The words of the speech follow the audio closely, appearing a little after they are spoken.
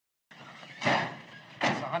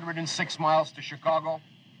106 miles to Chicago.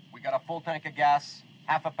 We got a full tank of gas,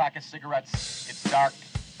 half a pack of cigarettes. It's dark,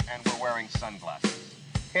 and we're wearing sunglasses.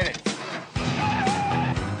 Hit it.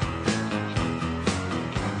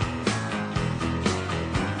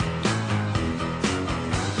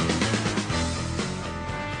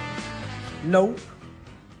 Nope.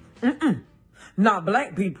 Not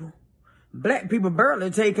black people. Black people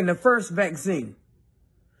barely taking the first vaccine.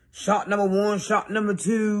 Shot number 1, shot number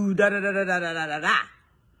 2, da-da-da-da-da-da-da-da.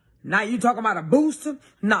 Now you talking about a booster?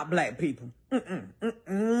 Not black people.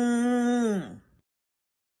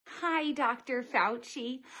 Hi, Dr.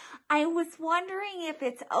 Fauci. I was wondering if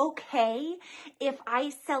it's okay if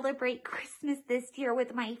I celebrate Christmas this year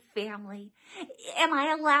with my family. Am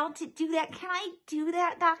I allowed to do that? Can I do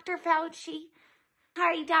that, Dr. Fauci?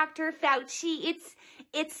 Hi, Dr. Fauci.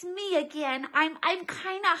 It's me again. I'm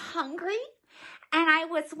kind of hungry, and I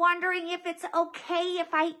was wondering if it's okay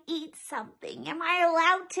if I eat something. Am I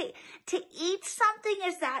allowed to eat something?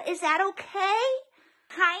 Is that okay?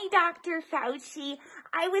 Hi, Dr. Fauci.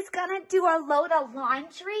 I was gonna do a load of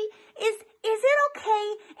laundry. Is it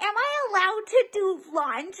okay? Am I allowed to do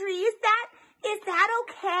laundry? Is that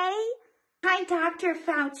okay? Hi, Dr.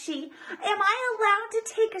 Fauci. Am I allowed to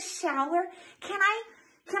take a shower? Can I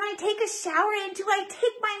take a shower, and do I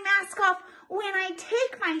take my mask off when I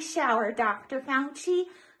take my shower, Dr. Fauci?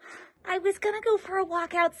 I was gonna go for a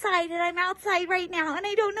walk outside, and I'm outside right now, and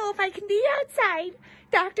I don't know if I can be outside.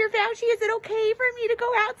 Dr. Fauci, is it okay for me to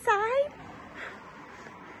go outside?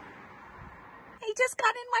 I just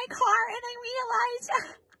got in my car and I realized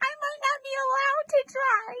I might not be allowed to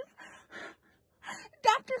drive.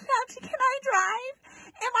 Dr. Fauci, can I drive?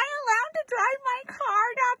 Am I allowed to drive my car,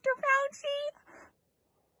 Dr. Fauci?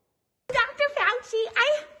 Dr. Fauci,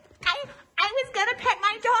 I was gonna pet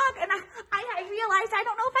my dog, and I realized I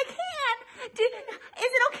don't know if I can.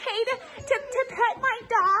 Is it okay to pet my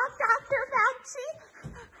dog, Dr. Fauci?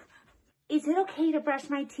 Is it okay to brush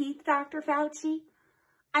my teeth, Dr. Fauci?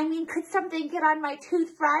 I mean, could something get on my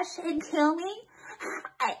toothbrush and kill me?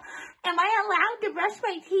 Am I allowed to brush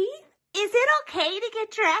my teeth? Is it okay to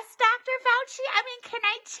get dressed, Dr. Fauci? I mean, can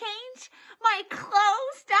I change my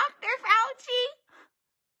clothes, Dr. Fauci?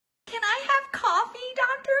 Can I have coffee,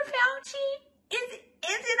 Dr. Fauci?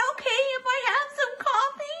 Is it okay if I have some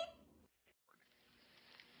coffee?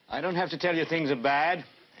 I don't have to tell you things are bad.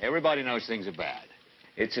 Everybody knows things are bad.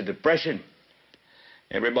 It's a depression.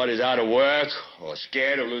 Everybody's out of work or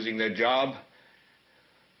scared of losing their job.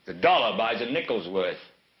 The dollar buys a nickel's worth.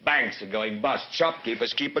 Banks are going bust.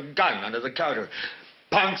 Shopkeepers keep a gun under the counter.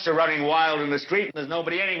 Punks are running wild in the street, and there's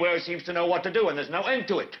nobody anywhere who seems to know what to do, and there's no end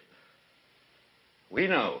to it. We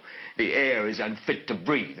know the air is unfit to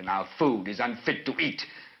breathe, and our food is unfit to eat.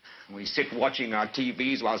 We sit watching our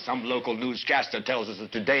TVs while some local newscaster tells us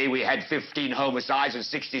that today we had 15 homicides and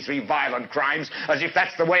 63 violent crimes, as if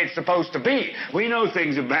that's the way it's supposed to be. We know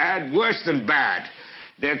things are bad, worse than bad.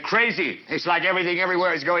 They're crazy. It's like everything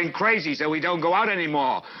everywhere is going crazy, so we don't go out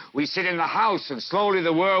anymore. We sit in the house, and slowly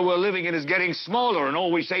the world we're living in is getting smaller, and all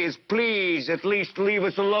we say is, please, at least leave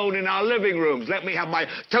us alone in our living rooms. Let me have my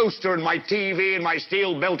toaster and my TV and my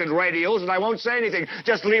steel-belted radios, and I won't say anything.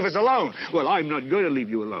 Just leave us alone. Well, I'm not going to leave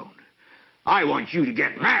you alone. I want you to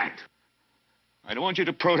get mad. I don't want you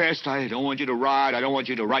to protest. I don't want you to riot. I don't want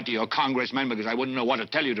you to write to your congressman because I wouldn't know what to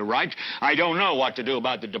tell you to write. I don't know what to do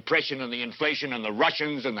about the depression and the inflation and the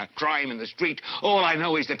Russians and the crime in the street. All I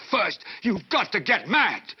know is that first, you've got to get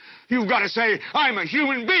mad. You've got to say, I'm a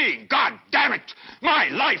human being. God damn it. My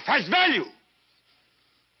life has value.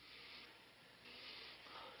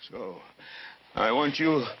 So, I want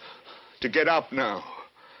you to get up now.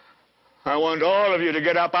 I want all of you to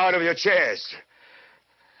get up out of your chairs.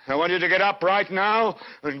 I want you to get up right now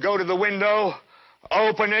and go to the window,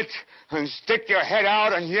 open it, and stick your head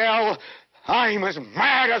out and yell, I'm as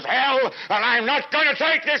mad as hell, and I'm not going to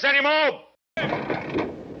take this anymore! I'm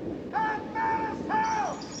mad as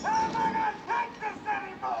hell! I'm not going to take this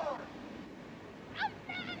anymore! I'm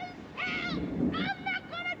mad as hell! I'm not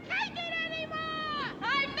going to take it anymore!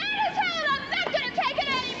 I'm mad as hell! I'm not going to take it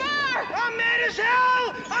anymore! I'm mad as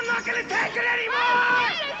hell! I'm not going to take it anymore! I'm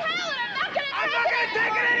mad as hell! I'm not going to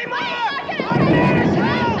take it anymore! I'm mad as hell! I'm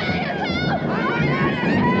mad as hell! I'm mad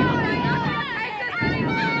as hell! I'm not going to take this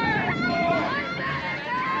anymore! I'm mad as hell!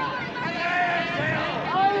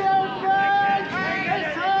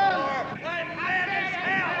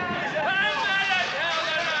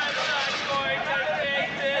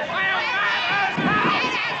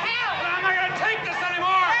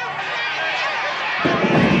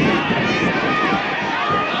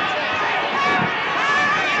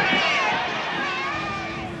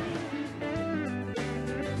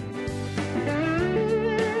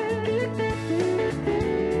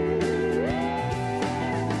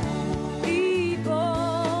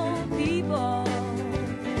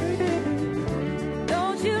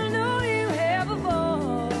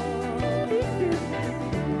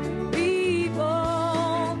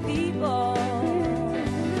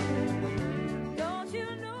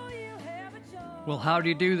 how do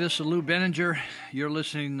you do? This is Lou Benninger. You're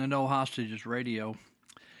listening to No Hostages Radio,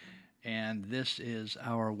 and this is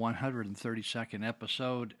our 132nd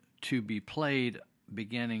episode to be played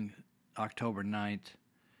beginning October 9th,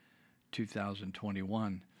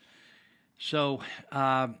 2021. So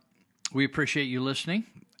we appreciate you listening.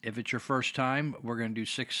 If it's your first time, we're going to do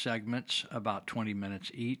 6 segments, about 20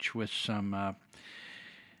 minutes each, with some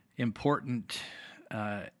important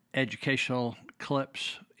educational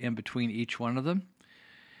clips in between each one of them.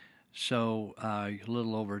 So a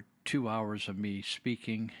little over 2 hours of me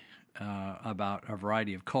speaking about a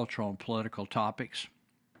variety of cultural and political topics.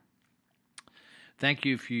 Thank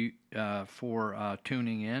you for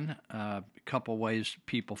tuning in. A couple ways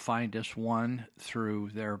people find us. One,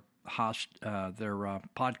 through their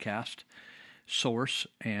podcast source,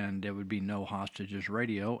 and it would be No Hostages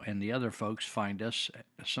Radio. And the other folks find us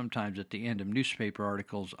sometimes at the end of newspaper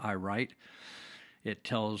articles I write. It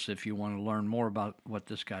tells, if you want to learn more about what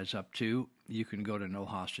this guy's up to, you can go to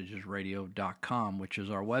nohostagesradio.com, which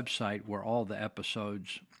is our website where all the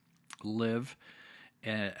episodes live,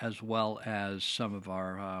 as well as some of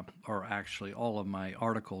our, or actually all of my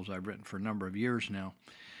articles I've written for a number of years now.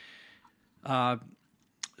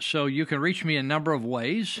 So you can reach me a number of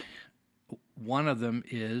ways. One of them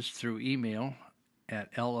is through email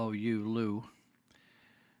at LOU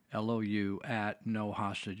at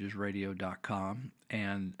nohostagesradio.com.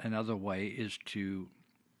 And another way is to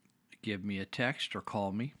give me a text or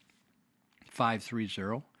call me,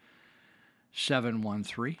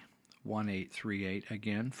 530-713-1838.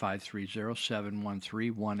 Again,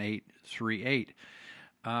 530-713-1838.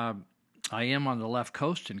 I am on the left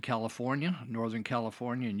coast in California, Northern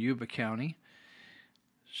California, in Yuba County.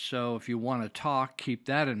 So if you want to talk, keep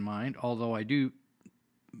that in mind, although I do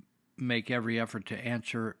make every effort to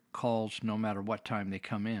answer calls no matter what time they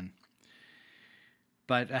come in.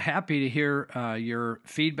 But happy to hear your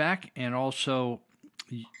feedback, and also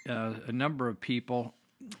a number of people.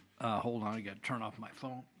 Hold on, I got to turn off my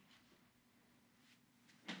phone.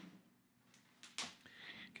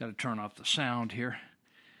 Got to turn off the sound here.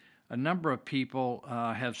 A number of people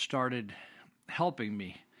have started helping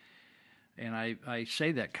me, and I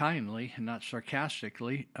say that kindly and not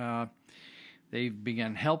sarcastically. They've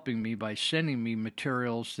begun helping me by sending me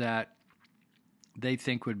materials that they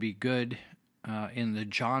think would be good in the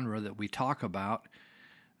genre that we talk about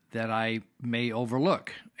that I may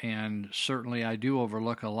overlook. And certainly I do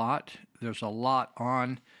overlook a lot. There's a lot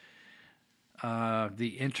on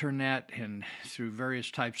the internet and through various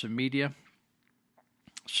types of media.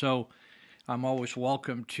 So I'm always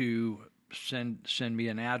welcome to send me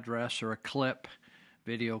an address or a clip,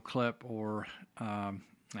 video clip, or an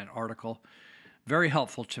article. Very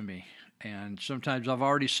helpful to me. And sometimes I've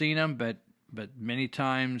already seen them, but many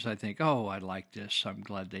times I think, oh, I like this. I'm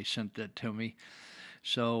glad they sent that to me.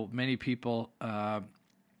 So many people that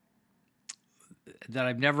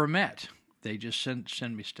I've never met, they just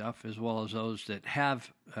send me stuff, as well as those that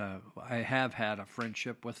I have had a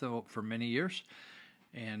friendship with them for many years.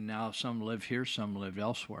 And now some live here, some live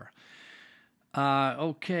elsewhere.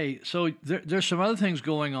 Okay, so there's some other things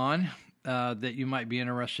going on that you might be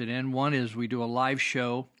interested in. One is we do a live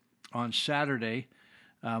show on Saturday,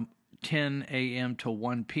 10 a.m. to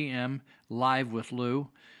 1 p.m., Live with Lou.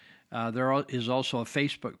 There is also a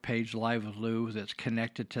Facebook page, Live with Lou, that's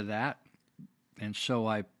connected to that. And so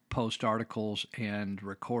I post articles and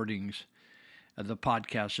recordings of the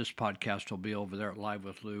podcast. This podcast will be over there at Live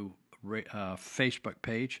with Lou Facebook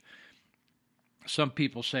page. Some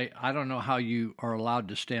people say, I don't know how you are allowed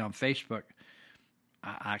to stay on Facebook.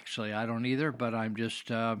 Actually, I don't either, but I'm just,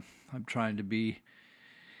 I'm trying to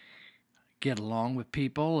get along with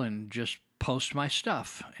people and just post my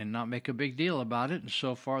stuff and not make a big deal about it. And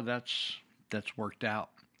so far that's worked out.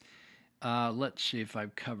 Let's see if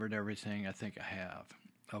I've covered everything. I think I have.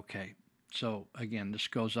 Okay. So again, this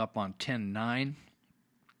goes up on 10/9.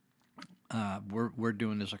 We're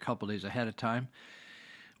doing this a couple days ahead of time,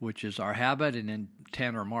 which is our habit. And then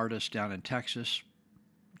Tanner Martis down in Texas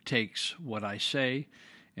takes what I say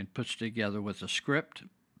and puts together with a script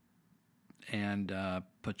and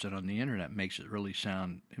puts it on the internet. Makes it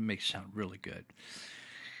sound really good.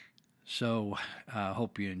 So I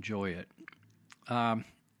hope you enjoy it. I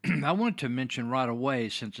wanted to mention right away,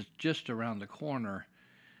 since it's just around the corner,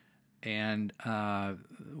 and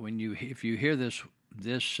if you hear this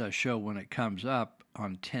show when it comes up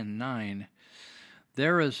on 10/9,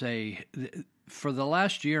 there is for the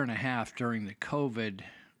last year and a half during the COVID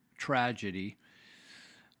tragedy,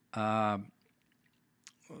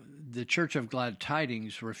 the Church of Glad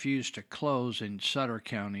Tidings refused to close in Sutter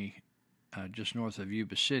County, just north of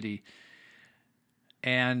Yuba City,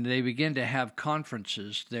 And they began to have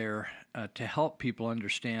conferences there to help people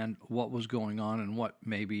understand what was going on and what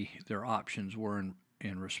maybe their options were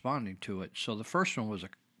in responding to it. So the first one was a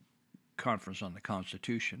conference on the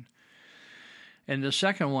Constitution. And the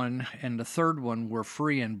second one and the third one were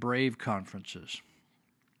free and brave conferences,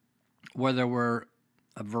 where there were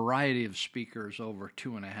a variety of speakers over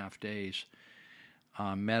 2.5 days,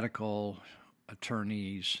 medical,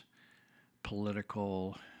 attorneys,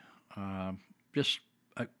 political, just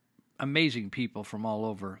amazing people from all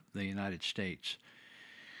over the United States.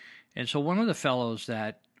 And so one of the fellows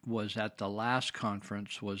that was at the last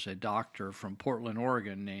conference was a doctor from Portland,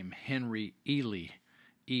 Oregon named Henry Ealy,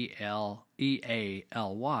 E-L-E-A-L-Y.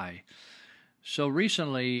 So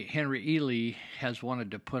recently, Henry Ealy has wanted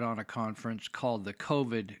to put on a conference called the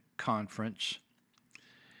COVID Conference,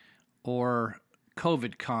 or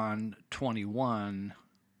COVIDCon 21,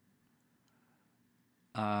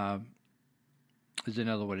 is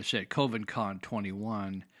another way to say it, COVIDCon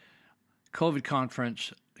 21. COVID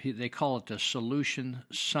Conference, they call it the Solution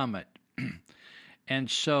Summit. And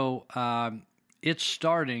so it's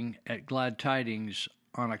starting at Glad Tidings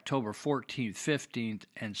on October 14th, 15th,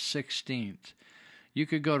 and 16th. You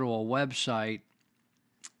could go to a website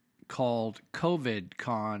called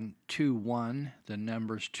COVIDCon21, the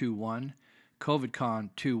numbers 21,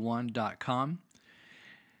 COVIDCon21.com.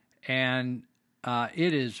 And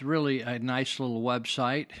it is really a nice little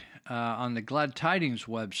website. On the Glad Tidings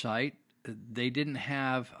website, they didn't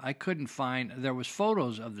have, I couldn't find, there was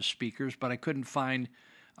photos of the speakers, but I couldn't find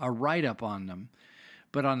a write-up on them.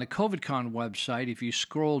 But on the COVIDCon website, if you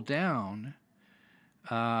scroll down,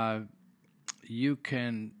 you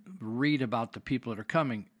can read about the people that are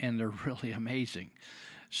coming, and they're really amazing.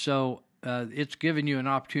 So it's given you an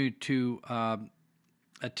opportunity to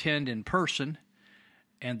attend in person,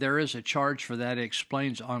 and there is a charge for that. It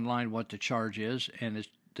explains online what the charge is, and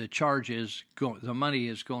the charge is the money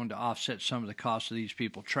is going to offset some of the costs of these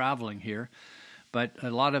people traveling here, but a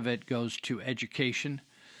lot of it goes to education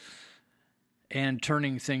and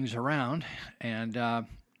turning things around. And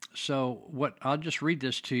so what I'll just read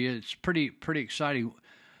this to you. It's pretty exciting.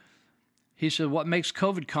 He said, what makes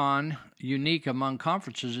COVIDCon unique among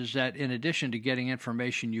conferences is that in addition to getting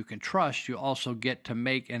information you can trust, you also get to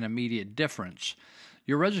make an immediate difference.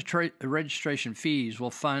 Your registration fees will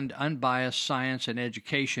fund unbiased science and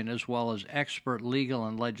education, as well as expert legal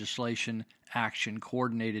and legislation action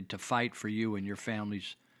coordinated to fight for you and your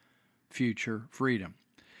family's future freedom.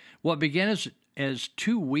 What began as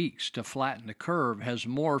 2 weeks to flatten the curve has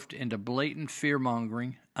morphed into blatant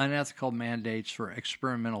fear-mongering, unethical mandates for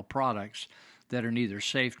experimental products that are neither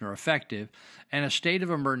safe nor effective, and a state of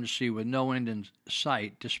emergency with no end in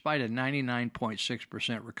sight, despite a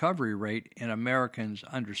 99.6% recovery rate in Americans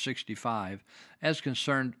under 65, as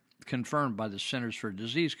confirmed by the Centers for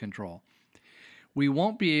Disease Control. We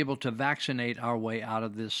won't be able to vaccinate our way out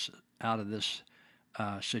of this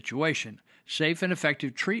situation. Safe and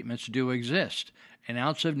effective treatments do exist. An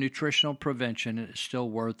ounce of nutritional prevention is still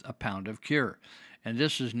worth a pound of cure. And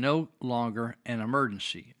this is no longer an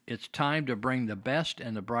emergency. It's time to bring the best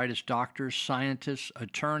and the brightest doctors, scientists,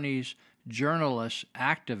 attorneys, journalists,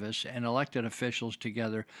 activists, and elected officials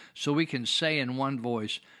together so we can say in one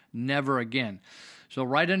voice, never again. So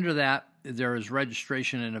right under that, there is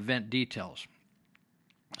registration and event details.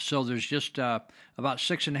 So there's just about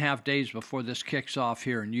 6.5 days before this kicks off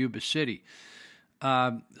here in Yuba City.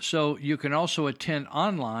 So you can also attend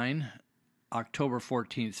online October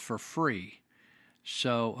 14th for free.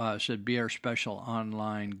 So it said be our special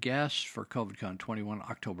online guest for COVIDCon 21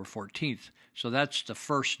 October 14th. So that's the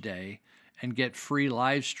first day, and get free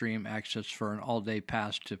live stream access for an all-day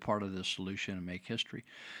pass to part of the solution and make history.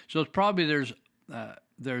 So it's probably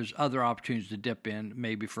there's other opportunities to dip in,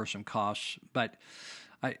 maybe for some costs. But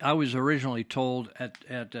I was originally told at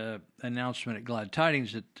announcement at Glad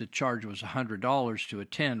Tidings that the charge was $100 to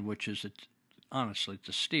attend, which is honestly it's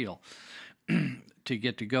a steal to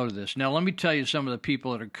get to go to this. Now, let me tell you some of the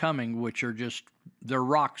people that are coming, which are just, they're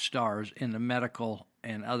rock stars in the medical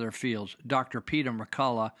and other fields. Dr. Peter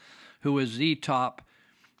McCullough, who is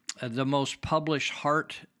the most published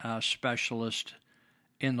heart specialist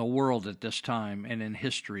in the world at this time and in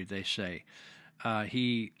history, they say.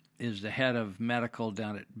 He is the head of medical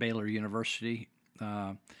down at Baylor University,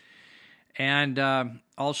 and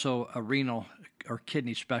also a renal or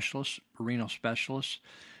kidney specialist, renal specialist.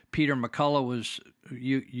 Peter McCullough was,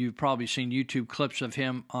 you've probably seen YouTube clips of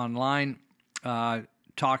him online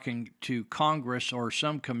talking to Congress or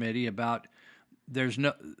some committee about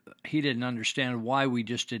he didn't understand why we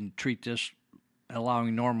just didn't treat this,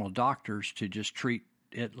 allowing normal doctors to just treat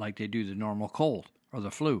it like they do the normal cold or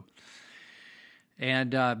the flu.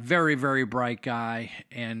 And very, very bright guy,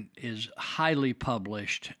 and is highly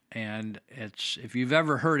published. And if you've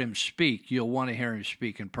ever heard him speak, you'll want to hear him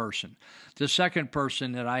speak in person. The second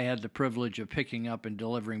person that I had the privilege of picking up and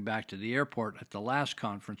delivering back to the airport at the last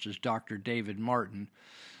conference is Dr. David Martin,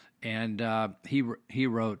 and he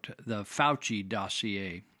wrote the Fauci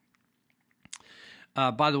dossier.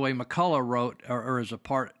 By the way, McCullough wrote or is a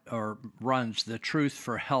part or runs the Truth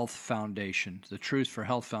for Health Foundation. The Truth for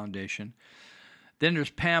Health Foundation. Then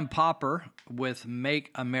there's Pam Popper with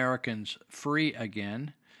Make Americans Free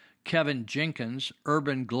Again, Kevin Jenkins,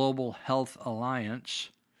 Urban Global Health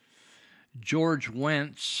Alliance, George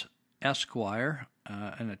Wentz, Esquire,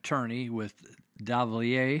 an attorney with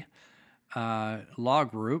Davlier Law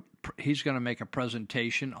Group. He's going to make a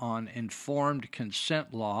presentation on informed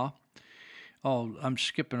consent law. Oh, I'm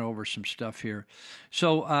skipping over some stuff here.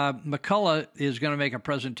 So McCullough is going to make a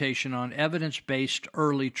presentation on evidence-based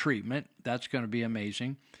early treatment. That's going to be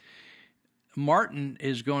amazing. Martin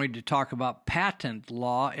is going to talk about patent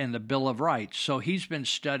law and the Bill of Rights. So he's been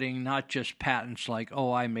studying not just patents like,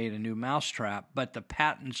 oh, I made a new mousetrap, but the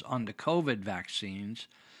patents on the COVID vaccines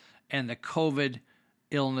and the COVID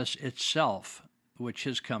illness itself, which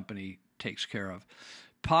his company takes care of.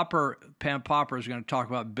 Pam Popper is going to talk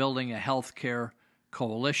about building a healthcare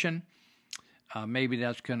coalition. Maybe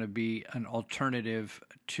that's going to be an alternative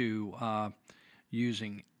to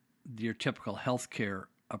using your typical healthcare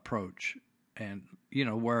approach, and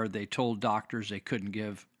where they told doctors they couldn't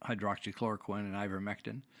give hydroxychloroquine and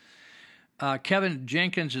ivermectin. Kevin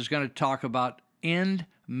Jenkins is going to talk about end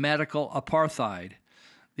medical apartheid.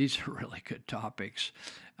 These are really good topics.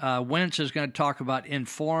 Wentz is going to talk about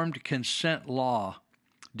informed consent law.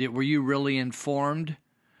 Were you really informed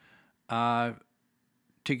to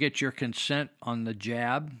get your consent on the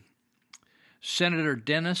jab? Senator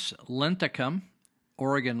Dennis Linthicum,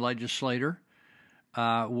 Oregon legislator,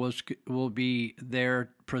 will be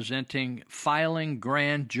there presenting filing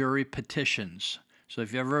grand jury petitions. So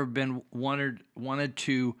if you've ever been wanted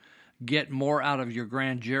to get more out of your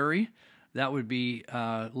grand jury, that would be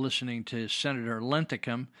listening to Senator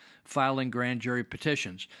Linthicum filing grand jury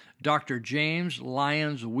petitions. Dr. James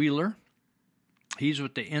Lyons Wheeler, he's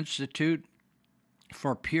with the Institute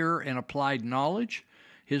for Pure and Applied Knowledge.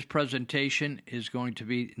 His presentation is going to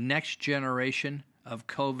be next generation of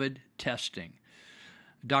COVID testing.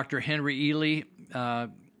 Dr. Henry Ely,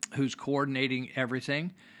 who's coordinating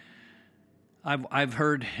everything, I've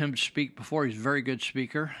heard him speak before. He's a very good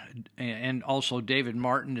speaker. And also David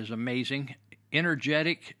Martin is amazing.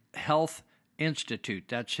 Energetic Health Institute,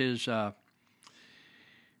 that's his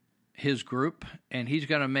group, and he's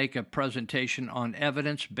going to make a presentation on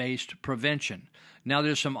evidence-based prevention. Now,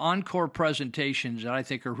 there's some encore presentations that I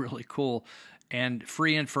think are really cool, and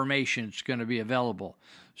free information is going to be available.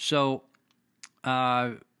 So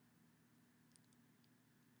let's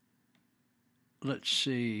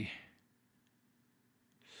see.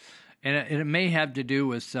 And it may have to do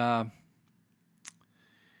with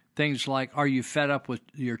things like, are you fed up with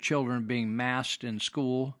your children being masked in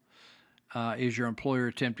school? Is your employer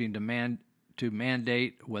attempting to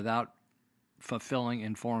mandate without fulfilling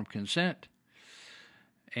informed consent?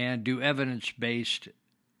 And do evidence-based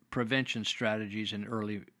prevention strategies and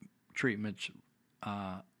early treatments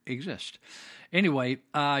exist? Anyway,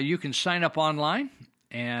 you can sign up online,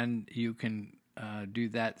 and you can do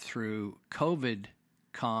that through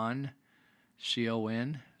COVIDcon,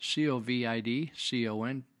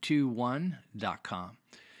 COVIDcon21.com.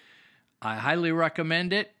 I highly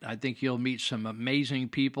recommend it. I think you'll meet some amazing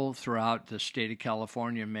people throughout the state of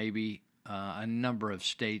California, maybe a number of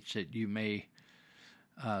states that you may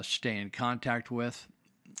stay in contact with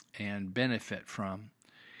and benefit from.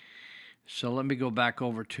 So let me go back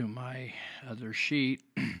over to my other sheet.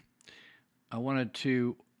 I wanted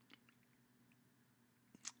to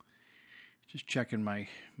just checking my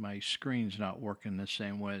screen's not working the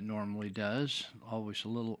same way it normally does. Always a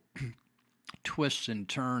little twists and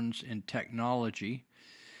turns in technology.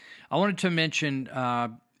 I wanted to mention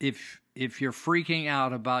if you're freaking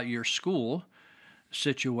out about your school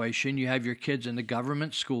situation, you have your kids in the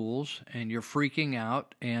government schools and you're freaking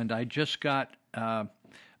out, and I just got a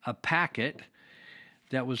packet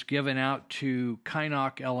that was given out to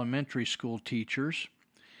Kynoch Elementary School teachers,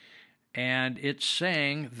 and it's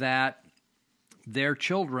saying that their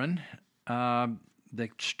children, the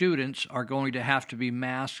students, are going to have to be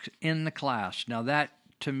masked in the class. Now that,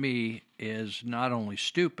 to me, is not only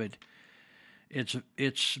stupid, it's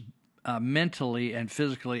mentally and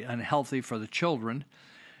physically unhealthy for the children.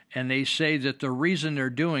 And they say that the reason they're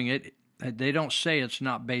doing it, they don't say it's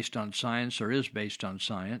not based on science or is based on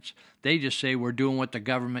science. They just say we're doing what the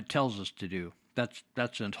government tells us to do. That's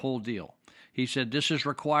the whole deal. He said this is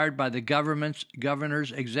required by the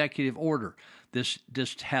governor's executive order. This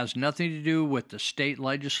has nothing to do with the state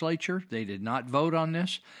legislature. They did not vote on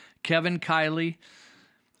this. Kevin Kiley,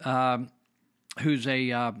 who's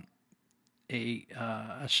a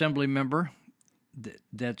assembly member,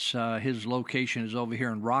 that's his location is over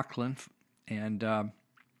here in Rockland and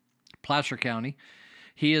Placer County.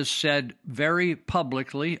 He has said very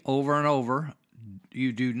publicly over and over,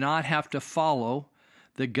 you do not have to follow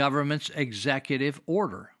the government's executive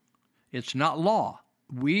order. It's not law.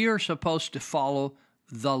 We are supposed to follow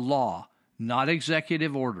the law, not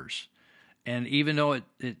executive orders. And even though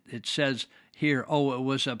it says here, it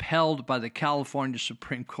was upheld by the California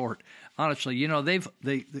Supreme Court. Honestly, you know,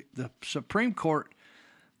 the Supreme Court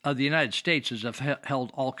of the United States has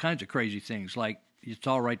upheld all kinds of crazy things, like it's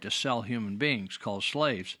all right to sell human beings called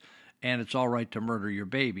slaves, and it's all right to murder your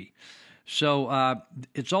baby. So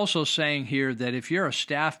it's also saying here that if you're a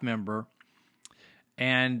staff member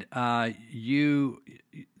and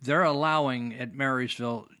they're allowing at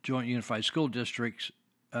Marysville Joint Unified School Districts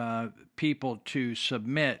people to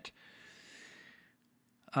submit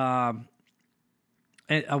a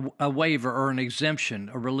waiver or an exemption,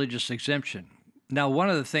 a religious exemption. Now, one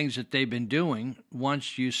of the things that they've been doing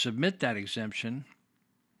once you submit that exemption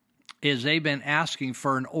is they've been asking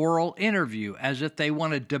for an oral interview as if they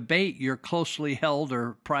want to debate your closely held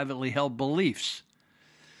or privately held beliefs.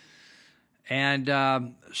 And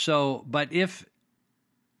but if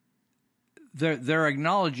they're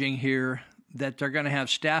acknowledging here that they're going to have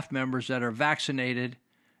staff members that are vaccinated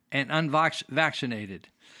and unvaccinated.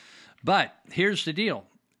 But here's the deal.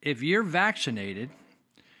 If you're vaccinated,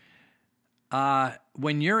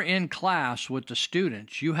 when you're in class with the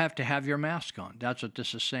students, you have to have your mask on. That's what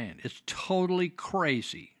this is saying. It's totally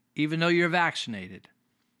crazy, even though you're vaccinated.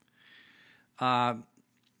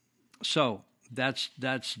 So that's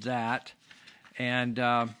that. And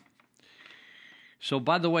so,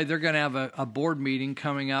 by the way, they're going to have a board meeting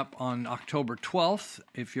coming up on October 12th,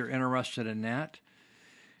 if you're interested in that.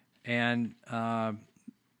 And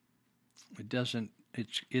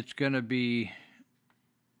it's going to be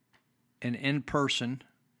an in-person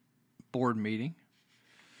board meeting,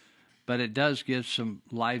 but it does give some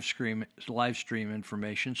live stream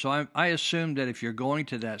information. So I assume that if you're going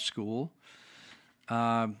to that school,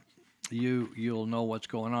 you'll know what's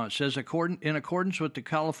going on. It says, in accordance with the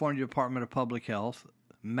California Department of Public Health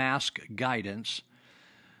mask guidance,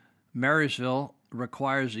 Marysville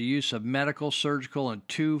requires the use of medical, surgical, and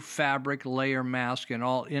 2 fabric layer masks in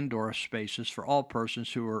all indoor spaces for all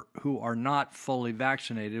persons who are not fully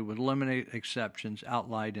vaccinated, with limited exceptions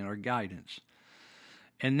outlined in our guidance.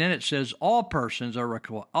 And then it says all persons are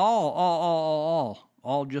required. All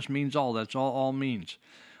just means all. That's all means.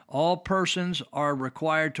 All persons are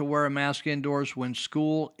required to wear a mask indoors when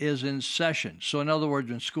school is in session. So in other words,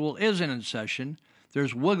 when school isn't in session,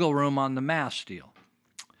 there's wiggle room on the mask deal.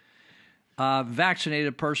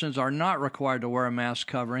 Vaccinated persons are not required to wear a mask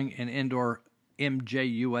covering in indoor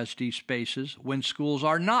MJUSD spaces when schools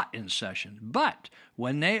are not in session. But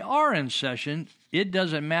when they are in session, it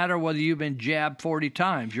doesn't matter whether you've been jabbed 40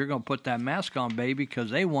 times. You're going to put that mask on, baby, because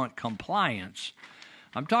they want compliance.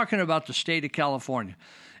 I'm talking about the state of California.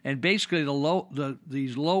 And basically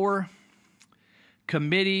these lower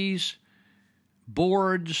committees,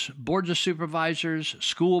 boards of supervisors,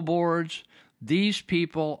 school boards, these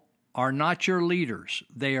people are not your leaders.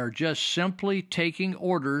 They are just simply taking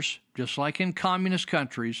orders, just like in communist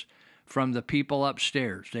countries, from the people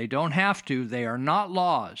upstairs. They don't have to. They are not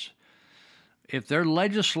laws. If they're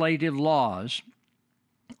legislative laws,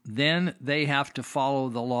 then they have to follow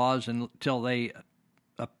the laws until they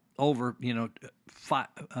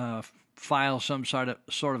file some sort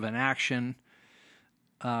of an action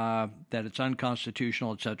that it's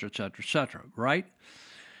unconstitutional, et cetera, et cetera, et cetera, right?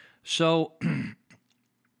 So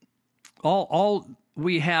all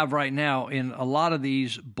we have right now in a lot of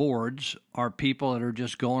these boards are people that are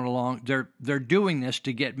just going along. They're doing this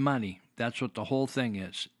to get money. That's what the whole thing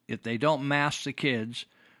is. If they don't mask the kids,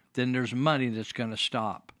 then there's money that's going to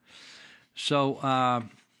stop. So,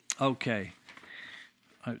 okay.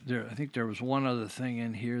 I think there was one other thing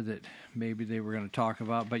in here that maybe they were going to talk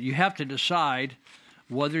about, but you have to decide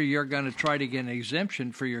whether you're going to try to get an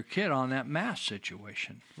exemption for your kid on that mask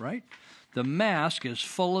situation, right? The mask is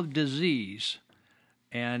full of disease,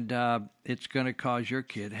 and it's going to cause your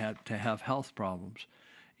kid to have health problems.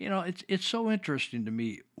 You know, it's so interesting to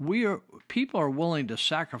me. People are willing to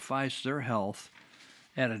sacrifice their health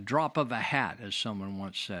at a drop of a hat, as someone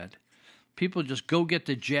once said. People just go get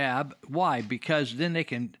the jab. Why? Because then they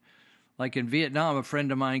can, like in Vietnam, a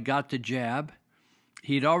friend of mine got the jab.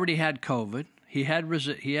 He'd already had COVID. He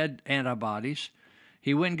had antibodies.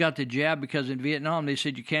 He went and got the jab because in Vietnam they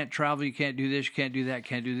said you can't travel, you can't do this, you can't do that,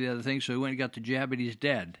 can't do the other thing. So he went and got the jab, and he's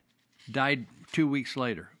dead. Died 2 weeks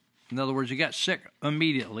later. In other words, he got sick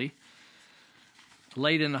immediately,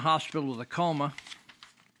 laid in the hospital with a coma,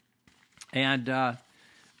 and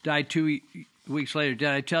died 2 weeks later. Did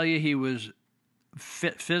I tell you he was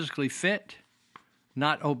physically fit,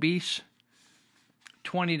 not obese?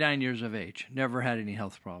 29 years of age, never had any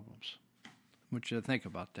health problems. I want you to think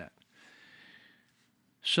about that.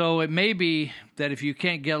 So it may be that if you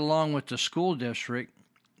can't get along with the school district,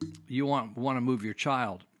 you want to move your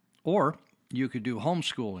child. Or you could do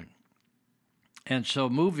homeschooling. And so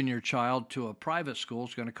moving your child to a private school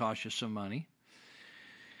is going to cost you some money.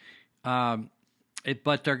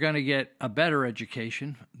 But they're going to get a better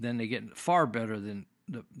education. Then they get far better than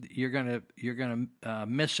you're going to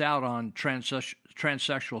miss out on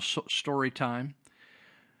transsexual story time.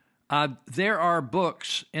 There are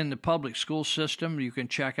books in the public school system you can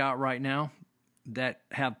check out right now that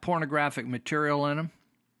have pornographic material in them.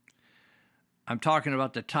 I'm talking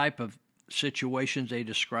about the type of situations they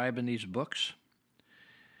describe in these books,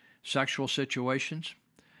 sexual situations.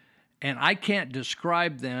 And I can't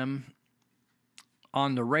describe them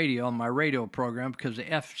on the radio, on my radio program, because the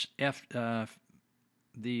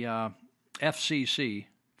FCC,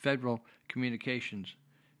 Federal Communications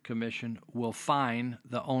Commission, will fine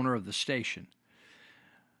the owner of the station.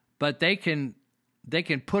 But they can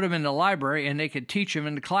put them in the library and they can teach them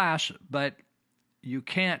in the class, but you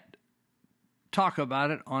can't talk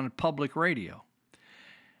about it on public radio.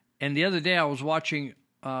 And the other day I was watching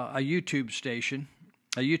a YouTube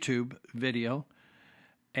video,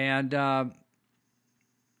 and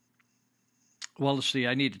well, let's see,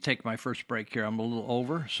 I need to take my first break here. I'm a little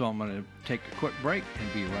over, so I'm going to take a quick break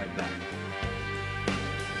and be right back.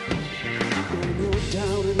 Go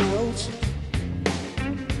down and out,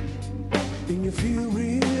 and you feel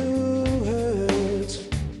real hurt.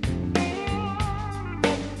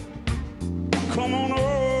 Come on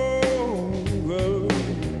over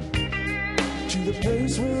to the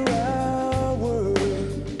place where I work.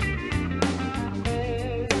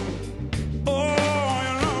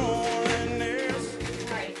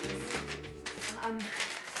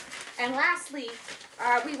 And lastly,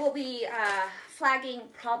 we will be flagging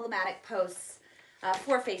problematic posts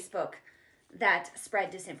for Facebook that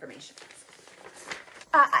spread disinformation.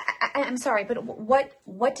 I'm sorry, but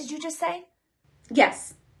what did you just say?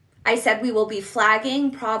 Yes, I said we will be flagging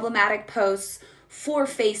problematic posts for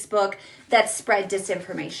Facebook that spread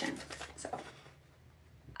disinformation. So,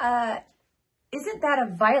 isn't that a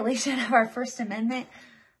violation of our First Amendment?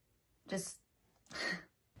 Just.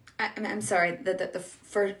 I'm sorry, the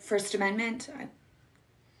First Amendment?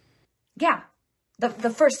 Yeah, the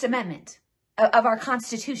First Amendment of our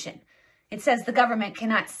Constitution. It says the government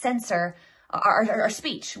cannot censor our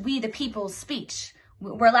speech. We, the people's speech.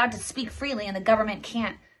 We're allowed to speak freely, and the government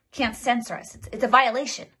can't censor us. It's a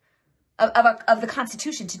violation of the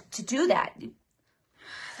Constitution to do that.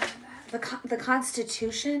 The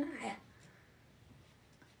Constitution?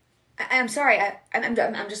 I'm sorry. I'm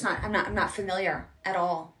not familiar at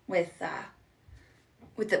all with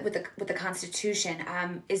the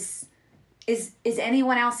Constitution. Is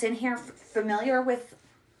anyone else in here familiar with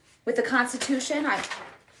the Constitution?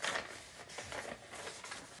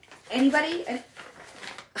 Anybody?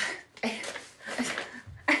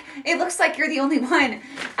 It looks like you're the only one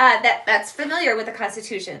that's familiar with the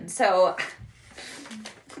Constitution. So.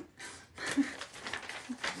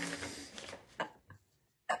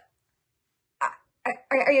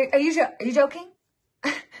 Are you joking?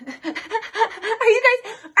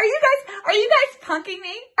 Are you guys punking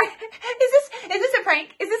me? Is this a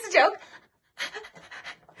prank? Is this a joke?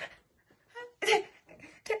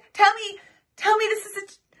 Tell me this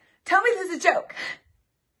is a joke.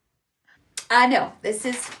 No, this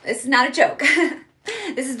is not a joke.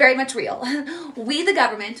 This is very much real. We, the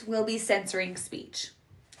government, will be censoring speech,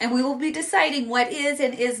 and we will be deciding what is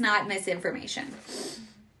and is not misinformation.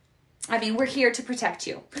 I mean, we're here to protect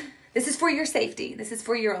you. This is for your safety. This is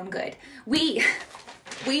for your own good. We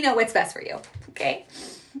know what's best for you, okay?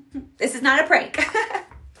 This is not a prank.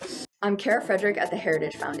 I'm Kara Frederick at the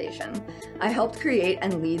Heritage Foundation. I helped create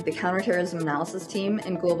and lead the counterterrorism analysis team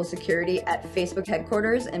in global security at Facebook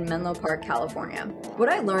headquarters in Menlo Park, California. What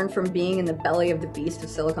I learned from being in the belly of the beast of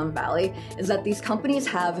Silicon Valley is that these companies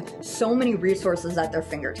have so many resources at their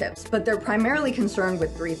fingertips, but they're primarily concerned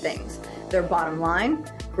with three things: their bottom line,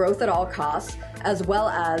 growth at all costs, as well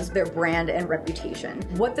as their brand and reputation.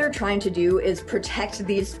 What they're trying to do is protect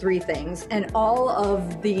these three things, and all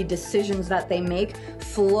of the decisions that they make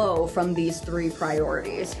flow from these three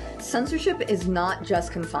priorities. Censorship is not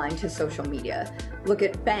just confined to social media. Look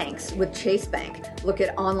at banks with Chase Bank. Look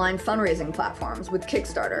at online fundraising platforms with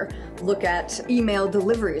Kickstarter. Look at email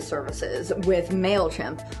delivery services with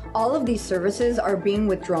MailChimp. All of these services are being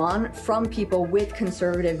withdrawn from people with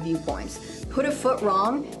conservative viewpoints. Put a foot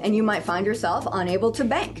wrong and you might find yourself unable to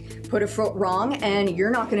bank. Put a foot wrong and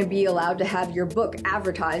you're not going to be allowed to have your book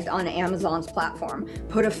advertised on Amazon's platform.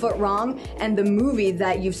 Put a foot wrong and the movie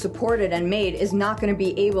that you've supported and made is not going to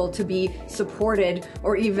be able to be supported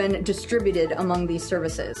or even distributed among these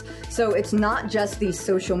services. So it's not just these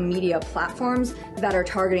social media platforms that are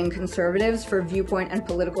targeting conservatives for viewpoint and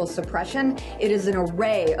political suppression. It is an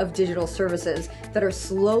array of digital services that are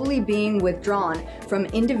slowly being withdrawn from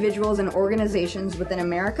individuals and organizations within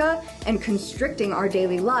America and constricting our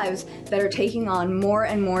daily lives that are taking on more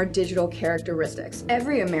and more digital characteristics.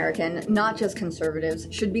 Every American, not just conservatives,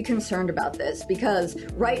 should be concerned about this because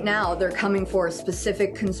right now they're coming for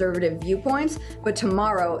specific conservative viewpoints, but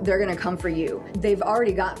tomorrow they're going to come for you. They've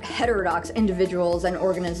already got heterodox individuals and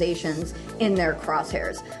organizations in their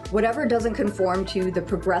crosshairs. Whatever doesn't conform to the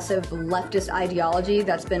progressive leftist ideology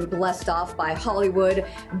that's been blessed off by Hollywood,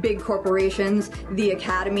 big corporations, the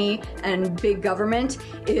academy, and big government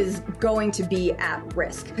is going to be at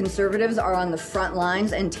risk. Conservatives are on the front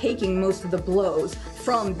lines and taking most of the blows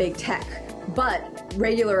from big tech. But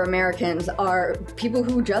regular Americans are people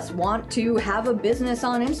who just want to have a business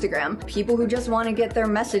on Instagram, people who just want to get their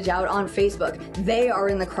message out on Facebook. They are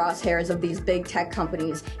in the crosshairs of these big tech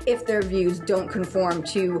companies if their views don't conform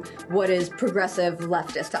to what is progressive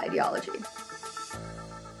leftist ideology.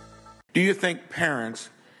 Do you think parents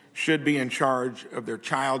should be in charge of their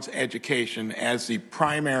child's education as the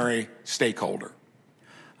primary stakeholder?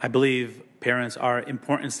 I believe parents are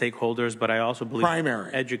important stakeholders, but I also believe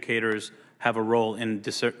educators have a role in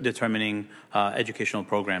determining educational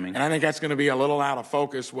programming. And I think that's going to be a little out of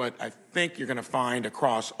focus. What I think you're going to find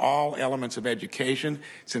across all elements of education,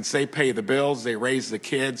 since they pay the bills, they raise the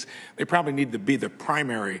kids, they probably need to be the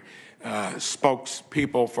primary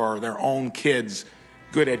spokespeople for their own kids'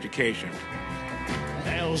 good education.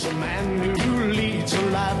 There's a man who leads a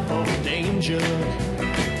life of danger.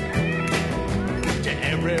 To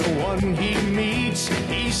everyone he meets,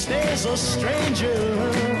 he stays a stranger.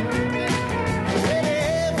 With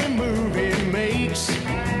every move he makes,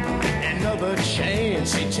 another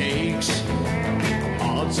chance he takes,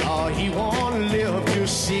 odds are he won't live to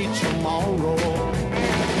see tomorrow.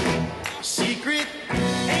 Secret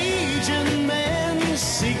agent man,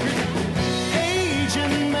 secret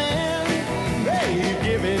agent man, they've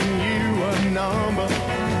given you a number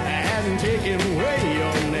and taken away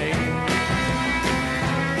your name.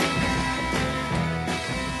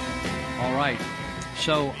 All right.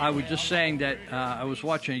 So I was just saying that I was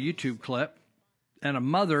watching a YouTube clip, and a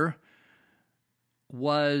mother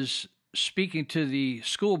was speaking to the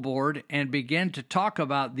school board and began to talk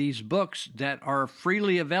about these books that are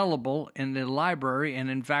freely available in the library and,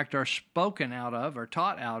 in fact, are spoken out of or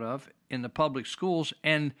taught out of in the public schools.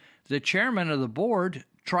 And the chairman of the board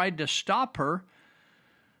tried to stop her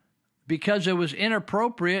because it was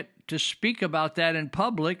inappropriate to speak about that in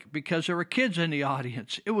public because there were kids in the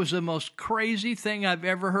audience. It was the most crazy thing I've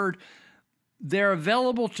ever heard. They're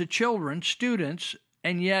available to children, students,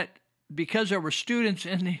 and yet because there were students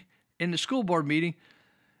in the school board meeting,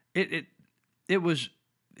 it's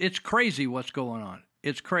crazy what's going on.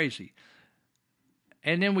 It's crazy.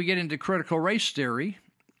 And then we get into critical race theory,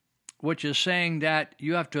 which is saying that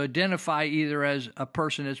you have to identify either as a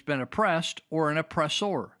person that's been oppressed or an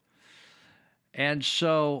oppressor. And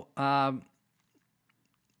so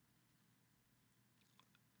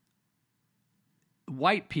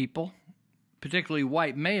white people, particularly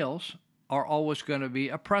white males, are always going to be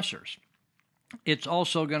oppressors. It's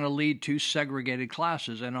also going to lead to segregated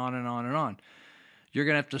classes and on and on and on. You're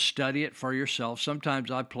going to have to study it for yourself. Sometimes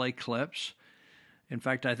I play clips. In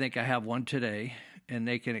fact, I think I have one today, and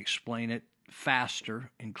they can explain it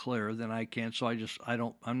faster and clearer than I can. So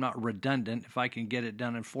I'm not redundant. If I can get it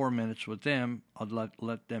done in 4 minutes with them, I'll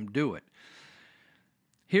let them do it.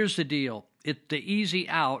 Here's the deal. The easy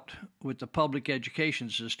out with the public education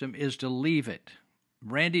system is to leave it.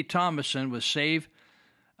 Randy Thomason with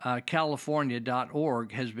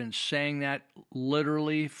SaveCalifornia.org has been saying that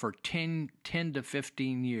literally for 10 to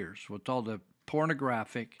 15 years with all the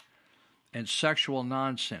pornographic and sexual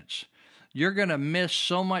nonsense. You're going to miss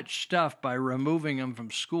so much stuff by removing them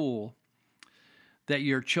from school that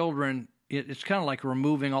your children, it's kind of like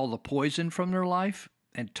removing all the poison from their life.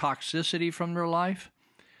 and toxicity from their life,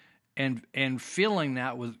 and filling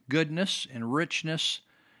that with goodness and richness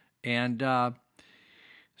and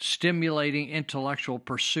stimulating intellectual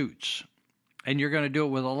pursuits. And you're going to do it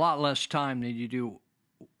with a lot less time than you do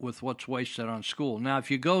with what's wasted on school. Now,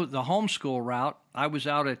 if you go the homeschool route, I was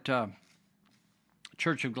out at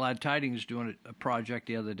Church of Glad Tidings doing a project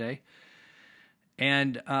the other day,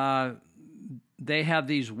 and they have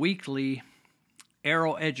these weekly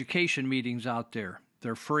Arrow education meetings out there.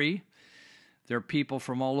 They're free. There are people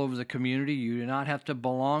from all over the community. You do not have to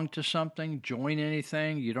belong to something, join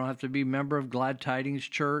anything. You don't have to be a member of Glad Tidings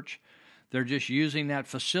Church. They're just using that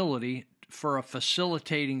facility for a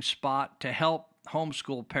facilitating spot to help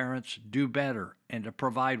homeschool parents do better and to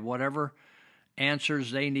provide whatever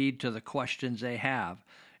answers they need to the questions they have.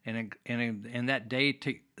 And in that day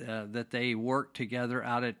that they work together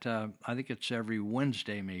out at, I think it's every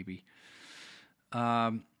Wednesday maybe,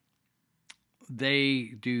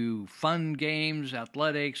 they do fun games,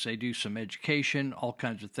 athletics, they do some education, all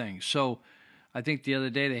kinds of things. So I think the other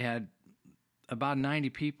day they had about 90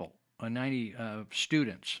 people, 90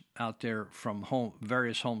 students out there from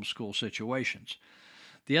various homeschool situations.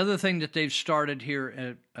 The other thing that they've started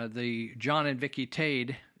here at the John and Vicki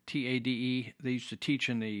Tade, T-A-D-E, they used to teach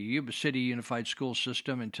in the Yuba City Unified School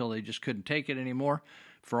System until they just couldn't take it anymore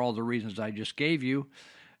for all the reasons I just gave you.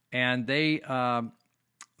 And they are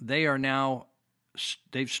now,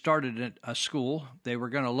 they've started a school. They were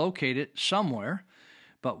going to locate it somewhere,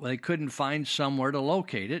 but they couldn't find somewhere to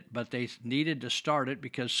locate it, but they needed to start it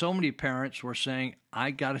because so many parents were saying,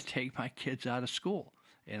 I got to take my kids out of school,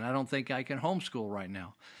 and I don't think I can homeschool right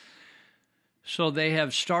now. So they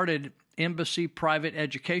have started Embassy Private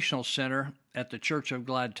Educational Center at the Church of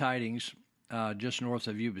Glad Tidings, just north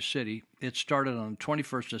of Yuba City. It started on the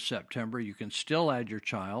 21st of September. You can still add your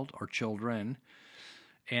child or children,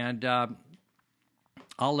 and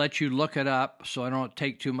I'll let you look it up so I don't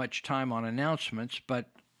take too much time on announcements, but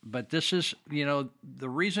this is, the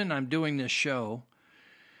reason I'm doing this show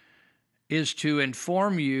is to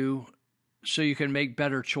inform you so you can make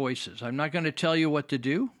better choices. I'm not going to tell you what to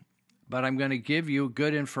do, but I'm going to give you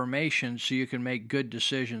good information so you can make good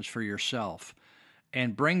decisions for yourself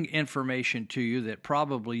and bring information to you that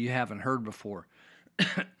probably you haven't heard before.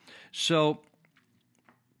 So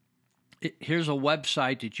here's a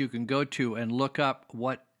website that you can go to and look up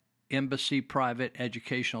what Embassy Private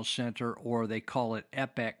Educational Center, or they call it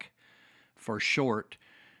EPIC for short,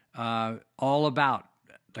 all about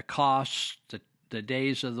the costs, the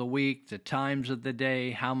days of the week, the times of the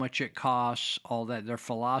day, how much it costs, all that, their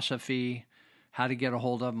philosophy, how to get a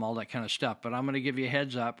hold of them, all that kind of stuff. But I'm going to give you a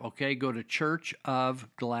heads up, okay? Go to Church of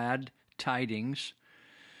Glad Tidings,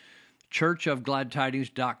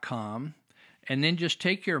 churchofgladtidings.com, and then just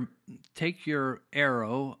take your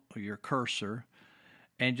arrow or your cursor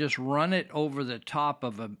and just run it over the top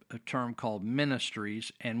of a term called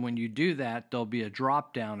ministries. And when you do that, there'll be a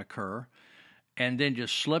drop down occur, and then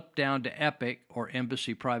just slip down to EPIC or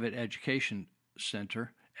Embassy Private Educational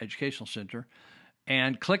Center,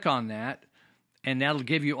 and click on that, and that'll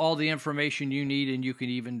give you all the information you need, and you can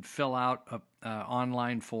even fill out an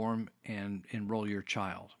online form and enroll your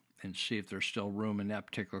child and see if there's still room in that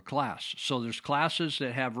particular class. So there's classes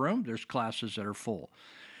that have room, there's classes that are full.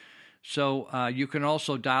 So you can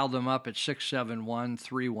also dial them up at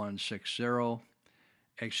 671-3160,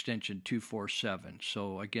 extension 247.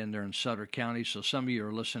 So again, they're in Sutter County, so some of you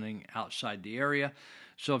are listening outside the area.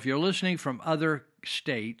 So if you're listening from other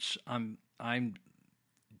states,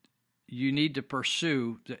 you need to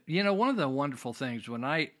pursue, one of the wonderful things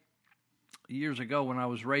years ago when I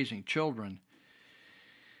was raising children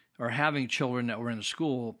or having children that were in the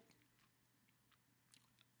school,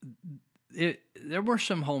 there were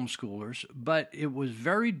some homeschoolers, but it was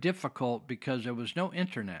very difficult because there was no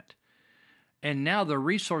internet. And now the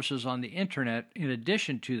resources on the internet, in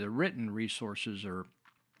addition to the written resources or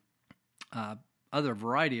other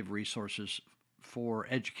variety of resources for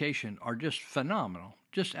education, are just phenomenal,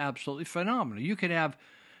 just absolutely phenomenal. You could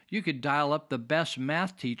dial up the best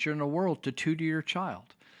math teacher in the world to tutor your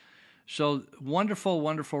child. So wonderful,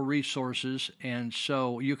 wonderful resources. And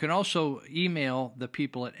so you can also email the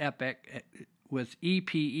people at EPIC with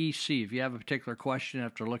EPEC. If you have a particular question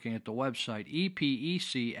after looking at the website,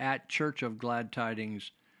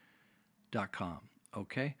 EPEC@churchofgladtidings.com.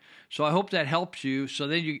 Okay? So I hope that helps you. So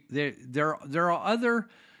then there are other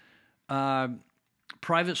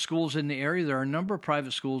private schools in the area. There are a number of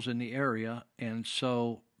private schools in the area. And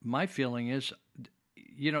so my feeling is,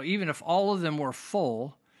 even if all of them were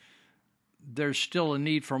full, there's still a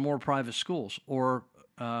need for more private schools or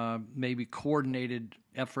maybe coordinated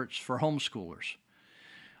efforts for homeschoolers.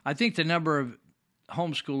 I think the number of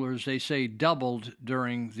homeschoolers, they say, doubled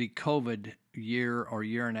during the COVID year or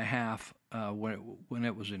year and a half when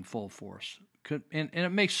it was in full force. And it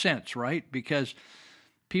makes sense, right? Because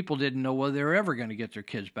people didn't know whether they were ever going to get their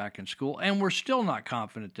kids back in school, and we're still not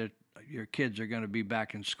confident that your kids are going to be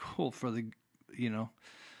back in school for the,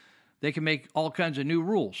 they can make all kinds of new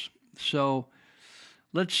rules. So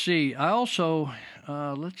let's see. I also,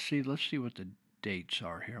 let's see what the dates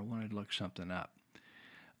are here. I wanted to look something up.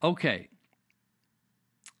 Okay.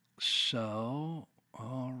 So,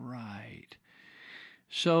 all right.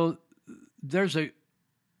 So there's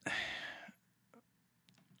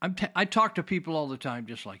I talk to people all the time,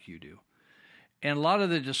 just like you do. And a lot of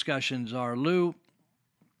the discussions are, Lou,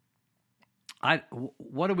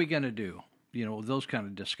 what are we going to do? Those kind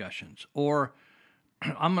of discussions. Or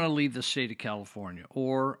I'm going to leave the state of California.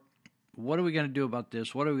 Or what are we going to do about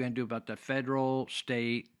this? What are we going to do about the federal,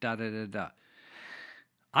 state, da-da-da-da?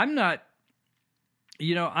 I'm not,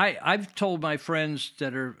 I've told my friends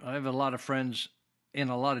I have a lot of friends in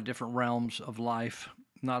a lot of different realms of life,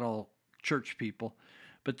 not all church people,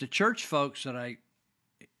 but the church folks that I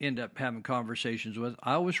end up having conversations with,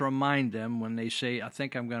 I always remind them when they say, I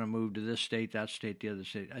think I'm going to move to this state, that state, the other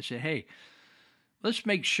state. I say, hey, let's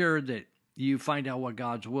make sure that you find out what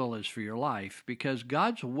God's will is for your life, because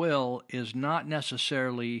God's will is not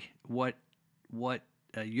necessarily what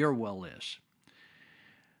your will is.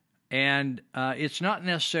 And it's not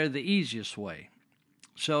necessarily the easiest way.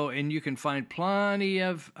 So, and you can find plenty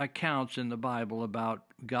of accounts in the Bible about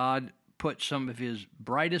God put some of his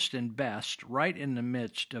brightest and best right in the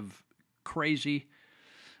midst of crazy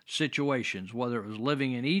situations, whether it was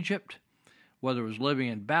living in Egypt, whether it was living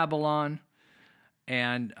in Babylon,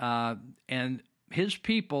 and his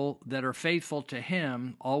people that are faithful to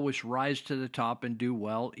him always rise to the top and do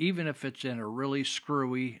well, even if it's in a really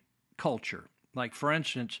screwy culture. Like, for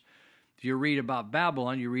instance, if you read about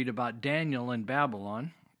Babylon, you read about Daniel in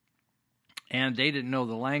Babylon, and they didn't know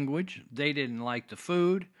the language, they didn't like the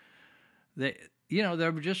food. They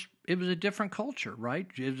were just, it was a different culture, right?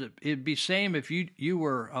 It'd be same if you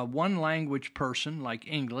were a one language person like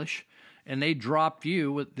English, and they dropped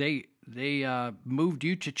you. They moved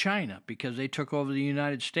you to China because they took over the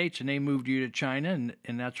United States, and they moved you to China,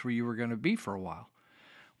 and that's where you were going to be for a while.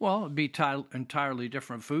 Well, it'd be entirely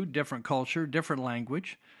different food, different culture, different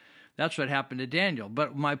language. That's what happened to Daniel.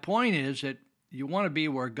 But my point is that you want to be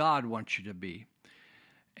where God wants you to be.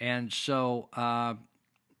 And so,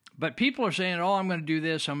 but people are saying, oh, I'm going to do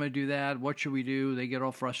this, I'm going to do that, what should we do? They get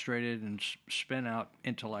all frustrated and spin out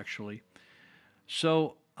intellectually.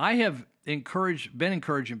 So I have been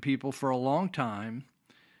encouraging people for a long time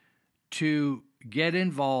to get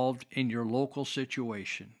involved in your local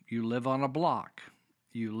situation. You live on a block,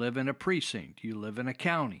 you live in a precinct, you live in a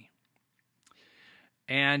county.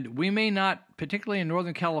 And we may not, particularly in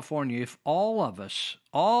Northern California, if all of us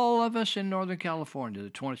in Northern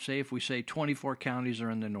California, if we say 24 counties are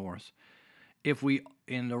in the north,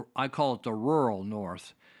 I call it the rural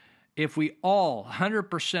north, if we all,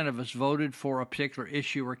 100% of us voted for a particular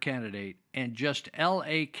issue or candidate, and just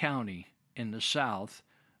L.A. County in the south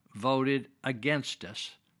voted against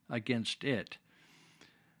it,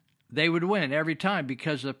 they would win every time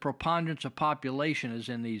because the preponderance of population is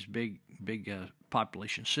in these big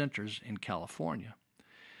population centers in California.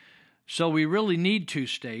 So we really need two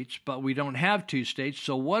states, but we don't have two states.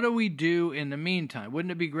 So what do we do in the meantime?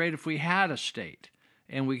 Wouldn't it be great if we had a state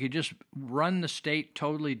and we could just run the state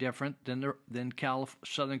totally different than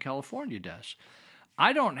Southern California does?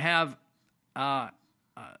 I don't have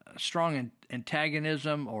strong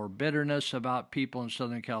antagonism or bitterness about people in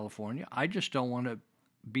Southern California. I just don't want to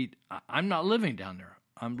I'm not living down there.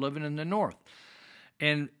 I'm living in the north.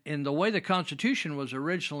 And in the way the Constitution was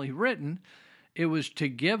originally written, it was to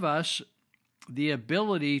give us the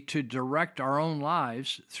ability to direct our own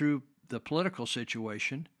lives through the political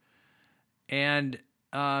situation. And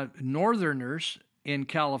Northerners in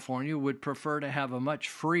California would prefer to have a much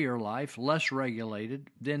freer life, less regulated,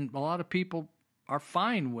 than a lot of people are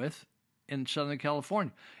fine with in Southern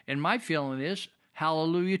California. And my feeling is,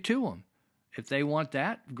 hallelujah to them. If they want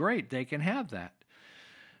that, great, they can have that.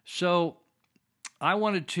 So I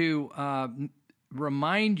wanted to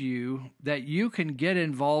remind you that you can get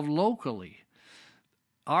involved locally.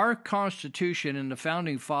 Our Constitution and the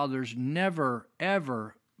Founding Fathers never,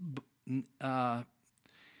 ever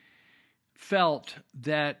felt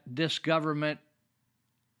that this government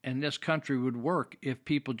and this country would work if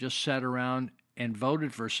people just sat around and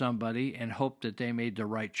voted for somebody and hoped that they made the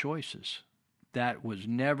right choices. That was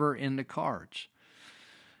never in the cards.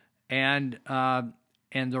 And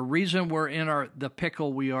And the reason we're in the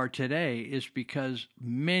pickle we are today is because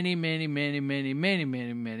many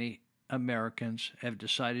Americans have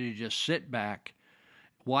decided to just sit back,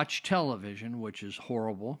 watch television, which is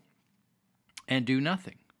horrible, and do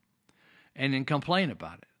nothing, and then complain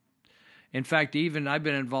about it. In fact, even I've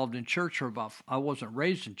been involved in church for I wasn't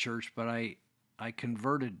raised in church, but I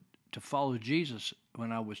converted to follow Jesus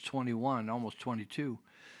when I was 21, almost 22.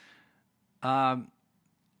 And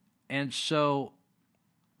so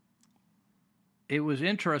it was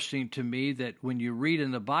interesting to me that when you read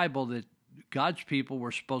in the Bible that God's people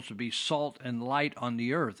were supposed to be salt and light on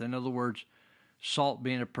the earth. In other words, salt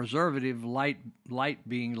being a preservative, light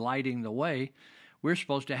being lighting the way. We're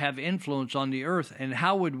supposed to have influence on the earth. And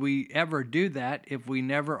how would we ever do that if we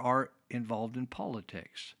never are involved in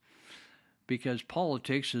politics? Because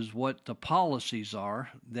politics is what the policies are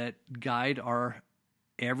that guide our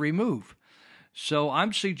every move. So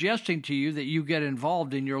I'm suggesting to you that you get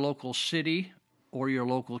involved in your local city or your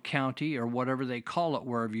local county or whatever they call it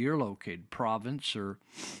wherever you're located, province or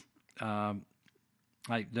there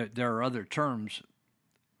are other terms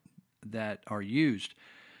that are used.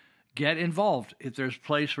 Get involved. If there's a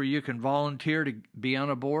place where you can volunteer to be on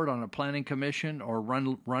a board, on a planning commission, or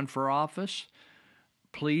run for office,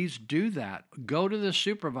 please do that. Go to the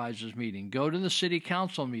supervisors meeting. Go to the city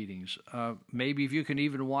council meetings. Maybe if you can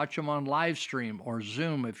even watch them on live stream or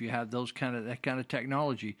Zoom if you have that kind of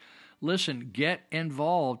technology. Listen, get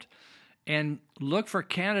involved and look for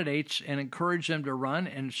candidates and encourage them to run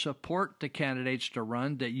and support the candidates to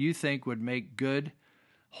run that you think would make good,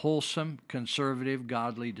 wholesome, conservative,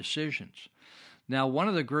 godly decisions. Now, one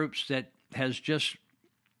of the groups that has just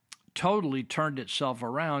totally turned itself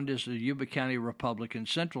around is the Yuba County Republican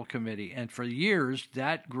Central Committee. And for years,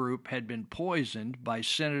 that group had been poisoned by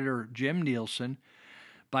Senator Jim Nielsen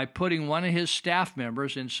by putting one of his staff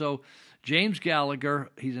members. And so James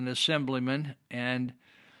Gallagher, he's an assemblyman and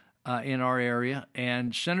in our area,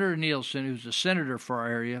 and Senator Nielsen, who's a senator for our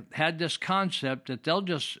area, had this concept that they'll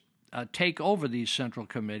just take over these central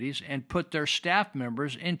committees and put their staff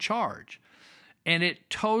members in charge. And it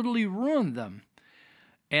totally ruined them.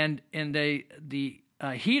 And the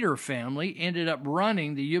Heater family ended up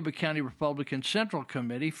running the Yuba County Republican Central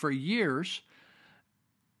Committee for years,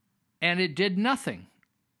 and it did nothing.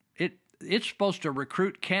 It's supposed to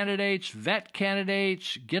recruit candidates, vet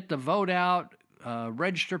candidates, get the vote out,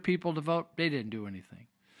 register people to vote. They didn't do anything.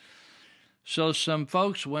 So some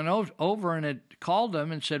folks went over and had called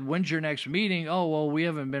them and said, when's your next meeting? Oh, well, we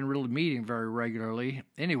haven't been really meeting very regularly.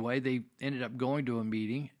 Anyway, they ended up going to a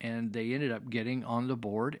meeting, and they ended up getting on the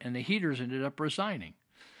board, and the Heaters ended up resigning.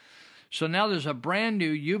 So now there's a brand new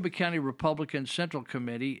Yuba County Republican Central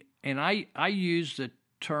Committee, and I use the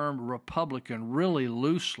term Republican really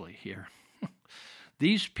loosely here.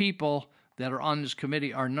 These people that are on this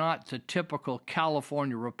committee are not the typical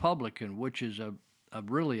California Republican, which is a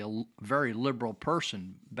very liberal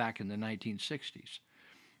person back in the 1960s.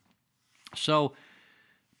 So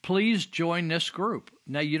please join this group.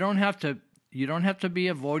 Now you don't have to be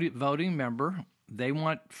a voting member. They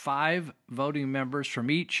want 5 voting members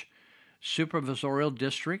from each supervisorial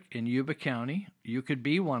district in Yuba County. You could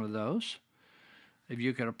be one of those if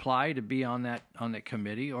you could apply to be on that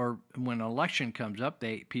committee, or when an election comes up,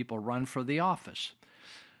 people run for the office.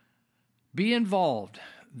 Be involved.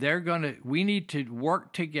 We need to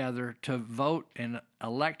work together to vote and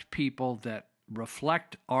elect people that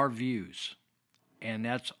reflect our views. And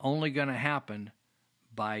that's only going to happen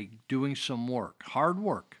by doing some work, hard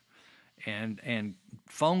work, and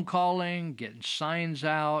phone calling, getting signs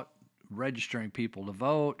out, registering people to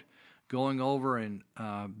vote, going over and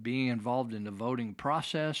being involved in the voting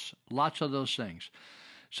process, lots of those things.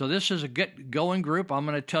 So this is a good going group. I'm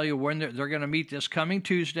going to tell you when they're going to meet this coming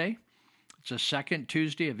Tuesday. It's the second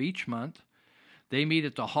Tuesday of each month. They meet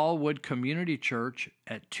at the Hallwood Community Church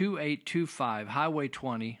at 2825 Highway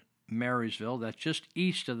 20, Marysville. That's just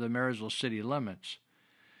east of the Marysville city limits.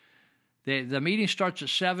 The meeting starts at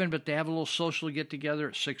 7, but they have a little social get-together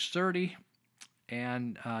at 6:30.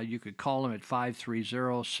 And you could call them at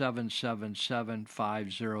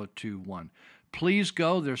 530-777-5021. Please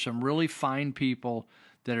go. There's some really fine people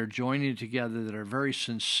that are joining together that are very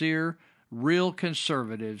sincere, real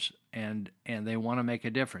conservatives, and they want to make a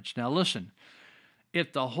difference. Now listen,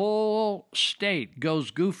 if the whole state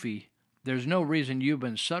goes goofy, there's no reason Yuba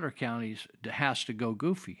and Sutter counties has to go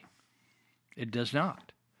goofy. It does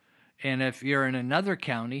not. And if you're in another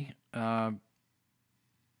county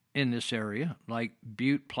in this area, like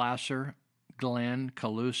Butte, Placer, Glenn,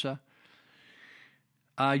 Colusa,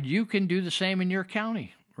 you can do the same in your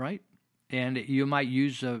county, right? And you might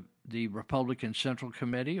use the Republican Central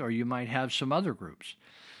Committee, or you might have some other groups.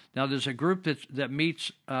 Now, there's a group that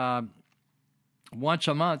meets once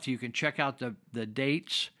a month. You can check out the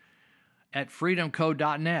dates at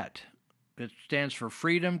freedomco.net. It stands for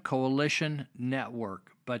Freedom Coalition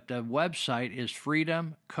Network, but the website is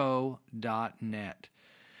freedomco.net.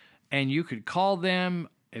 And you could call them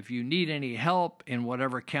if you need any help in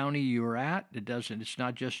whatever county you're at. It's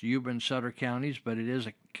not just Yuba and Sutter counties, but it is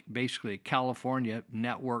basically a California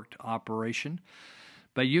networked operation.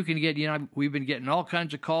 But you can get, we've been getting all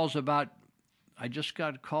kinds of calls about, I just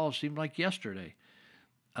got a call, seemed like yesterday,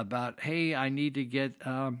 about, hey, I need to get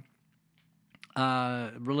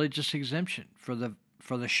religious exemption for the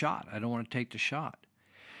shot. I don't want to take the shot.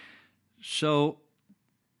 So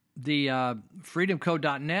the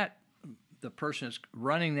freedomco.net, the person that's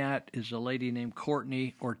running that is a lady named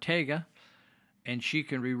Courtney Ortega, and she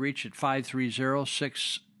can be reached at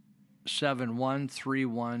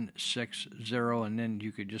 530-671-3160, and then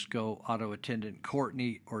you could just go auto attendant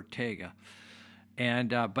Courtney Ortega. And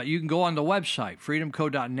but you can go on the website,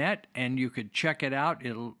 freedomco.net, and you could check it out.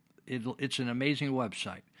 It's an amazing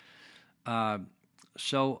website.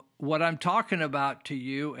 So what I'm talking about to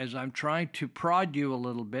you is I'm trying to prod you a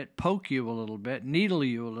little bit, poke you a little bit, needle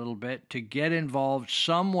you a little bit to get involved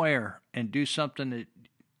somewhere and do something that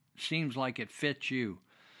seems like it fits you.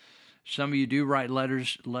 Some of you do write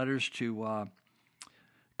letters to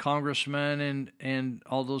congressmen and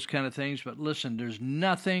all those kind of things. But listen, there's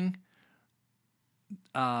nothing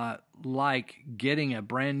like getting a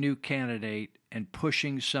brand new candidate and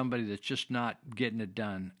pushing somebody that's just not getting it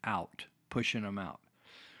done out, pushing them out.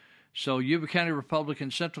 So Yuba County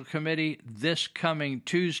Republican Central Committee this coming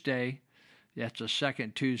Tuesday, that's the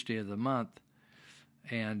second Tuesday of the month,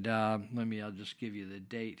 and I'll just give you the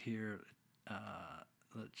date here.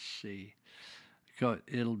 Let's see.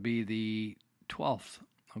 It'll be the 12th,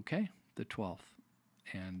 okay? The 12th,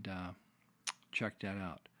 and check that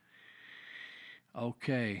out.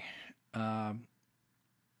 Okay. All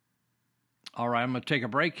right, I'm going to take a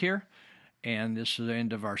break here. And this is the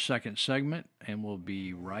end of our second segment, and we'll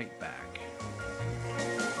be right back.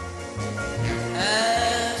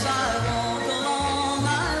 As I walk along,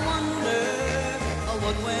 I wonder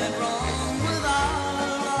what went wrong with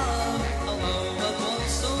our love, a love that was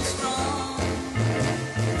so strong.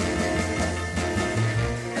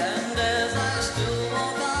 And as I still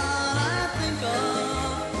walk on, I think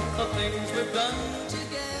of the things we've done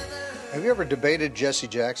together. Have you ever debated Jesse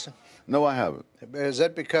Jackson? No, I haven't. Is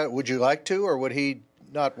that because, would you like to, or would he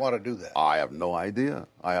not want to do that? I have no idea.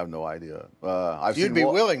 You'd be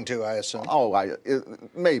willing to, I assume. Oh,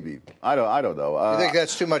 maybe. I don't know. You think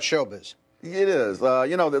that's too much showbiz? It is. There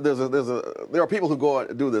are people who go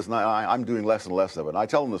and do this, and I'm doing less and less of it. And I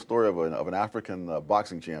tell them the story of an African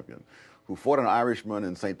boxing champion who fought an Irishman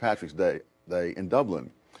in St. Patrick's Day in Dublin.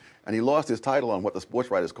 And he lost his title on what the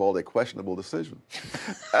sports writers called a questionable decision.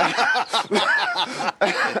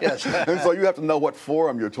 Yes. And so you have to know what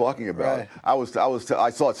forum you're talking about. Right. I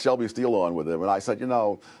saw Shelby Steele on with him, and I said,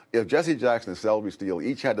 if Jesse Jackson and Shelby Steele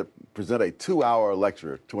each had to present a 2-hour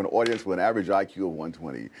lecture to an audience with an average IQ of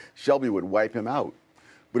 120, Shelby would wipe him out.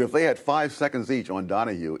 But if they had 5 seconds each on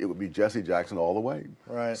Donahue, it would be Jesse Jackson all the way.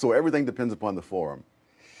 Right. So everything depends upon the forum.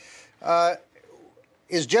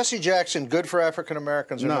 Is Jesse Jackson good for African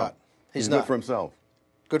Americans or not? He's not. Good for himself.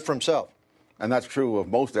 Good for himself. And that's true of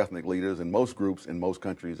most ethnic leaders in most groups, in most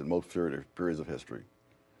countries, in most periods of history.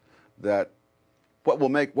 That what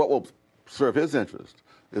will serve his interest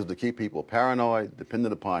is to keep people paranoid,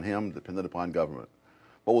 dependent upon him, dependent upon government.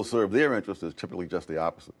 What will serve their interest is typically just the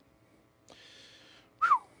opposite.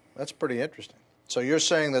 That's pretty interesting. So you're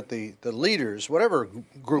saying that the leaders, whatever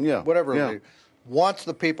group, leader, wants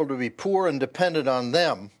the people to be poor and dependent on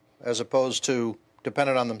them as opposed to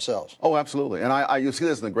dependent on themselves. Oh, absolutely. And you see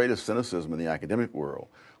this in the greatest cynicism in the academic world,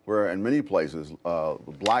 where in many places,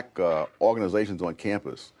 black organizations on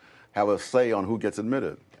campus have a say on who gets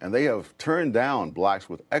admitted. And they have turned down blacks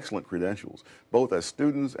with excellent credentials, both as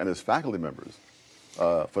students and as faculty members,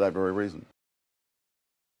 for that very reason.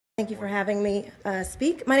 Thank you for having me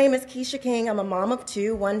speak. My name is Keisha King. I'm a mom of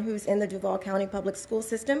 2, one who's in the Duval County Public School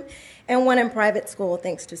System and one in private school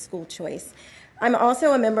thanks to school choice. I'm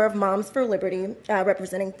also a member of Moms for Liberty,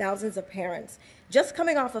 representing thousands of parents. Just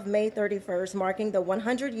coming off of May 31st, marking the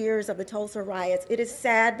 100 years of the Tulsa riots, it is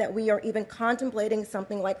sad that we are even contemplating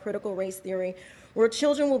something like critical race theory, where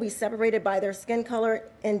children will be separated by their skin color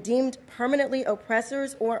and deemed permanently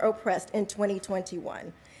oppressors or oppressed in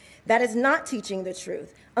 2021. That is not teaching the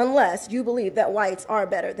truth, unless you believe that whites are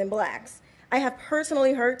better than blacks. I have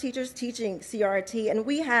personally heard teachers teaching CRT, and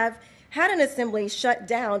we have had an assembly shut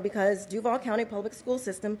down because Duval County Public School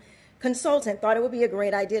System consultant thought it would be a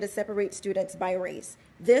great idea to separate students by race.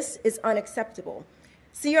 This is unacceptable.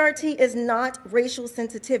 CRT is not racial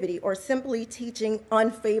sensitivity or simply teaching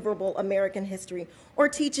unfavorable American history or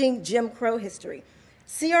teaching Jim Crow history.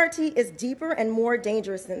 CRT is deeper and more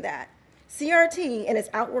dangerous than that. CRT, in its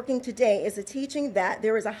outworking today, is a teaching that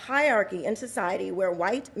there is a hierarchy in society where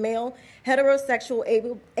white, male,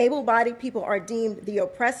 heterosexual, able-bodied people are deemed the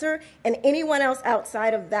oppressor, and anyone else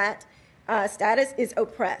outside of that status is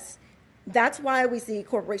oppressed. That's why we see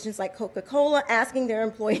corporations like Coca-Cola asking their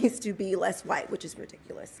employees to be less white, which is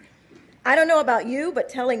ridiculous. I don't know about you, but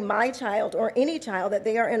telling my child or any child that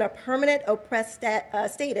they are in a permanent oppressed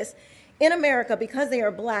status in America because they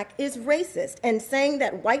are black is racist, and saying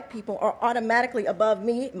that white people are automatically above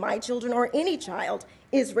me, my children, or any child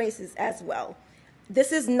is racist as well.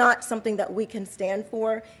 This is not something that we can stand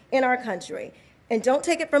for in our country. And don't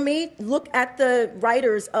take it from me, look at the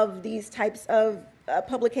writers of these types of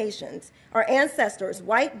publications. Our ancestors,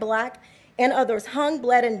 white, black, and others, hung,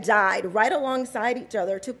 bled, and died right alongside each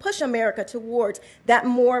other to push America towards that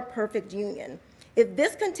more perfect union. If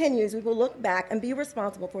this continues, we will look back and be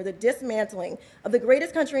responsible for the dismantling of the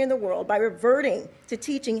greatest country in the world by reverting to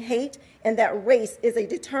teaching hate and that race is a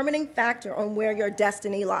determining factor on where your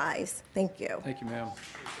destiny lies. Thank you. Thank you, ma'am.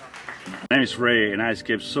 My name is Ray, and I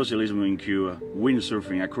escaped socialism in Cuba,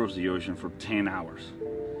 windsurfing across the ocean for 10 hours.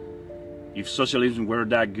 If socialism were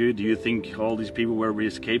that good, do you think all these people were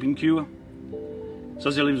escaping Cuba?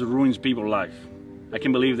 Socialism ruins people's life. I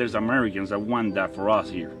can't believe there's Americans that want that for us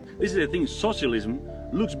here. This is the thing, socialism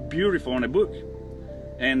looks beautiful on a book.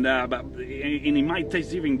 And it might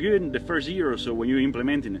taste even good the first year or so when you're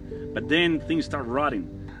implementing it. But then things start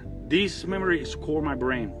rotting. This memory scored my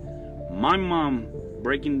brain. My mom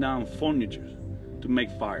breaking down furniture to make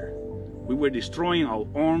fire. We were destroying our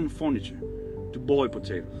own furniture to boil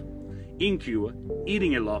potatoes. In Cuba,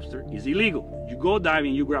 eating a lobster is illegal. You go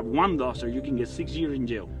diving, you grab one lobster, you can get 6 years in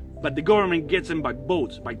jail. But the government gets them by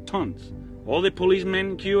boats, by tons. All the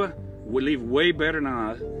policemen in Cuba will live way better than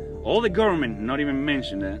us. All the government, not even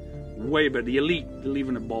mention that, way better. The elite, they live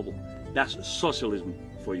in a bubble. That's socialism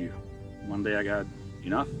for you. One day I got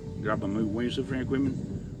enough, grabbed my windsurfing equipment,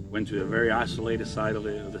 went to a very isolated side of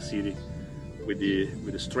the city with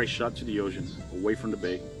a straight shot to the ocean, away from the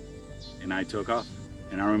bay, and I took off.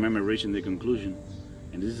 And I remember reaching the conclusion,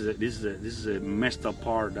 and this is a messed up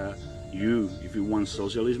part that if you want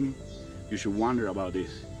socialism, you should wonder about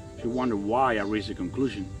this. You should wonder why I reached the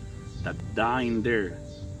conclusion that dying there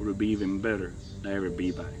would be even better than ever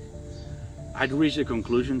be back. I'd reached the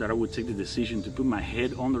conclusion that I would take the decision to put my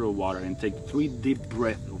head under the water and take 3 deep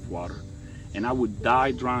breaths of water, and I would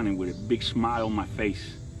die drowning with a big smile on my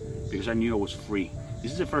face because I knew I was free.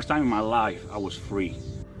 This is the first time in my life I was free.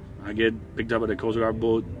 I get picked up at the Coast Guard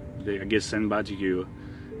boat, I get sent back to Cuba,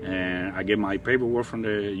 and I get my paperwork from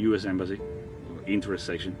the U.S. Embassy, interest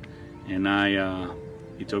section, and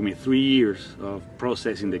it took me 3 years of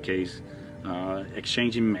processing the case,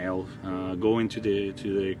 exchanging mail, going to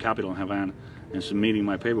the capital in Havana and submitting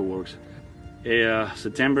my paperwork.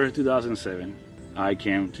 September 2007, I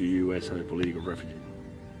came to U.S. as a political refugee.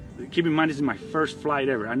 Keep in mind, this is my first flight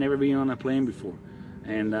ever. I've never been on a plane before,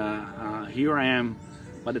 and here I am.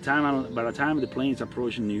 By the time the plane is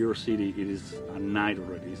approaching New York City, it is at night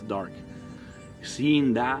already. It's dark.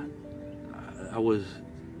 Seeing that, I was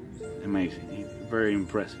amazing, very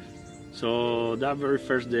impressive. So that very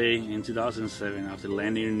first day in 2007, after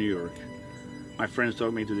landing in New York, my friends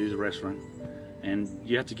took me to this restaurant. And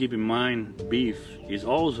you have to keep in mind, beef is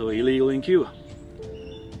also illegal in Cuba.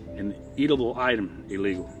 An eatable item,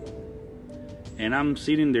 illegal. And I'm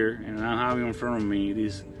sitting there, and I'm having in front of me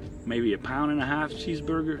this maybe 1.5 pound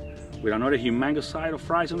cheeseburger with another humongous side of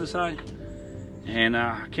fries on the side. And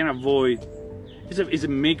I can't avoid, it's a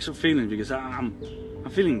mix of feelings, because I'm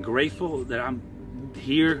feeling grateful that I'm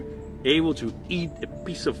here able to eat a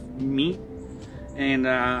piece of meat, and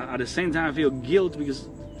at the same time I feel guilt because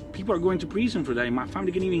people are going to prison for that, and my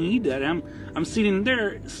family can't even eat that. I'm sitting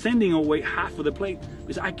there sending away half of the plate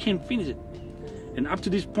because I can't finish it. And up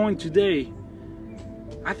to this point today,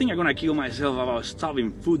 I think I'm gonna kill myself about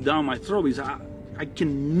stuffing food down my throat, because I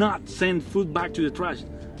cannot send food back to the trash.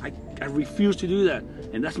 I refuse to do that,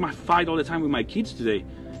 and that's my fight all the time with my kids today.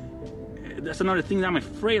 That's another thing that I'm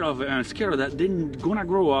afraid of and scared of, that they're gonna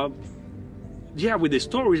grow up, yeah, with the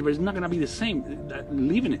stories, but it's not gonna be the same,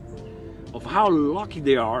 living it, of how lucky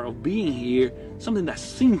they are of being here, something that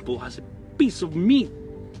simple as a piece of meat.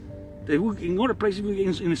 That in other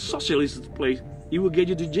places, in a socialist place, it will get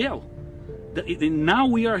you to jail. Now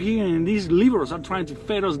we are here, and these liberals are trying to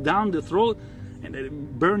feed us down the throat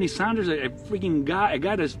And Bernie Sanders, a freaking guy, a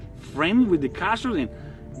guy that's friend with the Castros and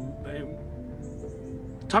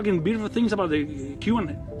talking beautiful things about the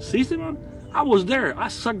Cuban system. I was there. I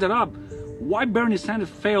sucked it up. Why Bernie Sanders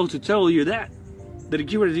failed to tell you that in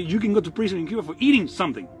Cuba, you can go to prison in Cuba for eating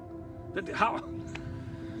something? How?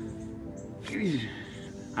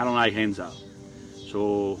 I don't like hands out.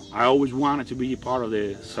 So I always wanted to be a part of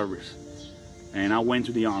the service. And I went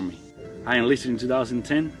to the Army. I enlisted in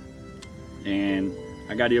 2010, and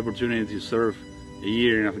I got the opportunity to serve a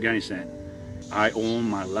year in Afghanistan. I owe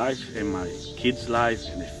my life and my kids' life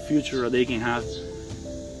and the future that they can have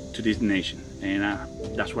to this nation. And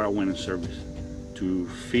that's why I went in service, to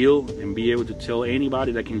feel and be able to tell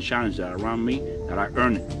anybody that can challenge that around me that I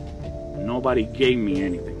earned it. Nobody gave me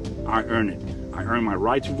anything. I earned it. I earned my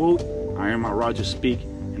right to vote, I earned my right to speak,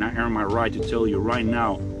 and I earned my right to tell you right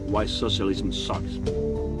now why socialism sucks.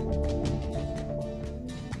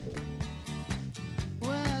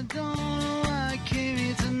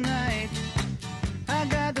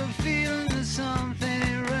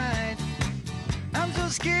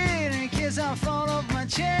 I fall off my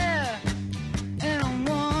chair, and I'm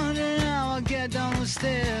wondering how I'll get down the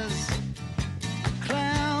stairs.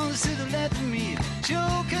 Clowns to the left of me,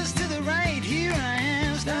 jokers to the right. Here I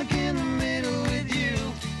am, stuck in the middle with you.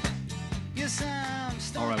 Yes, I'm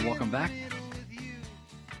stuck. All right, welcome back.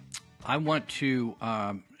 I want to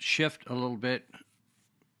shift a little bit.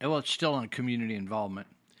 Well, it's still on community involvement.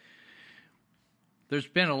 There's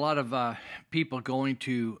been a lot of people going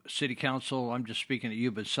to city council. I'm just speaking to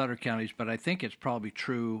Yuba and Sutter counties, but I think it's probably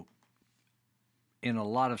true in a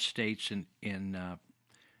lot of states in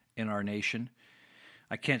our nation.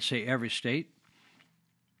 I can't say every state,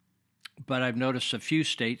 but I've noticed a few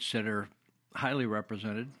states that are highly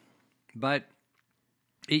represented. But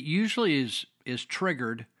it usually is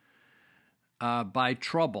triggered by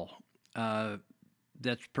trouble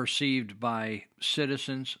that's perceived by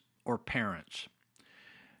citizens or parents.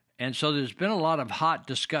 And so there's been a lot of hot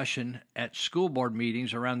discussion at school board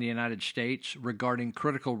meetings around the United States regarding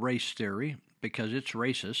critical race theory, because it's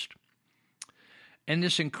racist. And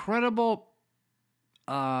this incredible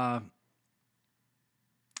how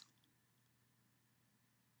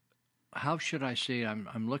should I say,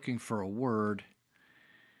 I'm looking for a word,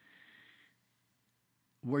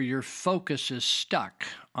 where your focus is stuck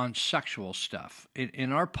on sexual stuff.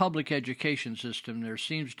 In our public education system, there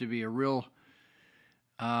seems to be a real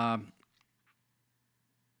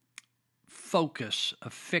focus, a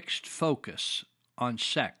fixed focus on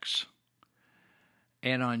sex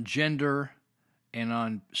and on gender and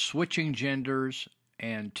on switching genders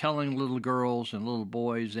and telling little girls and little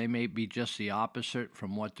boys they may be just the opposite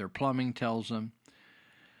from what their plumbing tells them.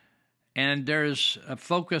 And there's a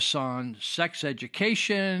focus on sex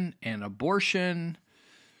education and abortion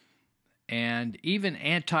and even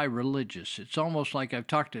anti-religious. It's almost like I've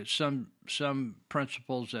talked to some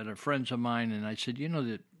principals that are friends of mine, and I said,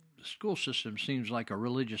 the school system seems like a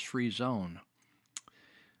religious-free zone.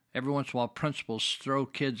 Every once in a while, principals throw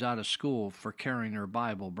kids out of school for carrying their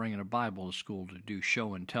Bible, bringing a Bible to school to do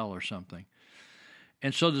show and tell or something.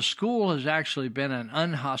 And so the school has actually been an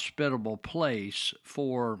unhospitable place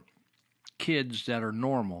for kids that are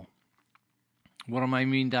normal. What do I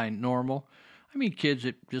mean by normal? I mean kids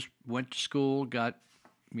that just went to school, got,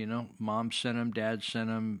 mom sent them, dad sent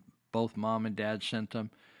them, both mom and dad sent them.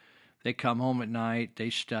 They come home at night, they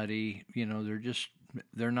study,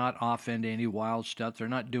 they're not off into any wild stuff. They're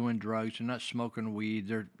not doing drugs, they're not smoking weed.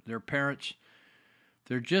 They're parents,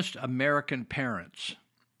 they're just American parents.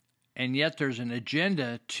 And yet there's an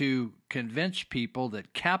agenda to convince people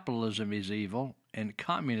that capitalism is evil and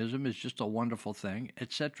communism is just a wonderful thing,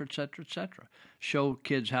 et cetera, et cetera, et cetera. Show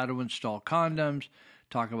kids how to install condoms,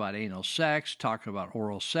 talk about anal sex, talk about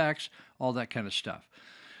oral sex, all that kind of stuff.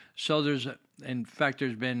 So there's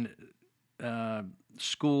been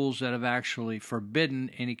schools that have actually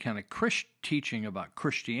forbidden any kind of teaching about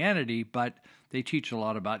Christianity, but they teach a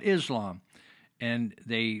lot about Islam. And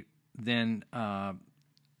they then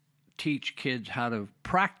teach kids how to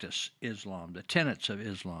practice Islam, the tenets of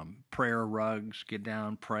Islam, prayer rugs, get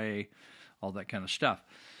down, pray, all that kind of stuff.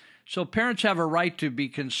 So parents have a right to be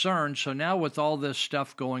concerned. So now with all this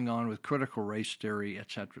stuff going on with critical race theory, et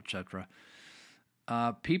cetera,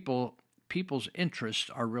 people's interests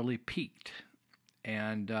are really piqued.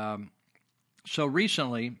 And so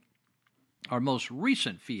recently, our most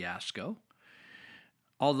recent fiasco,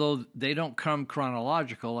 although they don't come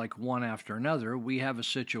chronological like one after another, we have a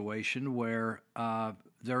situation where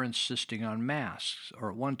they're insisting on masks.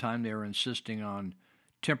 Or at one time they were insisting on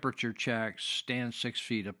temperature checks, stand 6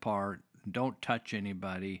 feet apart, don't touch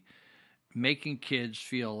anybody, making kids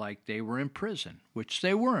feel like they were in prison, which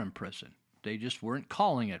they were in prison. They just weren't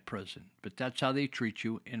calling it prison, but that's how they treat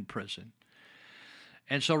you in prison.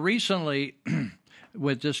 And so recently,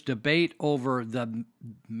 with this debate over the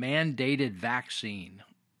mandated vaccine,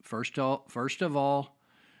 first of all,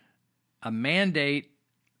 a mandate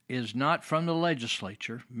is not from the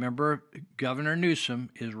legislature. Remember, Governor Newsom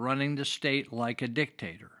is running the state like a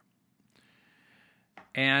dictator.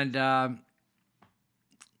 And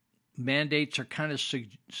mandates are kind of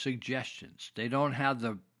suggestions. They don't have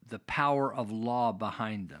the power of law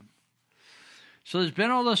behind them. So there's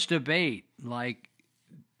been all this debate, like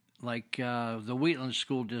the Wheatland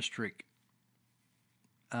School District,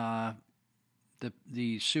 the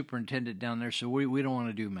superintendent down there said, we don't want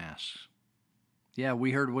to do masks. Yeah,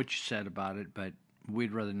 we heard what you said about it, but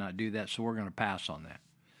we'd rather not do that, so we're going to pass on that.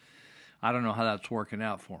 I don't know how that's working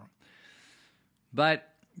out for them. But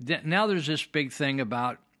now there's this big thing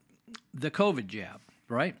about the COVID jab,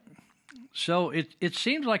 right? So it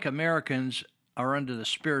seems like Americans are under the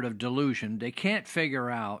spirit of delusion. They can't figure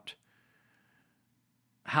out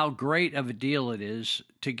how great of a deal it is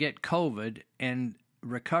to get COVID and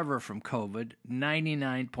recover from COVID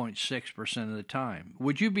 99.6% of the time.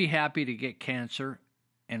 Would you be happy to get cancer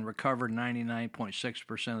and recover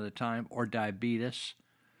 99.6% of the time, or diabetes,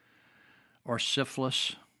 or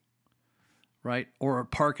syphilis, right? Or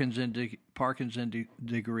Parkinson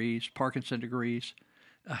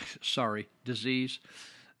disease.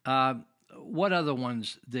 What other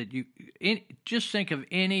ones that just think of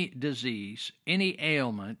any disease, any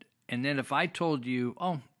ailment, and then if I told you,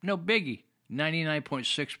 oh, no biggie,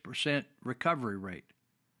 99.6% recovery rate,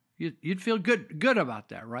 you'd feel good about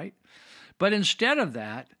that, right? But instead of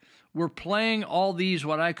that, we're playing all these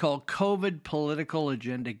what I call COVID political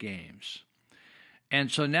agenda games. And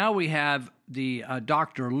so now we have the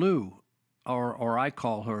Dr. Liu, or I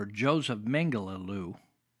call her Joseph Mengele Liu,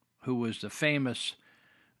 who was the famous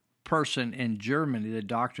person in Germany, the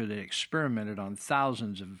doctor that experimented on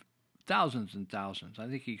thousands and thousands. I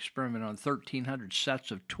think he experimented on 1,300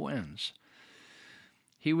 sets of twins.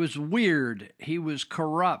 He was weird. He was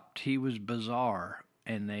corrupt. He was bizarre.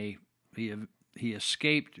 And he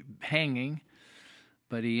escaped hanging,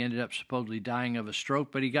 but he ended up supposedly dying of a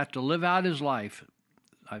stroke. But he got to live out his life.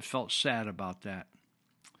 I felt sad about that.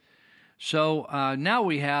 So now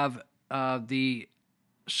we have the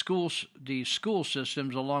school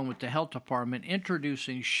systems, along with the health department,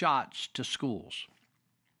 introducing shots to schools.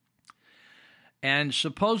 And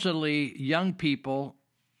supposedly young people,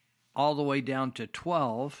 all the way down to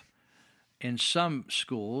 12, in some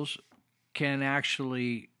schools, can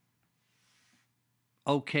actually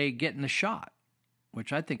getting the shot,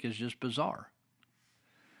 which I think is just bizarre.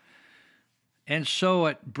 And so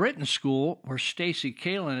at Britton School, where Stacy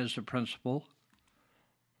Kalin is the principal,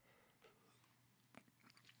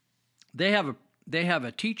 they have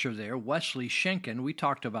a teacher there, Wesley Schenken. We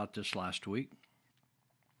talked about this last week.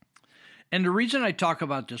 And the reason I talk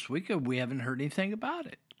about this week is we haven't heard anything about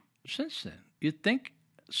it since then. You'd think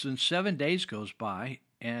since 7 days goes by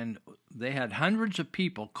and they had hundreds of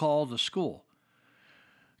people call the school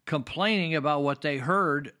complaining about what they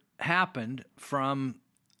heard happened from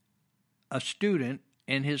a student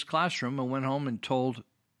in his classroom, and went home and told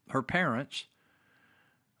her parents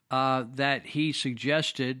that he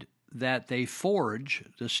suggested that the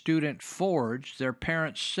student forge their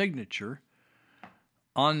parents' signature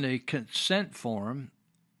on the consent form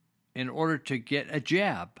in order to get a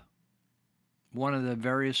jab, one of the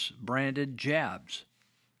various branded jabs,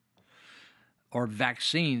 or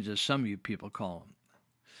vaccines, as some of you people call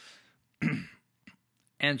them.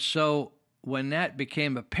 And so when that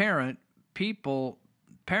became apparent,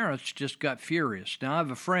 parents just got furious. Now, I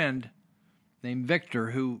have a friend named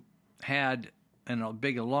Victor who had a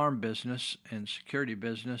big alarm business and security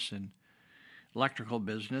business and electrical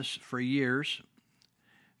business for years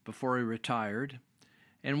before he retired.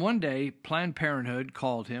 And one day, Planned Parenthood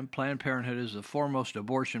called him. Planned Parenthood is the foremost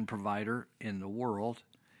abortion provider in the world.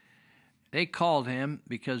 They called him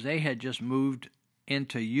because they had just moved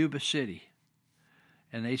into Yuba City,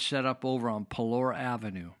 and they set up over on Pelor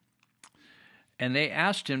Avenue. And they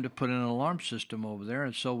asked him to put in an alarm system over there.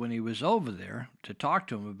 And so when he was over there to talk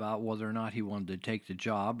to him about whether or not he wanted to take the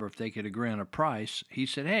job or if they could agree on a price, he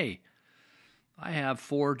said, hey, I have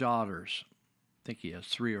 4 daughters. I think he has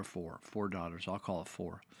 3 or 4 daughters. I'll call it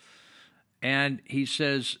 4. And he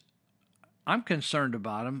says, I'm concerned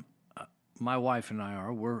about them. My wife and I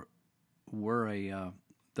are.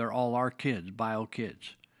 They're all our kids, bio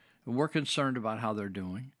kids. And we're concerned about how they're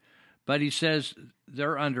doing. But he says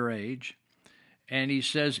they're underage. And he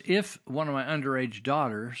says, if one of my underage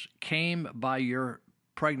daughters came by your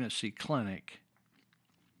pregnancy clinic,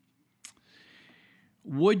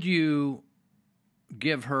 would you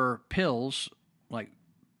give her pills, like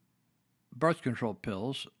birth control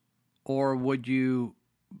pills, or would you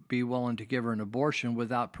be willing to give her an abortion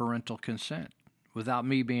without parental consent, without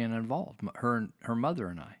me being involved, her mother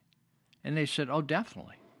and I? And they said, oh,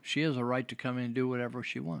 definitely. She has a right to come in and do whatever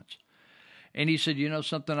she wants. And he said, you know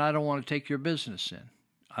something, I don't want to take your business in.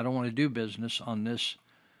 I don't want to do business on these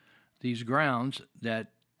grounds that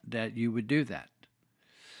you would do that.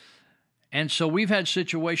 And so we've had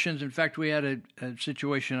situations, in fact, we had a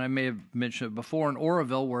situation, I may have mentioned it before, in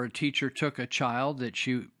Oroville, where a teacher took a child that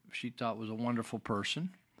she thought was a wonderful person,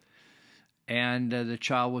 and the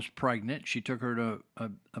child was pregnant. She took her to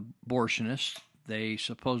an abortionist. They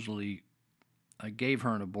supposedly gave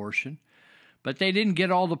her an abortion, but they didn't get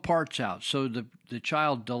all the parts out. So the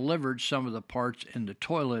child delivered some of the parts in the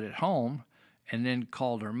toilet at home and then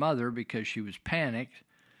called her mother because she was panicked,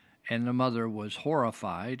 and the mother was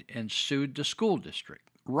horrified and sued the school district,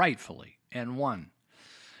 rightfully, and won.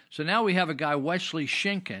 So now we have a guy, Wesley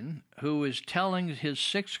Schinken, who is telling his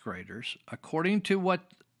sixth graders, according to what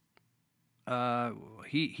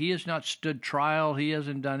he has not stood trial, he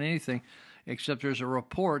hasn't done anything, except there's a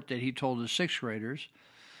report that he told his sixth graders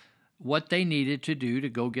what they needed to do to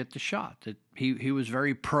go get the shot. That he was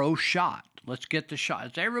very pro-shot. Let's get the shot.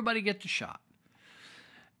 Let's everybody get the shot.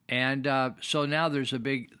 And so now there's a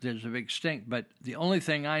big stink. But the only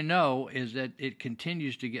thing I know is that it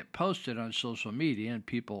continues to get posted on social media, and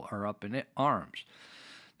people are up in arms.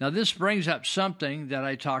 Now, this brings up something that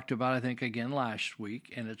I talked about, I think, again last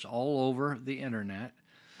week, and it's all over the internet,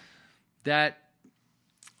 that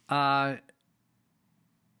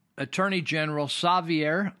Attorney General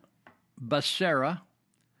Xavier Becerra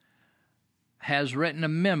has written a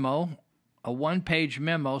memo, a one-page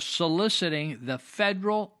memo, soliciting the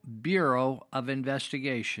Federal Bureau of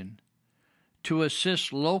Investigation to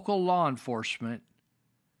assist local law enforcement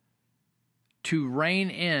to rein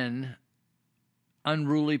in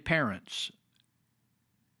unruly parents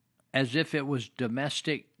as if it was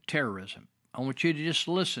domestic terrorism. I want you to just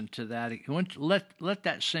listen to that. Let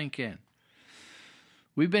that sink in.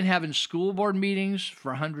 We've been having school board meetings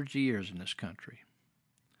for hundreds of years in this country.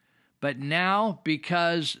 But now,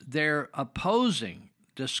 because they're opposing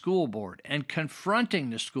the school board and confronting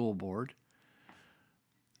the school board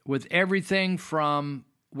with everything from,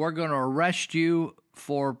 we're going to arrest you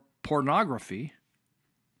for pornography,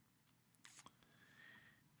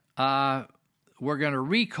 we're going to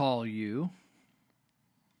recall you,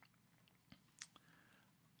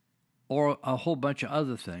 or a whole bunch of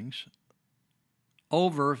other things,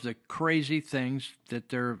 over the crazy things that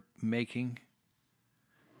they're making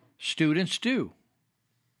students do.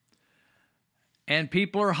 And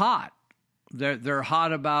people are hot. They're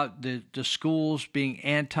hot about the schools being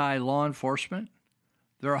anti-law enforcement.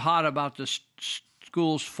 They're hot about the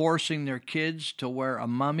schools forcing their kids to wear a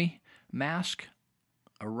mummy mask,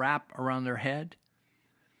 a wrap around their head.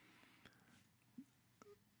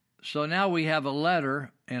 So now we have a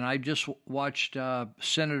letter, and I just watched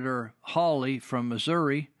Senator Hawley from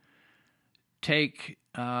Missouri take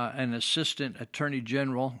an assistant attorney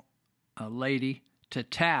general, a lady, to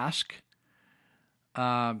task.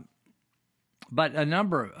 But a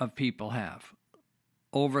number of people have,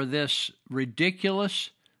 over this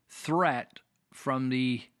ridiculous threat from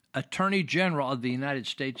the Attorney General of the United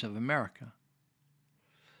States of America.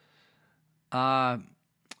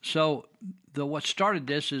 So what started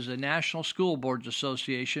this is the National School Boards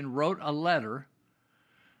Association wrote a letter.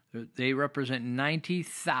 They represent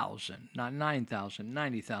 90,000, not 9,000,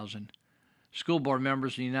 90,000 school board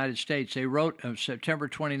members in the United States. They wrote a September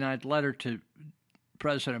 29th letter to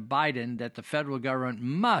President Biden that the federal government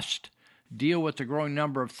must deal with the growing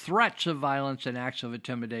number of threats of violence and acts of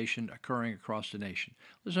intimidation occurring across the nation.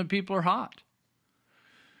 Listen, people are hot.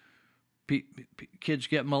 Kids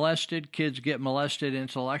get molested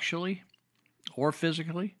intellectually or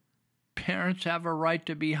physically. Parents have a right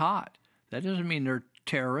to be hot. That doesn't mean they're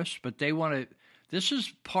terrorists, but they want to. This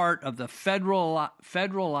is part of the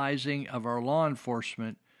federalizing of our law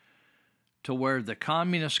enforcement to where the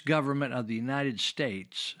communist government of the United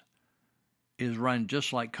States is run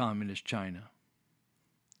just like communist China.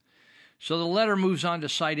 So the letter moves on to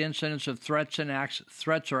cite incidents of threats or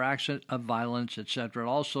acts of violence, etc. It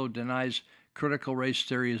also denies critical race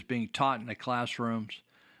theory is being taught in the classrooms.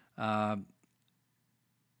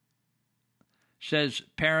 Says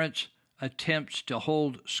parents attempts to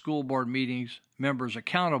hold school board members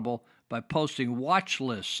accountable by posting watch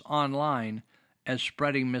lists online as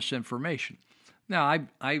spreading misinformation. Now,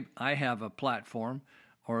 I have a platform,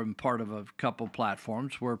 or I'm part of a couple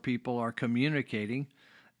platforms where people are communicating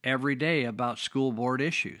every day about school board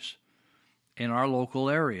issues in our local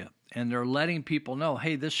area. And they're letting people know,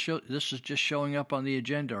 hey, this is just showing up on the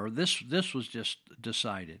agenda, or this was just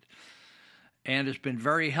decided. And it's been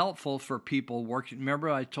very helpful for people working. Remember,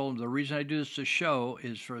 I told them the reason I do this to show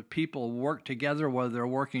is for people to work together, whether they're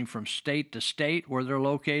working from state to state where they're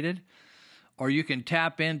located, or you can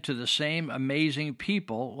tap into the same amazing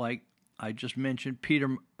people, like I just mentioned,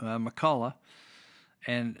 Peter McCullough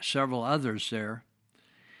and several others there.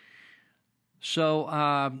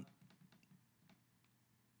 So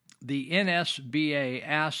the NSBA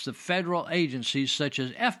asked the federal agencies such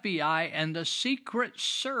as FBI and the Secret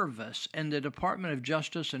Service and the Department of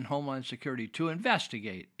Justice and Homeland Security to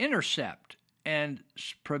investigate, intercept, and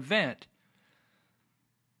prevent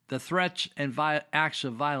the threats and acts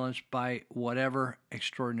of violence by whatever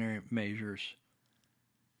extraordinary measures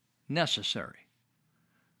necessary.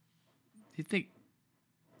 You think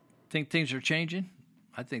things are changing?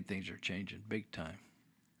 I think things are changing big time.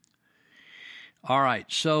 All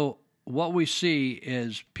right, so what we see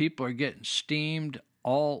is people are getting steamed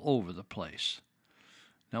all over the place.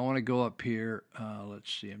 Now I want to go up here.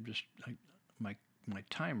 Let's see. My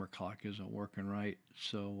timer clock isn't working right,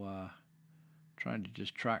 so trying to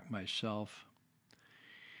just track myself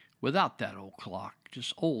without that old clock.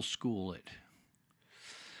 Just old school it.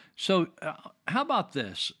 So how about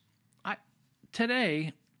this?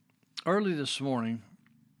 Today, early this morning,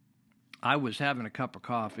 I was having a cup of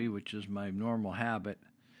coffee, which is my normal habit,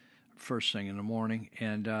 first thing in the morning,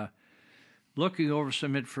 and looking over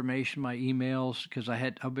some information, my emails, because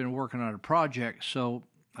I've been working on a project, so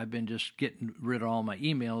I've been just getting rid of all my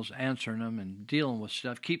emails, answering them, and dealing with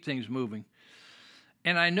stuff, keep things moving.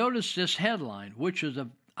 And I noticed this headline, which is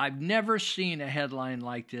I've never seen a headline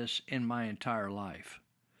like this in my entire life.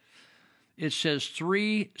 It says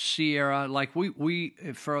 3 Sierra, like we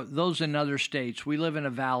for those in other states, we live in a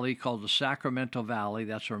valley called the Sacramento Valley.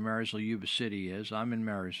 That's where Marysville, Yuba City is. I'm in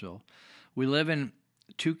Marysville. We live in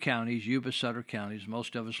 2 counties, Yuba, Sutter counties.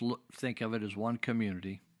 Most of us think of it as one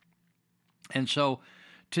community. And so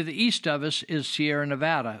to the east of us is Sierra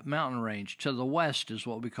Nevada mountain range. To the west is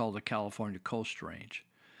what we call the California Coast Range.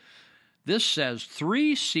 This says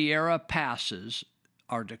 3 Sierra passes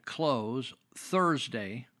are to close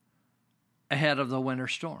Thursday ahead of the winter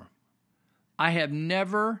storm. I have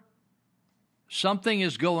never, something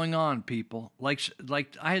is going on, people. Like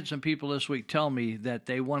I had some people this week tell me that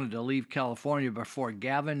they wanted to leave California before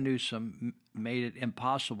Gavin Newsom made it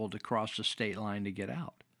impossible to cross the state line to get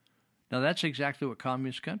out. Now that's exactly what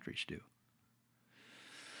communist countries do.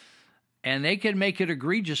 And they can make it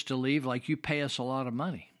egregious to leave, like you pay us a lot of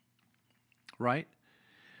money, right?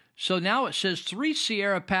 So now it says 3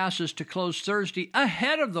 Sierra passes to close Thursday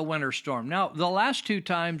ahead of the winter storm. Now, the last 2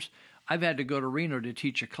 times I've had to go to Reno to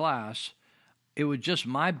teach a class, it was just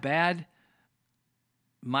my bad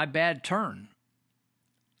turn.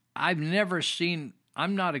 I've never seen,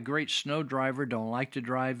 I'm not a great snow driver, don't like to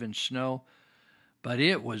drive in snow, but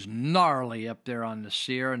it was gnarly up there on the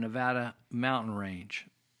Sierra Nevada mountain range,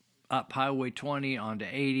 up Highway 20 onto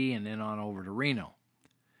 80 and then on over to Reno.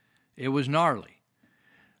 It was gnarly.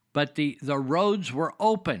 But the roads were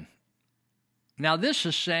open. Now, this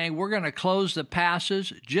is saying we're going to close the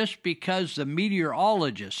passes just because the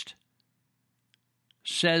meteorologist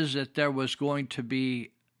says that there was going to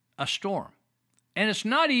be a storm. And it's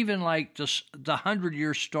not even like the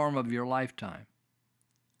 100-year storm of your lifetime.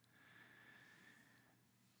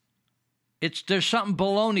 There's something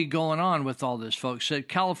baloney going on with all this, folks. Said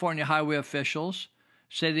California highway officials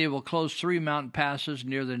say they will close 3 mountain passes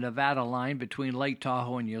near the Nevada line between Lake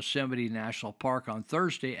Tahoe and Yosemite National Park on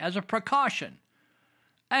Thursday as a precaution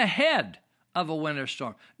ahead of a winter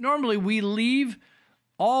storm. Normally, we leave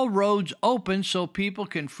all roads open so people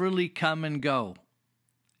can freely come and go.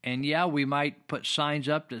 And yeah, we might put signs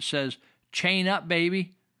up that says, chain up,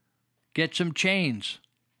 baby, get some chains.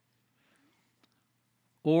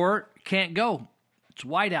 Or can't go, it's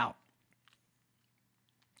white out.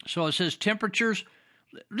 So it says temperatures.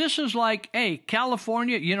 This is like, hey,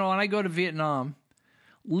 California, when I go to Vietnam,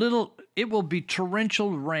 it will be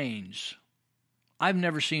torrential rains. I've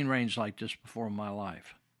never seen rains like this before in my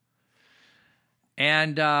life.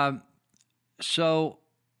 And so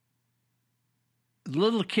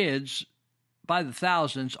little kids by the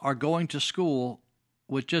thousands are going to school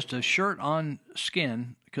with just a shirt on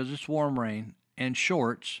skin because it's warm rain and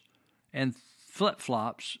shorts and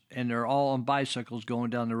flip-flops, and they're all on bicycles going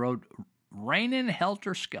down the road, raining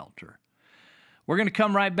helter-skelter. We're going to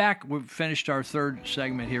come right back. We've finished our 3rd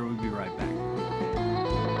segment here. We'll be right back.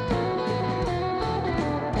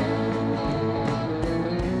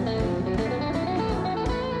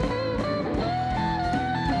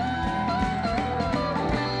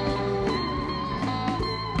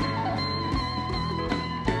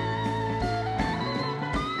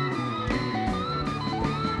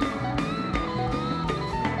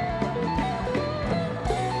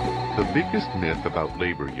 The biggest myth about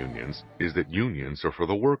labor unions is that unions are for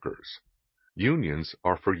the workers. Unions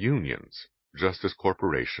are for unions, just as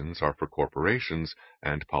corporations are for corporations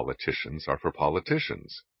and politicians are for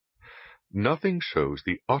politicians. Nothing shows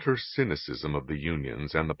the utter cynicism of the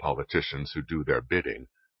unions and the politicians who do their bidding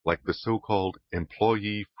like the so-called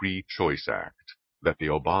Employee Free Choice Act that the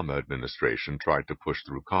Obama administration tried to push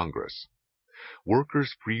through Congress.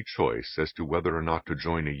 Workers' free choice as to whether or not to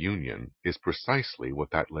join a union is precisely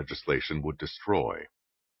what that legislation would destroy.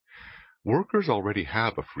 Workers already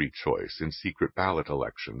have a free choice in secret ballot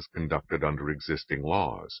elections conducted under existing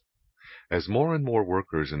laws. As more and more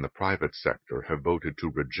workers in the private sector have voted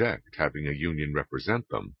to reject having a union represent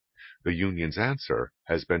them, the union's answer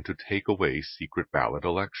has been to take away secret ballot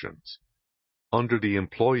elections. Under the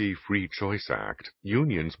Employee Free Choice Act,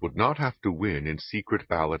 unions would not have to win in secret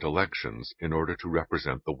ballot elections in order to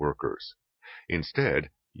represent the workers.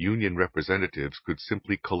 Instead, union representatives could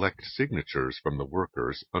simply collect signatures from the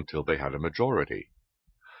workers until they had a majority.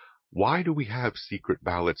 Why do we have secret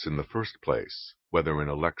ballots in the first place, whether in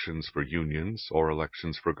elections for unions or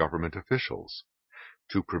elections for government officials?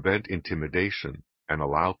 To prevent intimidation and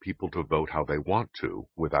allow people to vote how they want to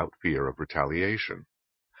without fear of retaliation.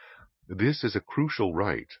 This is a crucial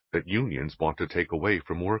right that unions want to take away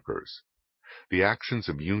from workers. The actions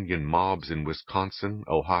of union mobs in Wisconsin,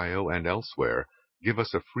 Ohio, and elsewhere give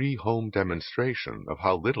us a free home demonstration of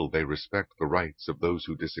how little they respect the rights of those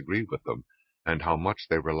who disagree with them, and how much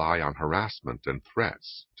they rely on harassment and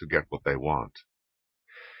threats to get what they want.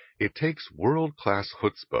 It takes world-class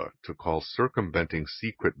chutzpah to call circumventing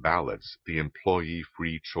secret ballots the Employee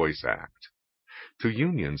Free Choice Act. To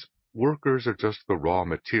unions, workers are just the raw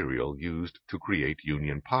material used to create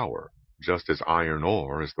union power, just as iron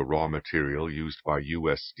ore is the raw material used by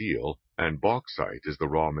U.S. Steel and bauxite is the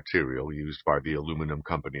raw material used by the Aluminum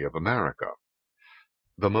Company of America.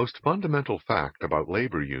 The most fundamental fact about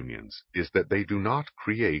labor unions is that they do not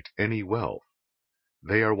create any wealth.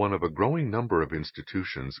 They are one of a growing number of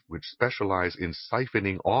institutions which specialize in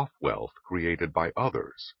siphoning off wealth created by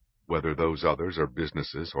others, whether those others are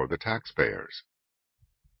businesses or the taxpayers.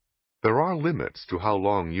 There are limits to how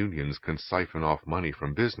long unions can siphon off money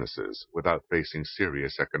from businesses without facing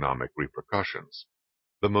serious economic repercussions.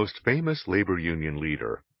 The most famous labor union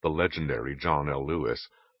leader, the legendary John L. Lewis,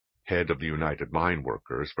 head of the United Mine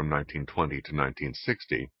Workers from 1920 to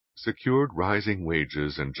 1960, secured rising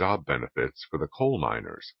wages and job benefits for the coal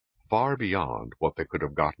miners, far beyond what they could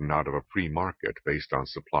have gotten out of a free market based on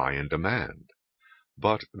supply and demand.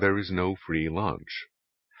 But there is no free lunch.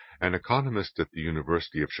 An economist at the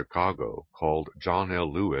University of Chicago called John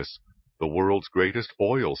L. Lewis the world's greatest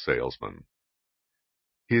oil salesman.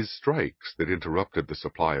 His strikes that interrupted the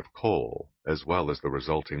supply of coal, as well as the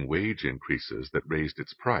resulting wage increases that raised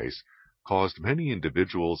its price, caused many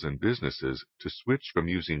individuals and businesses to switch from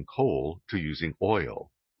using coal to using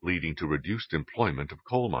oil, leading to reduced employment of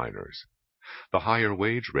coal miners. The higher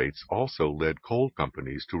wage rates also led coal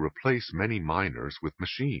companies to replace many miners with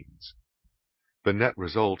machines. The net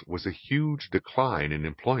result was a huge decline in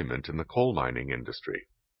employment in the coal mining industry,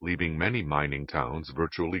 leaving many mining towns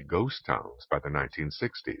virtually ghost towns by the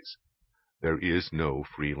 1960s. There is no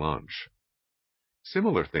free lunch.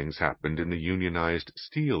 Similar things happened in the unionized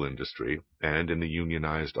steel industry and in the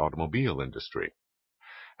unionized automobile industry.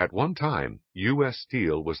 At one time, U.S.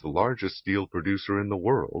 Steel was the largest steel producer in the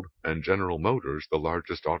world and General Motors the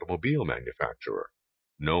largest automobile manufacturer.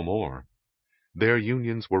 No more. Their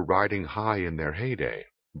unions were riding high in their heyday,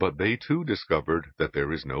 but they too discovered that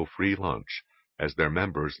there is no free lunch, as their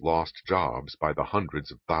members lost jobs by the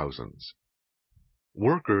hundreds of thousands.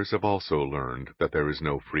 Workers have also learned that there is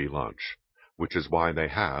no free lunch, which is why they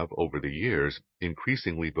have, over the years,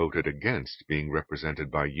 increasingly voted against being represented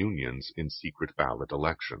by unions in secret ballot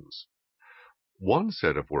elections. One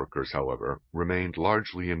set of workers, however, remained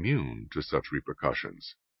largely immune to such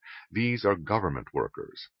repercussions. These are government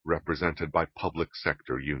workers, represented by public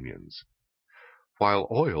sector unions. While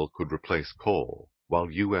oil could replace coal,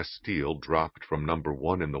 while U.S. Steel dropped from number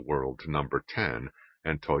 1 in the world to number 10,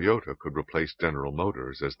 and Toyota could replace General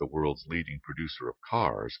Motors as the world's leading producer of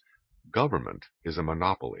cars, government is a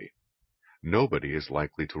monopoly. Nobody is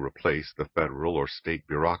likely to replace the federal or state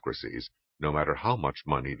bureaucracies, no matter how much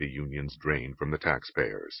money the unions drain from the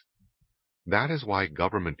taxpayers. That is why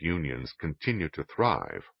government unions continue to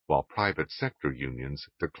thrive, while private sector unions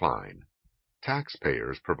decline.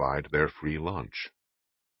 Taxpayers provide their free lunch.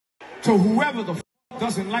 So whoever the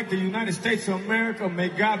doesn't like the United States of America, may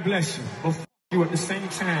God bless you, but you at the same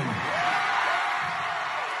time.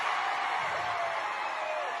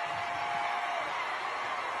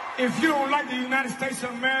 If you don't like the United States of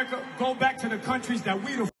America, go back to the countries that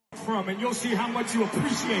we the from, and you'll see how much you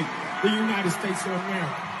appreciate the United States of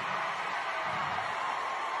America.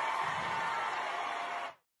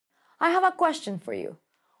 I have a question for you.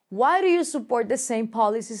 Why do you support the same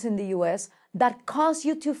policies in the US that cause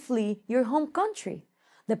you to flee your home country?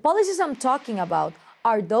 The policies I'm talking about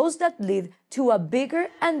are those that lead to a bigger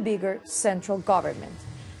and bigger central government.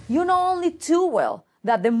 You know only too well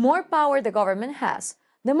that the more power the government has,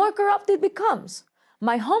 the more corrupt it becomes.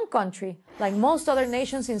 My home country, like most other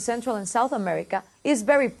nations in Central and South America, is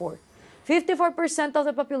very poor. 54% of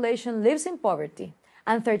the population lives in poverty,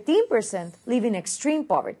 and 13% live in extreme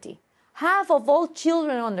poverty. Half of all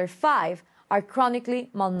children under 5 are chronically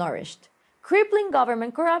malnourished. Crippling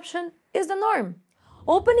government corruption is the norm.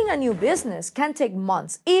 Opening a new business can take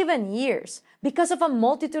months, even years, because of a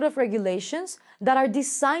multitude of regulations that are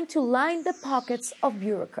designed to line the pockets of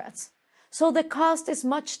bureaucrats. So the cost is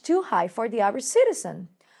much too high for the average citizen.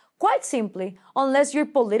 Quite simply, unless you're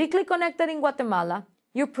politically connected in Guatemala,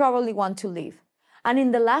 you probably want to leave. And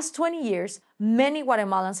in the last 20 years, many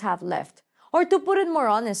Guatemalans have left. Or to put it more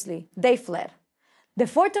honestly, they fled. The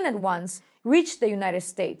fortunate ones reached the United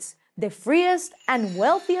States, the freest and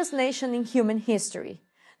wealthiest nation in human history.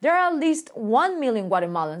 There are at least 1 million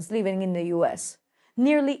Guatemalans living in the U.S.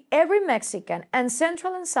 Nearly every Mexican and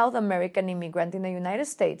Central and South American immigrant in the United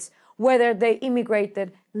States, whether they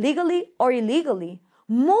immigrated legally or illegally,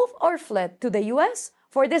 moved or fled to the U.S.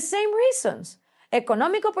 for the same reasons: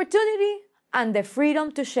 economic opportunity and the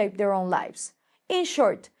freedom to shape their own lives. In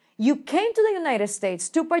short, you came to the United States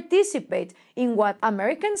to participate in what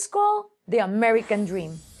Americans call the American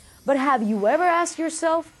dream. But have you ever asked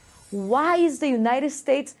yourself, why is the United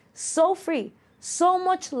States so free, so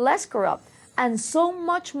much less corrupt, and so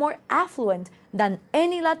much more affluent than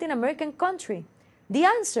any Latin American country? The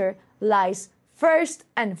answer lies first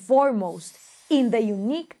and foremost in the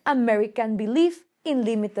unique American belief in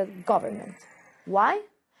limited government. Why?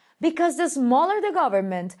 Because the smaller the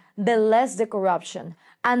government, the less the corruption.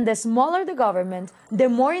 And the smaller the government, the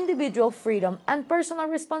more individual freedom and personal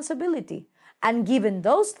responsibility. And given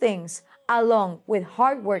those things, along with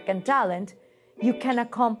hard work and talent, you can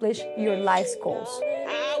accomplish your life's goals.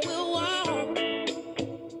 I will walk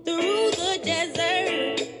through the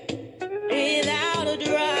desert without a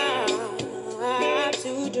drop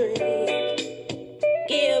to drink.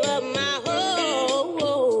 Give up my home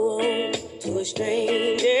to a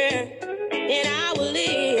stranger, and I will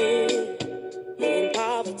live in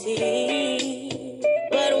poverty.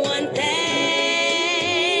 But one thing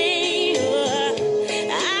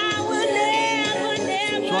I will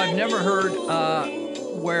never. So I've never heard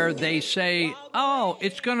where they say, oh,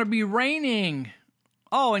 it's going to be raining.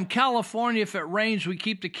 Oh, in California, if it rains, we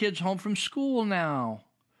keep the kids home from school now.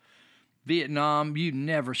 Vietnam, you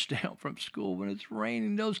never stay home from school when it's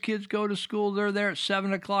raining. Those kids go to school. They're there at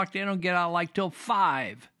 7 o'clock. They don't get out like till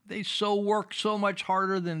 5. They work so much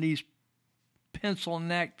harder than these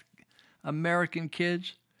pencil-necked American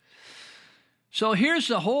kids. So here's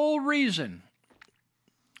the whole reason.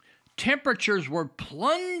 Temperatures were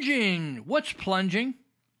plunging. What's plunging?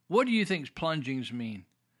 What do you think plunging means?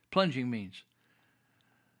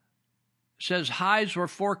 It says highs were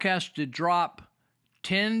forecast to drop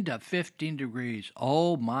 10 to 15 degrees.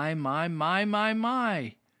 Oh, my.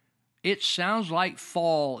 It sounds like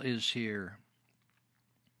fall is here.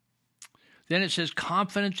 Then it says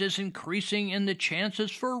confidence is increasing in the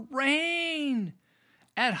chances for rain.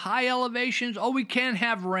 At high elevations, oh, we can't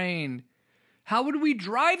have rain. How would we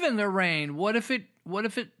drive in the rain? What if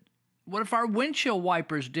our windshield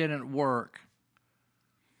wipers didn't work?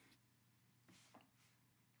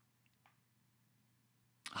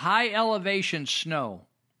 High elevation snow.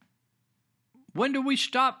 When do we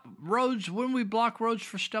stop roads? When we block roads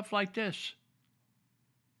for stuff like this?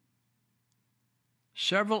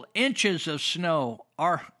 Several inches of snow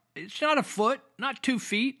it's not a foot, not 2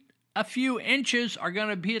 feet. A few inches are going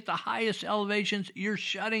to be at the highest elevations. You're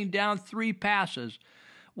shutting down 3 passes.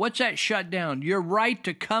 What's that shut down? Your right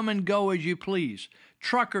to come and go as you please.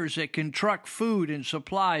 Truckers that can truck food and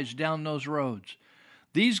supplies down those roads.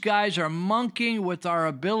 These guys are monkeying with our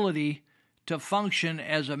ability to function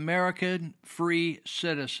as American free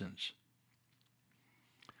citizens.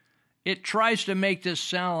 It tries to make this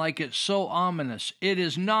sound like it's so ominous. It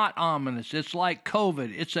is not ominous. It's like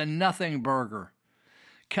COVID. It's a nothing burger.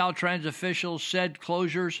 Caltrans officials said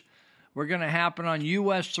closures were going to happen on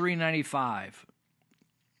US 395.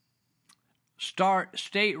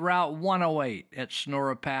 State Route 108 at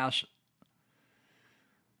Sonora Pass.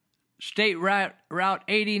 State Route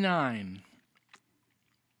 89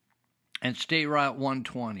 and State Route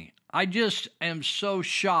 120. I just am so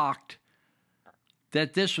shocked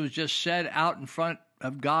that this was just said out in front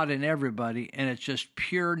of God in everybody, and it's just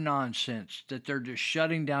pure nonsense that they're just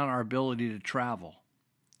shutting down our ability to travel.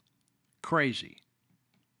 Crazy.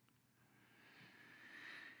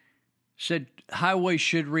 Said highways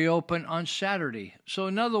should reopen on Saturday. So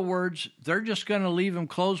in other words, they're just going to leave them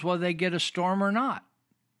closed whether they get a storm or not.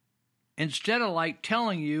 Instead of like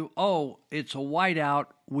telling you, oh, it's a whiteout,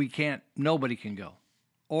 nobody can go.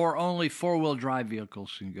 Or only four-wheel drive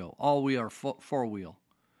vehicles can go. All we are four-wheel.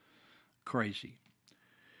 Crazy.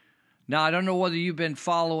 Now, I don't know whether you've been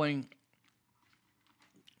following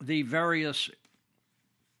the various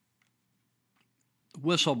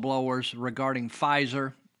whistleblowers regarding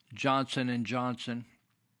Pfizer, Johnson & Johnson,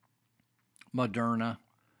 Moderna,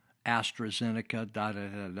 AstraZeneca,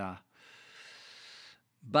 da-da-da-da.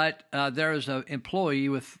 But there is an employee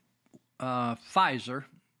with Pfizer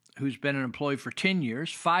who's been an employee for 10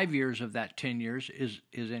 years. 5 years of that 10 years is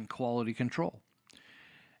in quality control.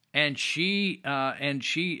 And she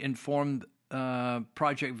informed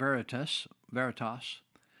Project Veritas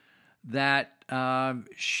that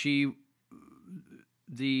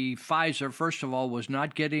the Pfizer, first of all, was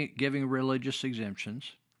not giving religious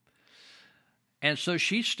exemptions. And so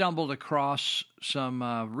she stumbled across some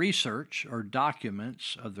research or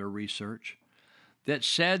documents of their research that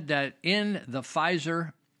said that in the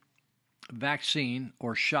Pfizer vaccine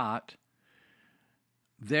or shot,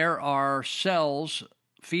 there are cells,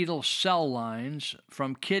 fetal cell lines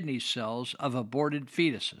from kidney cells of aborted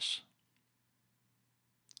fetuses.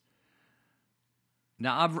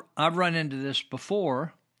 Now, I've run into this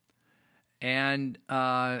before, and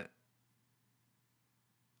I've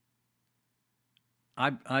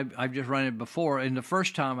just run it before. And the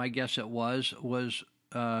first time, I guess it was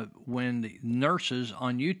when the nurses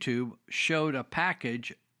on YouTube showed a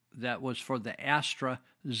package that was for the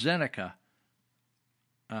AstraZeneca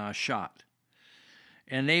shot.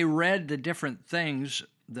 And they read the different things,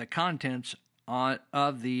 the contents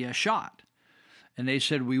of the shot. And they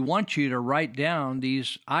said, we want you to write down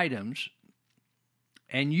these items,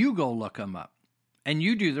 and you go look them up. And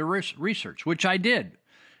you do the research, which I did.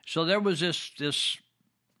 So there was this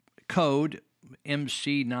code,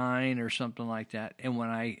 MC9 or something like that, and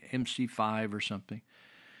MC5 or something.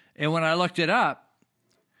 And when I looked it up,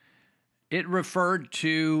 it referred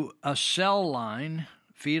to a cell line,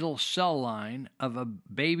 fetal cell line of a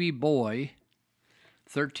baby boy,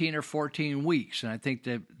 13 or 14 weeks. And I think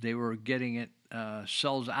that they were getting it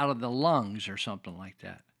cells out of the lungs or something like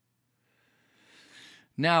that.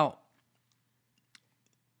 Now,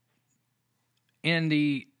 in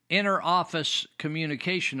the inner office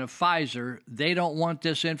communication of Pfizer, they don't want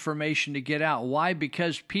this information to get out. Why?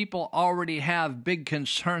 Because people already have big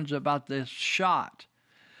concerns about this shot.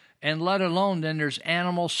 And let alone then there's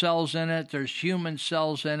animal cells in it, there's human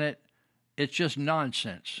cells in it. It's just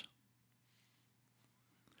nonsense.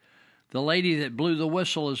 The lady that blew the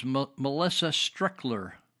whistle is Melissa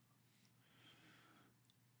Strickler.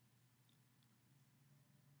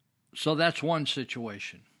 So that's one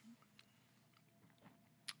situation.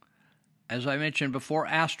 As I mentioned before,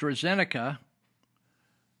 AstraZeneca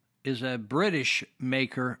is a British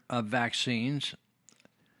maker of vaccines,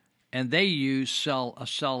 and they use a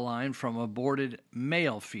cell line from aborted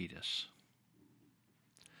male fetus.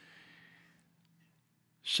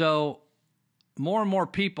 So more and more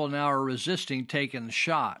people now are resisting taking the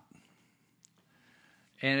shot,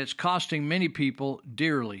 and it's costing many people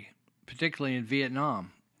dearly, particularly in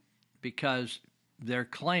Vietnam, because they're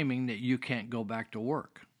claiming that you can't go back to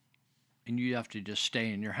work, and you have to just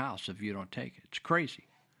stay in your house if you don't take it. It's crazy.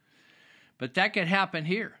 But that could happen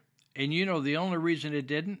here. And you know the only reason it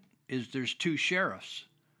didn't is there's 2 sheriffs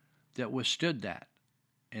that withstood that.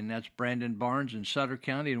 And that's Brandon Barnes in Sutter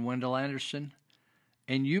County and Wendell Anderson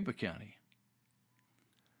in Yuba County.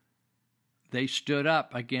 They stood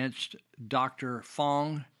up against Dr.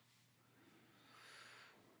 Fong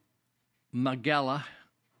Magella,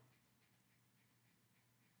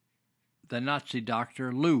 the Nazi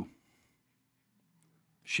doctor, Lou.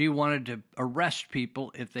 She wanted to arrest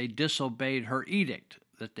people if they disobeyed her edict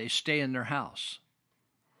that they stay in their house.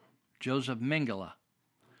 Joseph Mengele.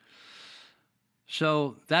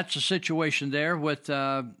 So that's the situation there with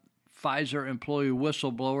Pfizer employee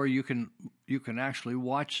whistleblower. You can actually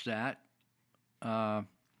watch that. Pfizer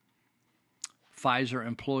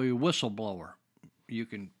employee whistleblower. You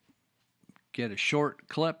can get a short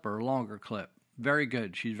clip or a longer clip. Very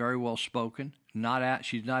good. She's very well spoken.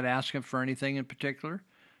 She's not asking for anything in particular.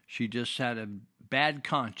 She just had a bad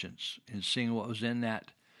conscience in seeing what was in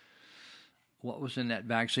that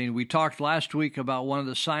vaccine. We talked last week about one of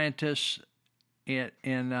the scientists in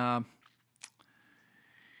I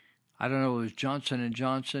don't know, it was Johnson &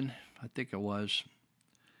 Johnson, I think it was,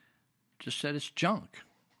 just said it's junk.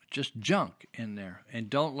 Just junk in there. And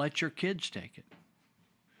don't let your kids take it.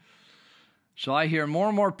 So I hear more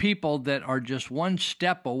and more people that are just one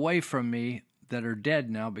step away from me that are dead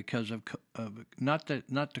now because of not the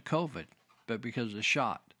COVID, but because of the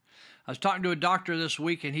shot. I was talking to a doctor this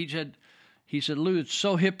week, and he said, Lou, it's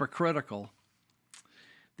so hypocritical.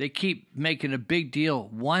 They keep making a big deal.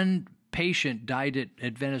 One patient died at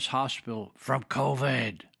Adventist Hospital from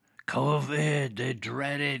COVID. COVID, they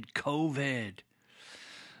dreaded COVID.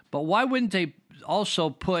 But why wouldn't they also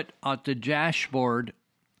put on the dashboard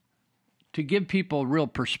to give people real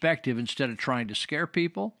perspective instead of trying to scare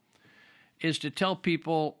people, is to tell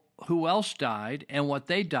people who else died and what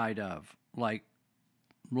they died of, like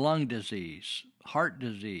lung disease, heart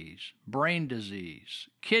disease, brain disease,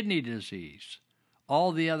 kidney disease,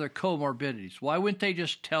 all the other comorbidities. Why wouldn't they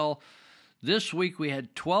just tell, this week we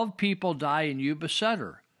had 12 people die in Yuba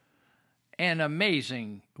Sutter. And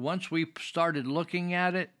amazing, once we started looking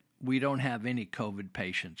at it, we don't have any COVID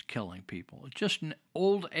patients killing people. It's just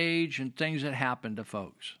old age and things that happen to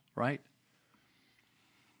folks, right?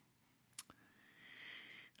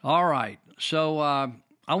 All right. So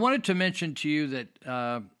I wanted to mention to you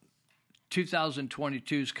that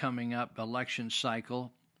 2022 is coming up, election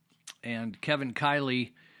cycle, and Kevin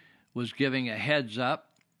Kiley was giving a heads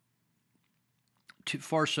up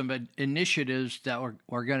for some initiatives that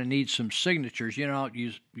are going to need some signatures. You know,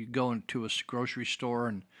 you go into a grocery store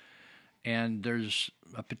and there's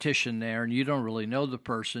a petition there, and you don't really know the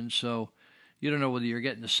person, so you don't know whether you're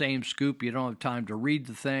getting the same scoop. You don't have time to read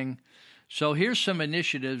the thing. So here's some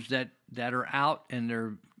initiatives that are out, and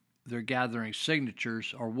they're gathering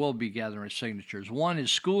signatures, or will be gathering signatures. One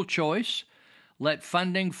is school choice. Let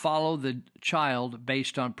funding follow the child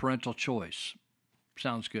based on parental choice.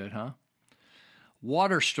 Sounds good, huh?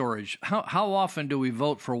 Water storage. How often do we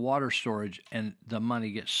vote for water storage and the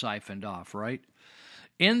money gets siphoned off, right?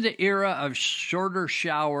 In the era of shorter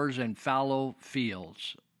showers and fallow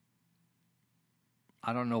fields.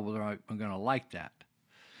 I don't know whether I'm going to like that,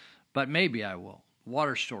 but maybe I will.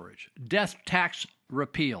 Water storage. Death tax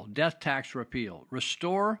repeal. Death tax repeal.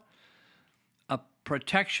 Restore a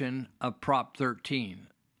protection of Prop 13.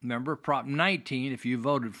 Remember, Prop 19, if you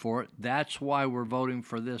voted for it, that's why we're voting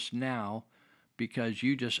for this now, because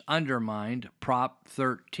you just undermined Prop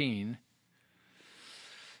 13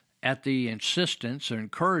 at the insistence or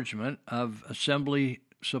encouragement of Assembly,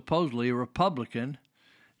 supposedly Republican,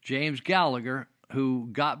 James Gallagher, who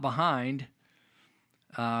got behind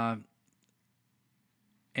and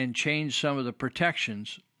changed some of the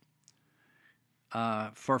protections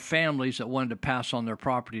for families that wanted to pass on their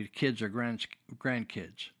property to kids or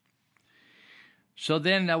grandkids. So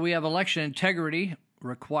then we have election integrity,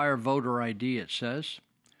 require voter ID, it says.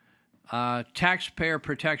 Taxpayer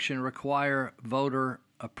protection, require voter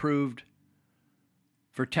approved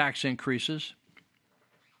for tax increases.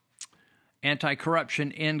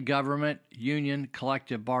 Anti-corruption in government, union,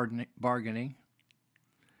 collective bargaining.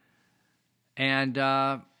 And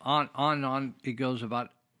on it goes about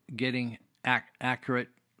getting accurate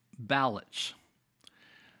ballots.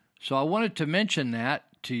 So I wanted to mention that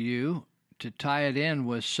to you to tie it in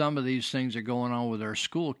with some of these things that are going on with our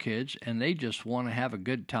school kids, and they just want to have a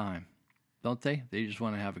good time, don't they? They just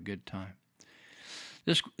want to have a good time.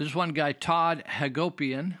 This one guy, Todd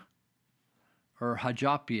Hagopian, or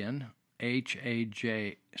Hagopian,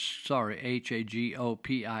 Hagopian.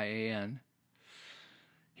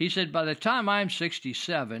 He said, by the time I'm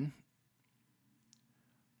 67,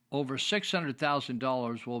 over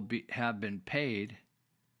 $600,000 will have been paid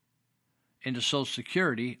into Social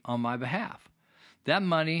Security on my behalf. That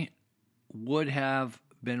money would have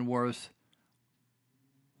been worth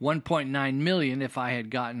 $1.9 million if I had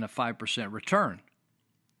gotten a 5% return.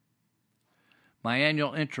 My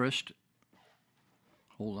annual interest,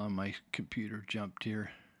 hold on, my computer jumped here.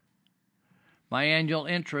 My annual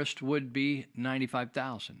interest would be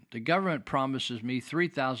 $95,000. The government promises me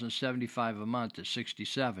 $3,075 a month at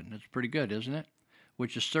 67. That's pretty good, isn't it?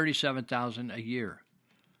 Which is $37,000 a year.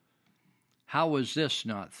 How is this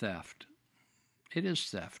not theft? It is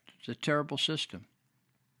theft. It's a terrible system.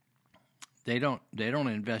 They don't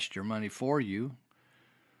invest your money for you,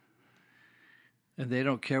 and they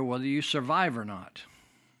don't care whether you survive or not.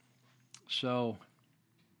 So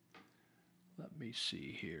let me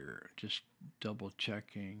see here. Just double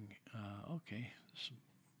checking. Okay.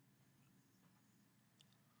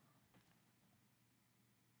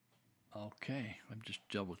 Okay. I'm just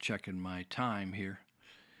double checking my time here,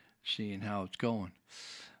 seeing how it's going.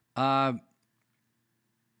 I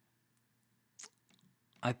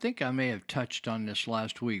think I may have touched on this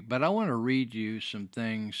last week, but I want to read you some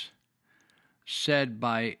things said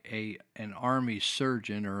by an Army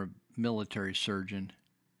surgeon or a military surgeon.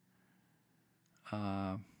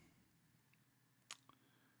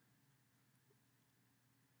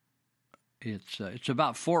 It's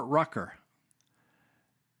about Fort Rucker.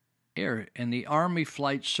 And the Army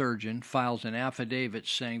flight surgeon files an affidavit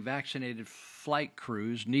saying vaccinated flight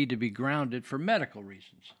crews need to be grounded for medical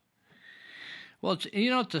reasons. Well, you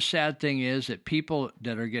know what the sad thing is? That people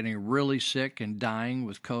that are getting really sick and dying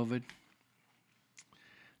with COVID,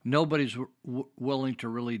 nobody's willing to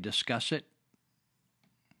really discuss it.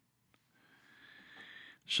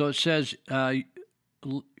 So it says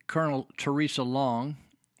Colonel Teresa Long,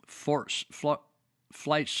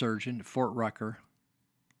 flight surgeon at Fort Rucker.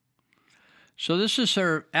 So this is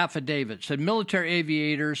her affidavit. Said military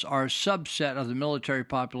aviators are a subset of the military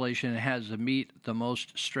population and has to meet the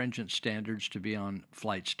most stringent standards to be on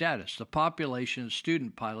flight status. The population of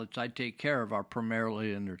student pilots I take care of are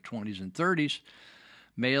primarily in their 20s and 30s,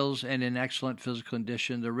 males and in excellent physical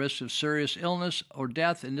condition. The risk of serious illness or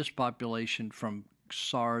death in this population from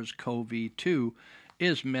SARS-CoV-2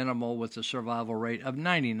 is minimal, with a survival rate of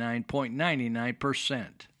 99.99%.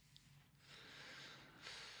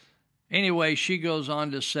 Anyway, she goes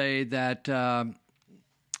on to say that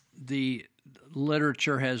the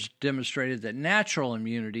literature has demonstrated that natural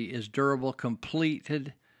immunity is durable,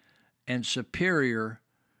 completed, and superior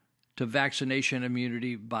to vaccination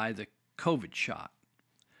immunity by the COVID shot.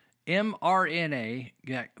 mRNA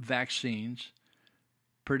vaccines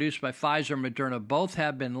produced by Pfizer and Moderna both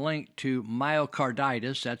have been linked to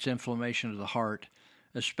myocarditis, that's inflammation of the heart,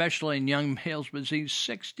 especially in young males between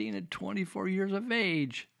 16 and 24 years of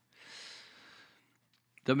age.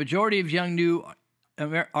 The majority of young new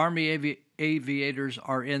Army aviators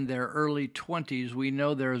are in their early 20s. We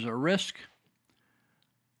know there is a risk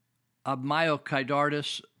of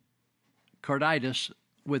myocarditis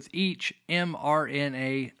with each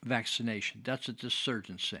mRNA vaccination. That's what the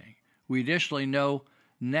surgeon's saying. We additionally know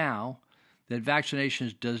now that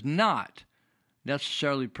vaccinations does not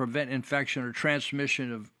necessarily prevent infection or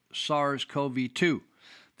transmission of SARS-CoV-2.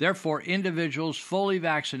 Therefore, individuals fully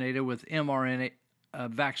vaccinated with mRNA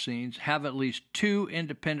vaccines have at least 2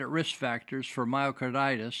 independent risk factors for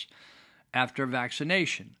myocarditis after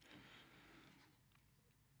vaccination.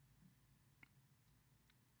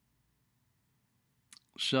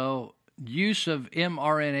 So, use of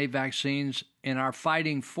mRNA vaccines in our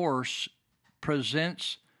fighting force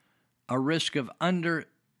presents a risk of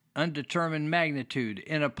undetermined magnitude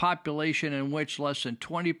in a population in which less than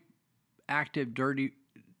 20 active duty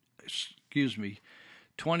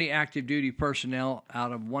personnel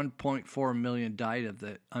out of 1.4 million died of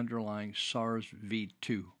the underlying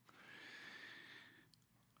SARS-CoV-2.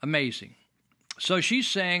 Amazing. So she's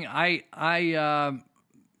saying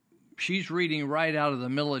she's reading right out of the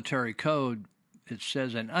military code. It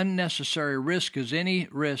says an unnecessary risk is any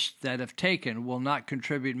risk that, if taken, will not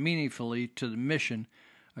contribute meaningfully to the mission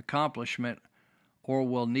accomplishment or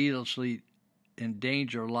will needlessly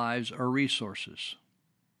endanger lives or resources.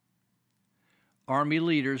 Army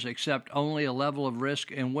leaders accept only a level of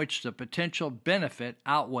risk in which the potential benefit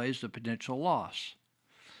outweighs the potential loss.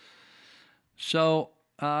 So,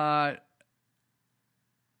 I'm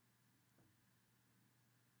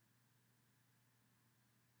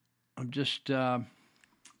just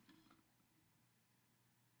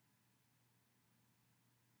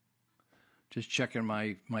checking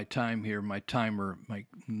my time here. My timer, my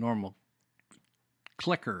normal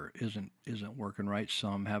clicker isn't working right, so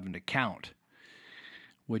I'm having to count,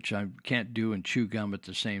 which I can't do and chew gum at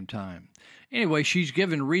the same time. Anyway, she's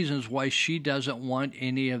given reasons why she doesn't want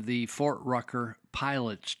any of the Fort Rucker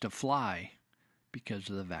pilots to fly because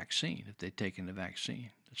of the vaccine, if they've taken the vaccine.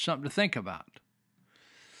 It's something to think about.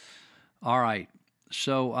 All right,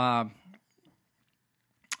 so I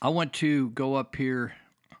want to go up here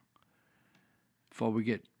before we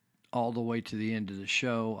get all the way to the end of the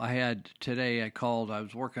show. I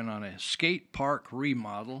was working on a skate park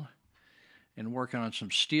remodel and working on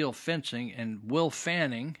some steel fencing, and Will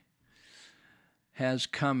Fanning has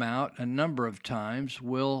come out a number of times.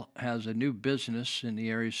 Will has a new business in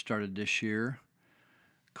the area, started this year,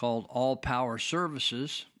 called All Power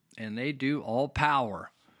Services, and they do all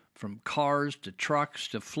power, from cars to trucks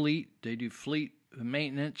to fleet. They do fleet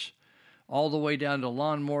maintenance, all the way down to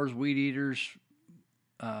lawnmowers, weed eaters,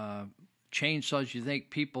 chainsaws. You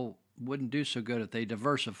think people wouldn't do so good if they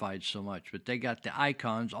diversified so much, but they got the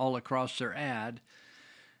icons all across their ad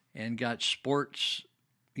and got sports,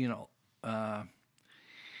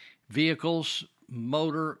 vehicles,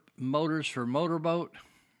 motors for motorboat,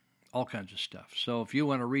 all kinds of stuff. So if you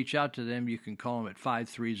want to reach out to them, you can call them at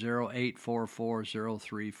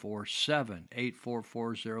 530-844-0347,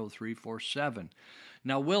 844-0347.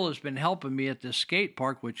 Now, Will has been helping me at this skate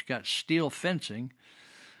park, which got steel fencing,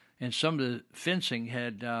 and some of the fencing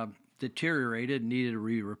had deteriorated, needed to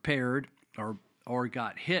be repaired, or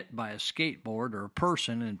got hit by a skateboard or a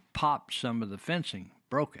person and popped some of the fencing,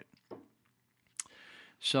 broke it.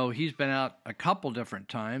 So he's been out a couple different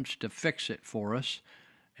times to fix it for us.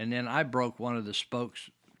 And then I broke one of the spokes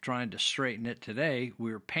trying to straighten it today.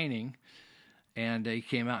 We were painting, and he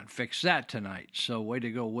came out and fixed that tonight. So way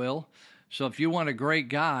to go, Will. So if you want a great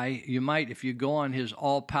guy, you might, if you go on his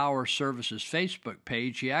All Power Services Facebook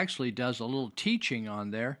page, he actually does a little teaching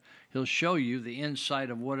on there. He'll show you the inside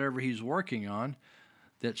of whatever he's working on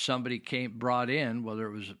that somebody brought in, whether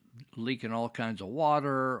it was leaking all kinds of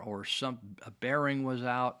water or a bearing was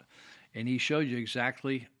out, and he showed you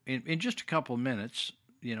exactly in just a couple of minutes,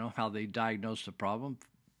 how they diagnosed the problem,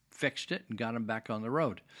 fixed it, and got him back on the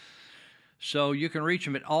road. So you can reach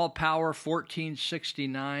him at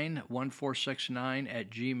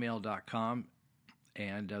allpower14691469@gmail.com,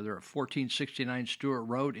 and they're at 1469 Stewart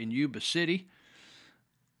Road in Yuba City.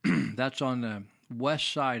 That's on the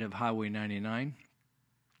west side of Highway 99.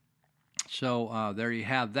 So there you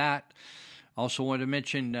have that. Also want to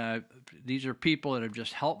mention these are people that have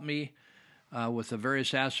just helped me with the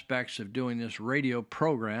various aspects of doing this radio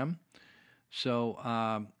program. So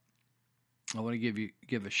I want to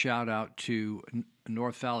give a shout out to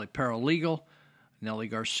North Valley Paralegal, Nellie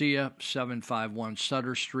Garcia, 751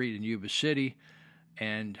 Sutter Street in Yuba City,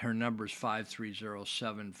 and her number is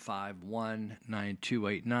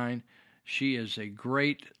 530-751-9289. She is a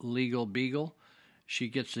great legal beagle. She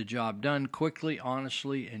gets the job done quickly,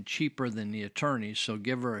 honestly, and cheaper than the attorneys. So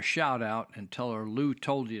give her a shout out and tell her Lou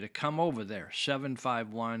told you to come over there,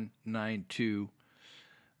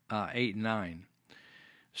 751-9289.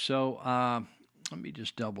 So let me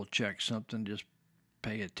just double check something. Just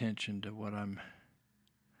pay attention to what I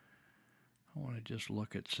want to just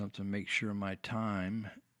look at something, make sure my time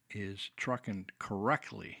is trucking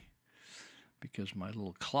correctly, because my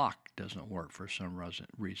little clock doesn't work for some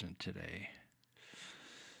reason today.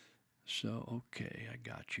 So, okay, I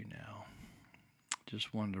got you now.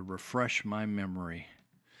 Just wanted to refresh my memory.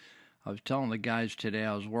 I was telling the guys today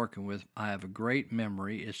I was working with, I have a great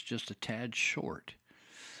memory. It's just a tad short.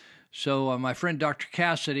 So my friend Dr.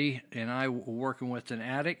 Cassidy and I were working with an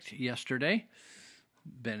addict yesterday.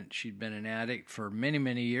 She'd been an addict for many,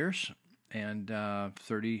 many years, and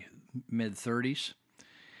mid-30s.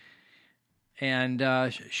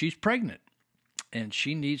 And she's pregnant, and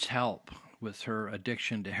she needs help with her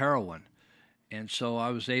addiction to heroin. And so I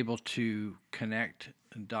was able to connect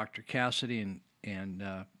Dr. Cassidy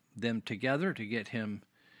and them together to get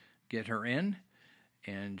her in,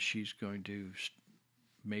 and she's going to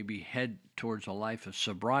maybe head towards a life of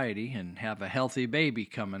sobriety and have a healthy baby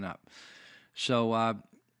coming up. So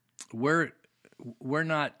we're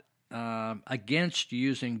not against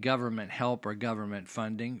using government help or government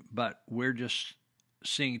funding, but we're just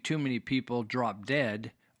seeing too many people drop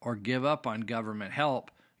dead or give up on government help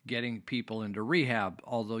getting people into rehab,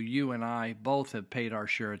 although you and I both have paid our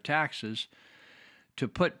share of taxes to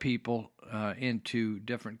put people into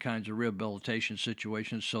different kinds of rehabilitation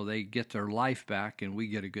situations so they get their life back and we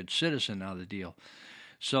get a good citizen out of the deal.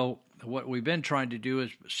 So what we've been trying to do is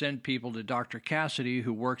send people to Dr. Cassidy,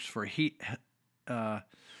 who works for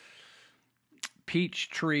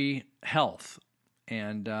Peachtree Health.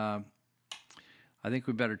 And I think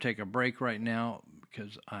we better take a break right now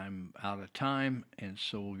because I'm out of time, and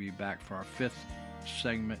so we'll be back for our fifth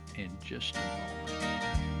segment in just a moment.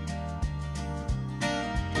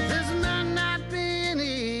 This might not be an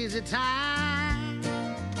easy time.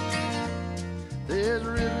 There's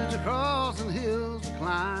rivers to cross and hills to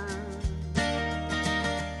climb.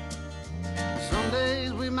 Some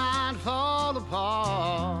days we might fall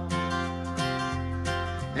apart,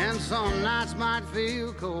 and some nights might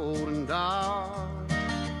feel cold and dark.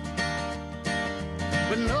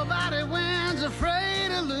 But nobody wins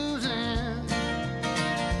afraid of losing,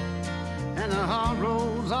 and the hard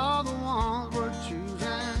roads are the ones worth choosing.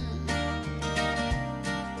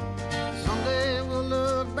 Someday we'll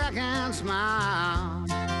look back and smile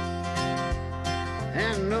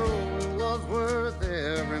and know it was worth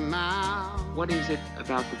every mile. What is it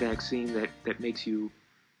about the vaccine that makes you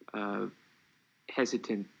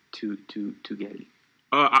hesitant to get it?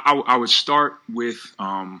 I would start with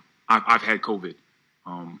I've had COVID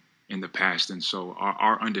in the past, and so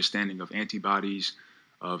our understanding of antibodies,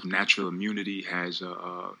 of natural immunity has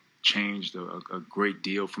changed a great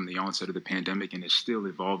deal from the onset of the pandemic, and is still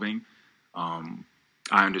evolving.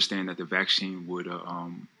 I understand that the vaccine would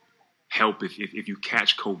help if you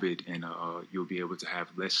catch COVID, and you'll be able to have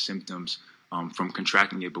less symptoms from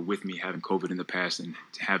contracting it. But with me having COVID in the past and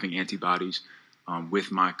having antibodies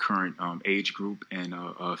with my current age group and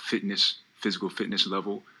physical fitness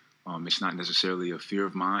level, it's not necessarily a fear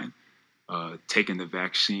of mine. Taking the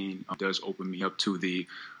vaccine does open me up to the,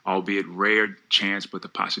 albeit rare chance, but the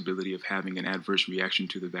possibility of having an adverse reaction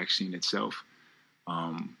to the vaccine itself.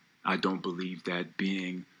 I don't believe that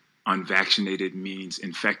being unvaccinated means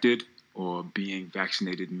infected, or being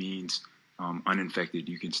vaccinated means uninfected.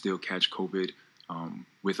 You can still catch COVID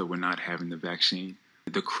with or without having the vaccine.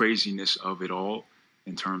 The craziness of it all,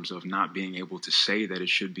 in terms of not being able to say that it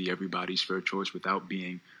should be everybody's fair choice without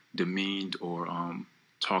being demeaned or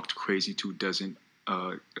talked crazy to, doesn't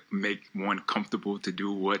make one comfortable to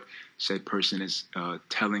do what said person is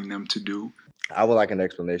telling them to do. I would like an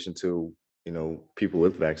explanation to, people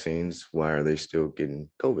with vaccines. Why are they still getting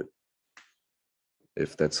COVID?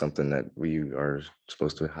 If that's something that we are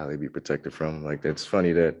supposed to highly be protected from. Like, it's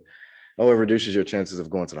funny that, it reduces your chances of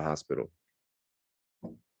going to the hospital.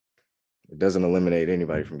 It doesn't eliminate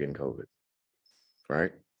anybody from getting COVID,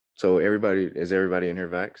 right? So is everybody in here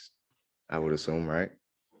vaxxed? I would assume, right?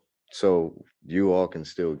 So you all can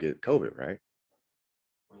still get COVID, right?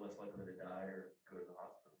 We're less likely to die or go to the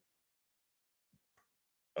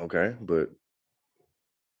hospital. Okay, but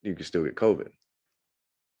you can still get COVID.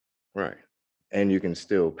 Right. And you can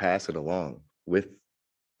still pass it along with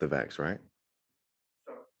the vax, right?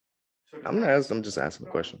 I'm just asking a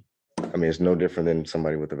question. I mean, it's no different than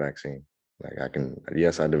somebody with the vaccine. Like, I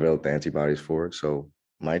developed the antibodies for it, so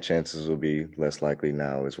my chances will be less likely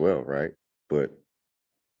now as well, right? But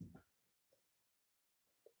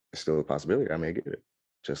it's still a possibility I may get it.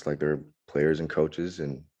 Just like there are players and coaches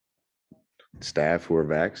and staff who are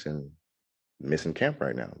vaxxed and missing camp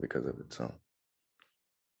right now because of it, so.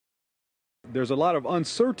 There's a lot of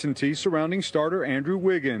uncertainty surrounding starter Andrew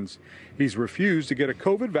Wiggins. He's refused to get a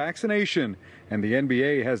COVID vaccination, and the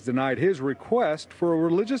NBA has denied his request for a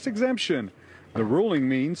religious exemption. The ruling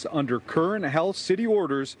means, under current health city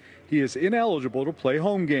orders, he is ineligible to play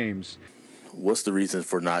home games. What's the reason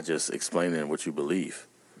for not just explaining what you believe?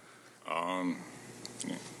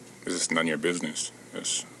 This is none of your business.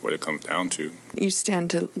 That's what it comes down to. You stand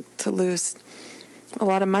to lose a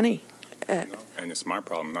lot of money. And it's my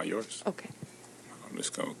problem, not yours. Okay. I'm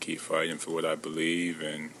just going to keep fighting for what I believe,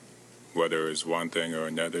 and whether it's one thing or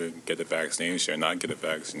another, get the vaccination or not get a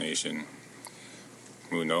vaccination,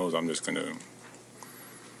 who knows? I'm just going to,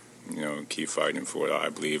 keep fighting for what I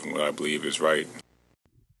believe and what I believe is right.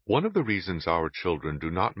 One of the reasons our children do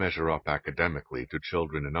not measure up academically to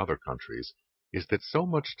children in other countries is that so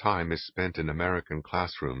much time is spent in American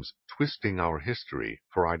classrooms twisting our history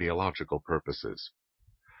for ideological purposes.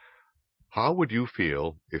 How would you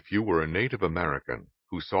feel if you were a Native American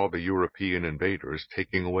who saw the European invaders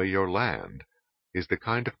taking away your land? Is the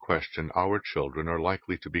kind of question our children are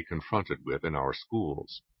likely to be confronted with in our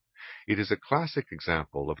schools. It is a classic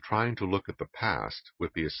example of trying to look at the past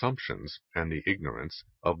with the assumptions and the ignorance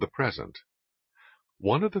of the present.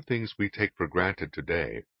 One of the things we take for granted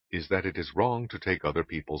today is that it is wrong to take other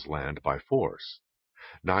people's land by force.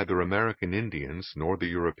 Neither American Indians nor the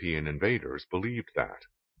European invaders believed that.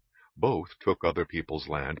 Both took other people's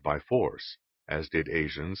land by force, as did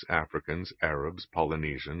Asians, Africans, Arabs,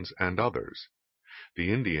 Polynesians, and others.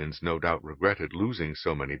 The Indians no doubt regretted losing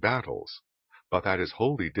so many battles, but that is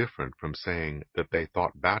wholly different from saying that they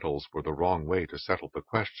thought battles were the wrong way to settle the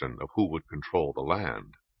question of who would control the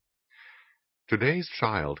land. Today's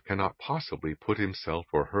child cannot possibly put himself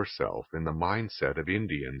or herself in the mindset of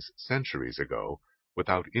Indians centuries ago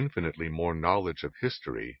without infinitely more knowledge of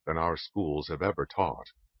history than our schools have ever taught.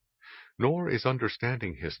 Nor is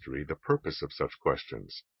understanding history the purpose of such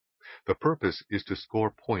questions. The purpose is to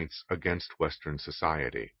score points against Western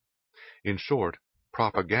society. In short,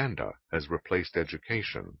 propaganda has replaced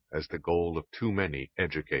education as the goal of too many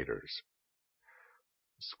educators.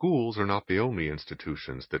 Schools are not the only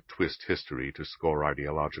institutions that twist history to score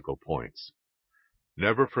ideological points.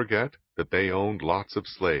 "Never forget that they owned lots of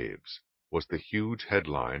slaves," was the huge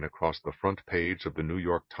headline across the front page of the New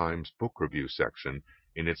York Times Book Review section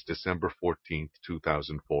in its December 14,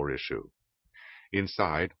 2004 issue.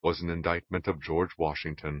 Inside was an indictment of George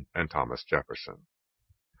Washington and Thomas Jefferson.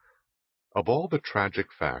 Of all the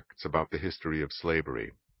tragic facts about the history of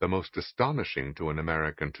slavery, the most astonishing to an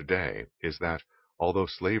American today is that, although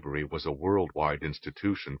slavery was a worldwide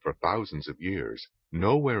institution for thousands of years,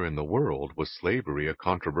 nowhere in the world was slavery a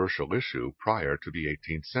controversial issue prior to the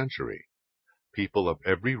 18th century. People of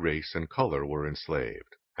every race and color were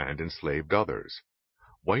enslaved, and enslaved others.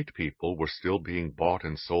 white people were still being bought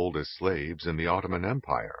and sold as slaves in the Ottoman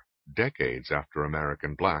Empire, decades after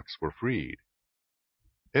American blacks were freed.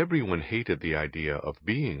 Everyone hated the idea of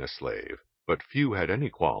being a slave, but few had any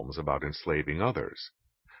qualms about enslaving others.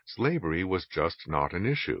 Slavery was just not an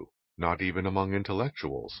issue, not even among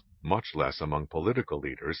intellectuals, much less among political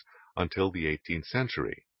leaders, until the 18th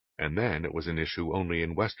century, and then it was an issue only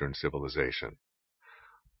in Western civilization.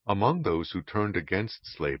 Among those who turned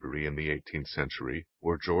against slavery in the 18th century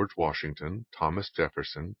were George Washington, Thomas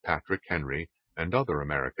Jefferson, Patrick Henry, and other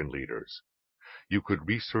American leaders. You could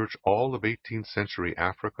research all of 18th century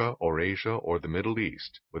Africa or Asia or the Middle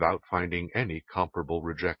East without finding any comparable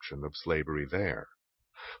rejection of slavery there.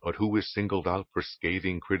 But who is singled out for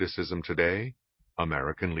scathing criticism today?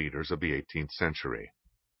 American leaders of the 18th century.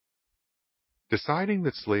 Deciding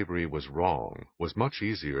that slavery was wrong was much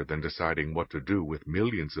easier than deciding what to do with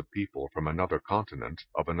millions of people from another continent,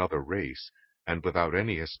 of another race, and without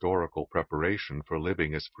any historical preparation for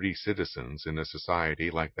living as free citizens in a society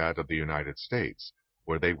like that of the United States,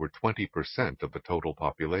 where they were 20% of the total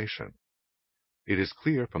population. It is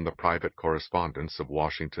clear from the private correspondence of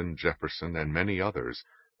Washington, Jefferson, and many others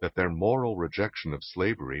that their moral rejection of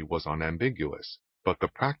slavery was unambiguous, but the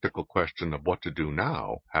practical question of what to do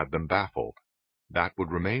now had them baffled. That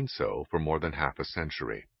would remain so for more than half a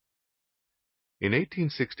century. In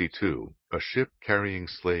 1862, a ship carrying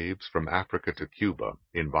slaves from Africa to Cuba,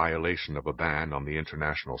 in violation of a ban on the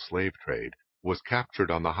international slave trade, was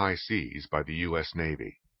captured on the high seas by the U.S.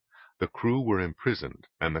 Navy. The crew were imprisoned,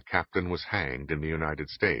 and the captain was hanged in the United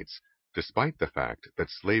States, despite the fact that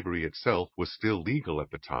slavery itself was still legal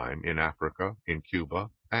at the time in Africa, in Cuba,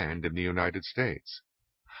 and in the United States.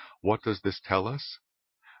 What does this tell us?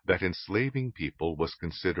 That enslaving people was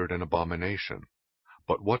considered an abomination,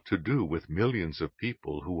 but what to do with millions of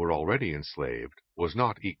people who were already enslaved was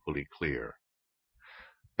not equally clear.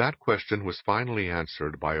 That question was finally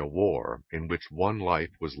answered by a war in which one life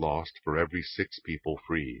was lost for every 6 people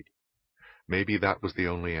freed. Maybe that was the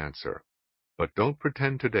only answer, but don't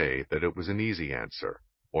pretend today that it was an easy answer,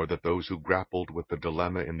 or that those who grappled with the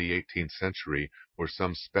dilemma in the 18th century were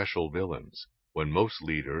some special villains, when most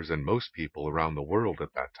leaders and most people around the world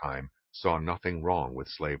at that time saw nothing wrong with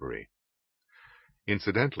slavery.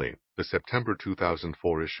 Incidentally, the September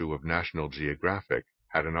 2004 issue of National Geographic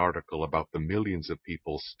had an article about the millions of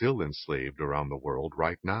people still enslaved around the world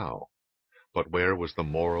right now. But where was the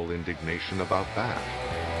moral indignation about that?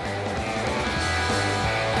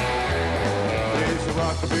 There's the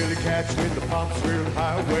rockabilly cats with the pops real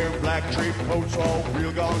high, wearing black trip coats, all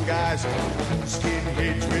real gone guys.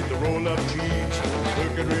 Skinheads with the roll-up jeans,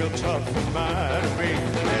 looking real tough and mighty big.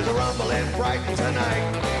 There's a rumble in Brighton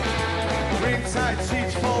tonight. Ringside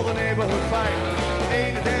seats for the neighborhood fight.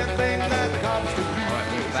 Ain't a damn thing that the cops can do. All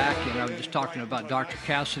right, we're back, and I was just talking about Dr.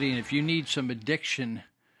 Cassidy, and if you need some addiction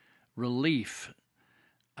relief,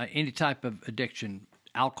 any type of addiction,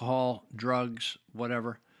 alcohol, drugs,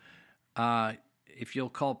 whatever, if you'll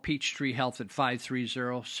call Peachtree Health at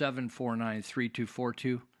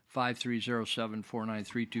 530-749-3242,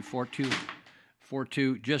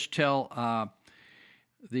 530-749-3242, just tell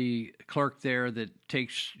the clerk there that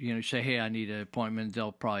takes, say, hey, I need an appointment.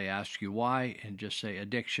 They'll probably ask you why, and just say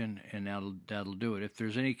addiction, and that'll do it. If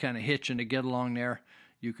there's any kind of hitching to get along there,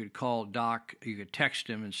 you could call Doc. You could text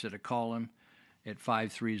him instead of call him at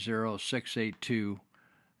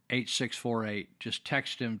 530-682-8648. Just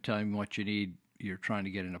text him, tell him what you need. You're trying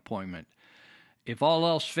to get an appointment. If all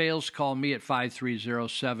else fails, call me at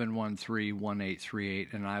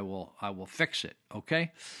 530-713-1838, and I will fix it.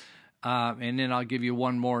 Okay. And then I'll give you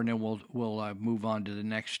one more, and then we'll move on to the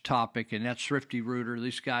next topic, and that's Thrifty Rooter.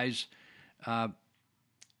 These guys,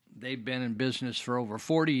 they've been in business for over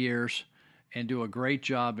 40 years and do a great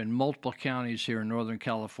job in multiple counties here in Northern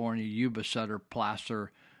California, Yuba, Sutter, Placer,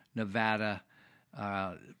 Nevada,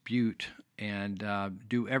 Butte, and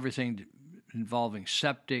do everything involving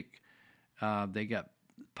septic. They got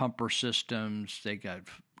pumper systems. They got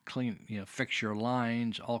clean, fix your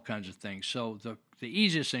lines, all kinds of things. So the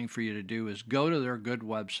easiest thing for you to do is go to their good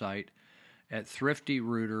website at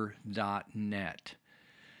thriftyrouter.net,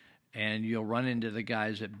 and you'll run into the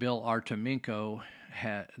guys that Bill Artemenko,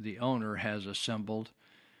 the owner, has assembled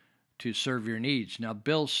to serve your needs. Now,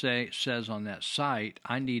 Bill says on that site,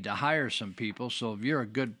 I need to hire some people, so if you're a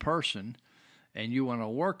good person and you want to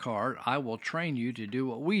work hard, I will train you to do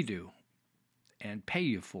what we do and pay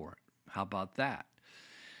you for it. How about that?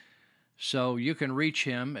 So you can reach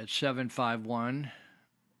him at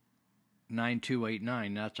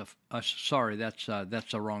 751-9289.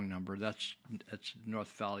 That's a wrong number. That's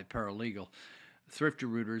North Valley Paralegal. Thrifty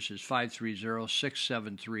Rooters is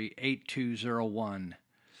 530-673-8201.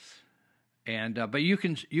 And but you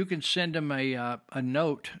can send them a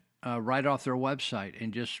note right off their website,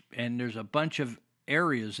 and there's a bunch of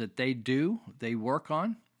areas that they work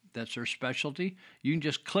on. That's their specialty. You can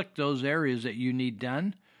just click those areas that you need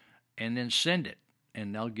done, and then send it,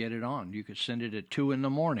 and they'll get it on. You could send it at 2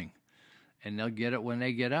 a.m, and they'll get it when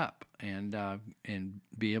they get up, and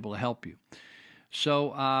be able to help you.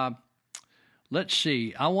 So let's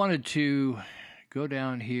see. I wanted to go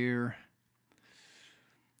down here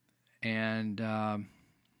and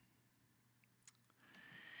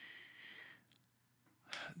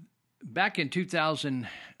back in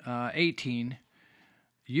 2018,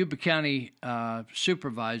 Yuba County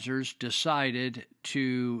supervisors decided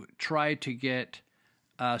to try to get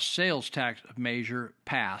a sales tax measure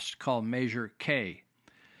passed called Measure K.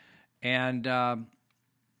 And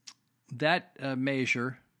that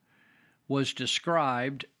measure was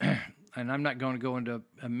described, and I'm not going to go into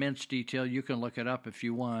immense detail. You can look it up if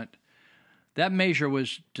you want. That measure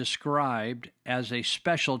was described as a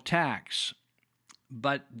special tax,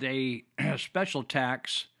 but special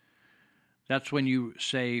tax, that's when you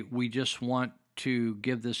say, we just want to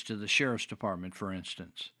give this to the sheriff's department, for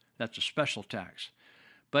instance. That's a special tax.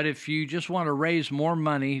 But if you just want to raise more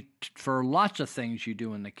money for lots of things you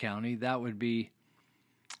do in the county, that would be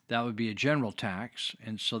a general tax,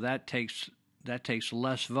 and so that takes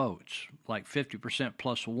less votes, like 50%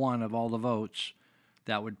 plus 1 of all the votes.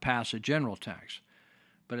 That would pass a general tax.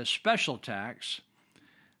 But a special tax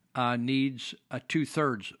needs a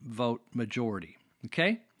 2/3 vote majority.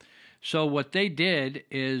 Okay? So what they did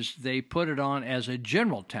is they put it on as a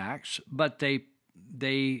general tax, but they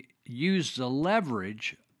used the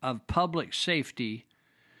leverage of public safety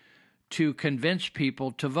to convince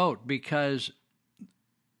people to vote, because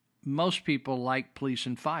most people like police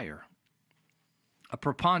and fire. A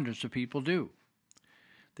preponderance of people do.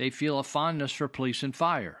 They feel a fondness for police and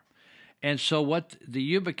fire. And so what the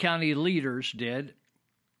Yuba County leaders did,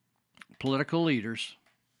 political leaders,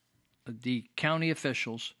 the county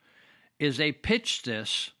officials, is they pitched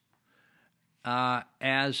this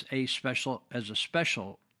as a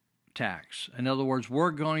special tax. In other words,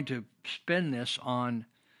 we're going to spend this on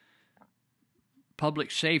public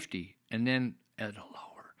safety, and then at a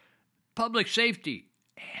lower public safety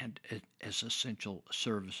and as essential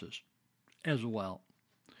services as well.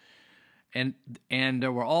 And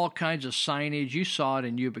there were all kinds of signage. You saw it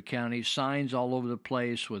in Yuba County, signs all over the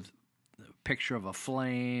place with a picture of a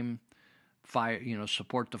flame, fire,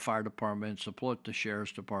 support the fire department, support the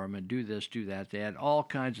sheriff's department, do this, do that. They had all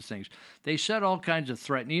kinds of things. They said all kinds of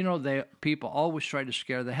threats. People always try to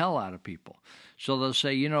scare the hell out of people. So they'll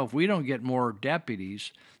say, if we don't get more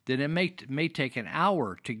deputies, then it may take an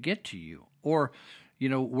hour to get to you. Or,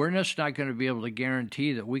 we're just not going to be able to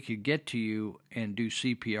guarantee that we could get to you and do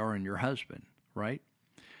CPR on your husband, right?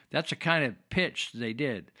 That's the kind of pitch they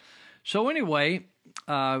did. So anyway,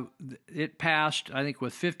 it passed, I think,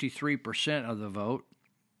 with 53% of the vote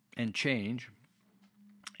and change.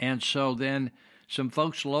 And so then some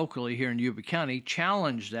folks locally here in Yuba County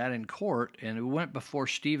challenged that in court, and it went before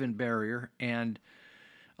Stephen Barrier, and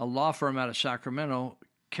a law firm out of Sacramento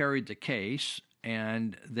carried the case,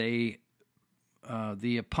 and the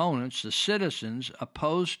opponents, the citizens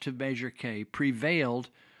opposed to Measure K, prevailed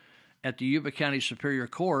at the Yuba County Superior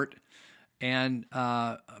Court and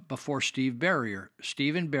before Steve Barrier.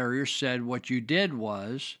 Stephen Barrier said what you did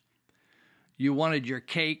was you wanted your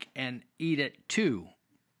cake and eat it too.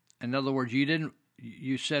 In other words,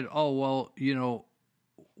 you said, oh, well,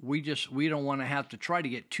 we don't want to have to try to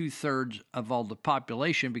get 2/3 of all the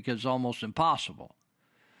population because it's almost impossible.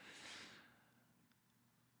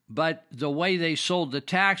 But the way they sold the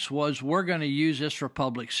tax was, we're going to use this for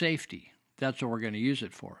public safety. That's what we're going to use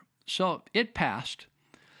it for. So it passed.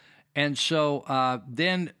 And so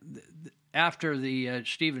then after the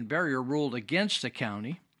Stephen Barrier ruled against the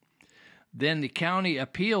county, then the county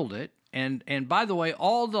appealed it. And by the way,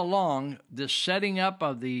 all along, the setting up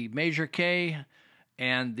of the Measure K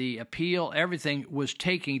and the appeal, everything was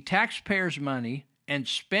taking taxpayers' money and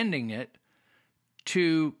spending it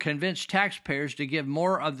to convince taxpayers to give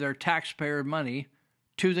more of their taxpayer money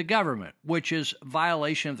to the government, which is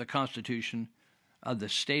violation of the Constitution of the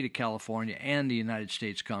state of California and the United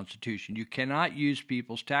States Constitution. You cannot use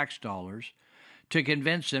people's tax dollars to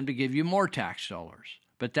convince them to give you more tax dollars.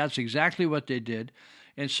 But that's exactly what they did.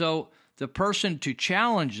 And so the person to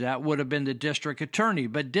challenge that would have been the district attorney.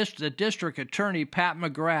 But the district attorney, Pat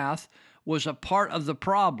McGrath, was a part of the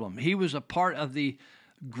problem. He was a part of the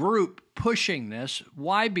group pushing this.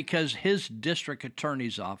 Why? Because his district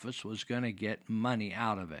attorney's office was going to get money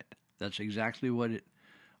out of it. That's exactly what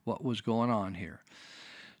was going on here.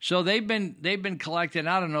 So they've been collecting,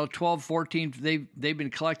 I don't know, 12, 14, they've been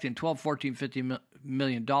collecting 12, 14, $50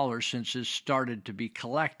 million since this started to be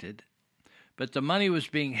collected. But the money was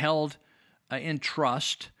being held in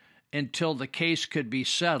trust until the case could be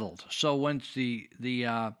settled. So once the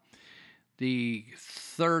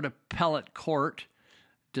third appellate court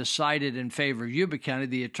decided in favor of Yuba County,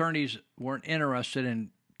 the attorneys weren't interested in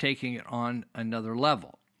taking it on another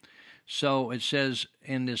level. So it says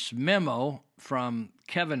in this memo from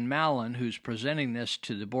Kevin Mallon, who's presenting this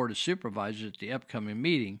to the Board of Supervisors at the upcoming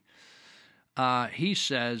meeting, he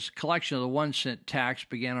says collection of the 1 cent tax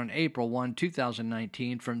began on April 1,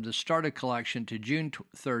 2019. From the start of collection to June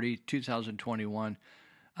 30, 2021,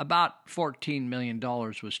 about $14 million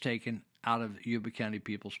was taken out of Yuba County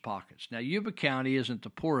people's pockets. Now, Yuba County isn't the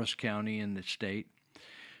poorest county in the state,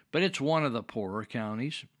 but it's one of the poorer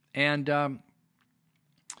counties. And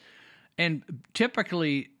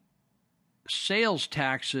typically, sales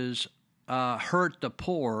taxes hurt the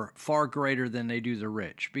poor far greater than they do the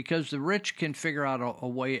rich, because the rich can figure out a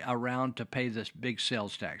way around to pay this big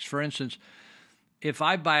sales tax. For instance, if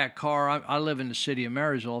I buy a car, I live in the city of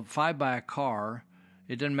Marysville. If I buy a car,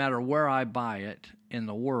 it doesn't matter where I buy it in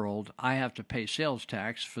the world, I have to pay sales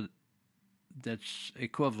tax for that's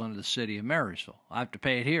equivalent to the city of Marysville. I have to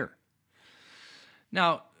pay it here.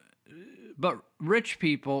 Now, but rich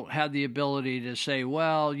people have the ability to say,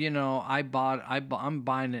 well, you know, I'm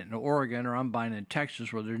buying it in Oregon or I'm buying it in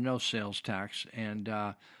Texas where there's no sales tax, and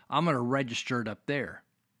I'm going to register it up there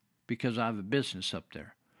because I have a business up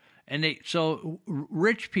there. And so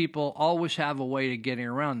rich people always have a way of getting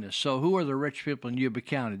around this. So who are the rich people in Yuba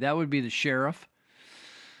County? That would be the sheriff.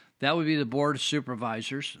 That would be the Board of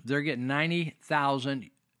Supervisors. They're getting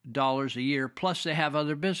 $90,000 a year, plus they have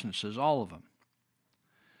other businesses, all of them.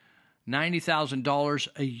 $90,000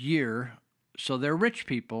 a year, so they're rich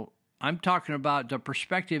people. I'm talking about the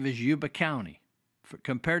perspective is Yuba County.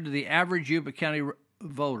 Compared to the average Yuba County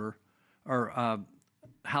voter or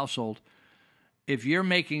household, if you're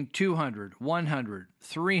making $200,000, $100,000,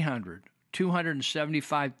 $300,000,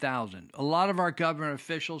 $275,000, a lot of our government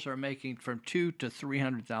officials are making from $200,000 to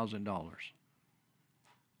 $300,000.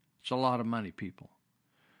 It's a lot of money, people.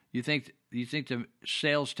 You think the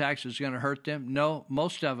sales tax is going to hurt them? No,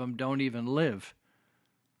 most of them don't even live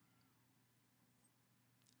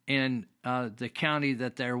in the county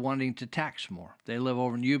that they're wanting to tax more. They live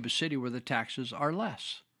over in Yuba City where the taxes are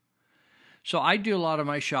less. So I do a lot of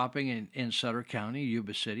my shopping in Sutter County,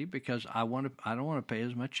 Yuba City, because I don't want to pay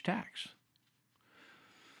as much tax.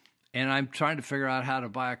 And I'm trying to figure out how to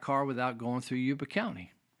buy a car without going through Yuba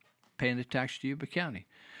County, paying the tax to Yuba County.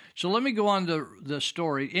 So let me go on to the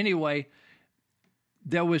story. Anyway,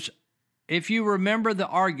 if you remember the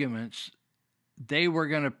arguments,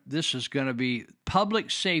 this is going to be, public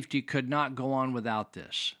safety could not go on without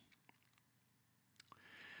this.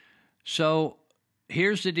 So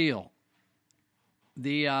here's the deal.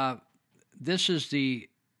 This is the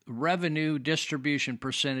revenue distribution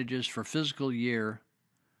percentages for fiscal year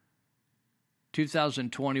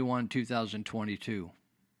 2021-2022.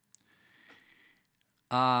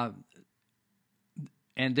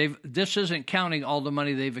 And this isn't counting all the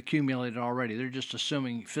money they've accumulated already. They're just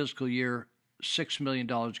assuming fiscal year $6 million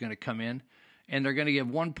is going to come in, and they're going to give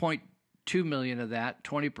 $1.2 million of that,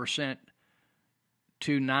 20%,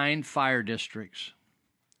 to 9 fire districts.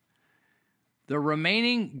 The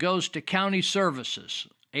remaining goes to county services,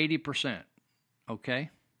 80%, okay?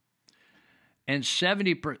 And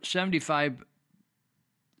 75%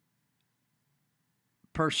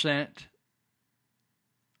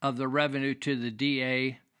 of the revenue to the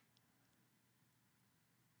DA,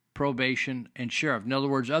 probation, and sheriff. In other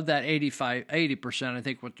words, of that 80%, I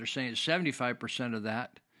think what they're saying is 75% of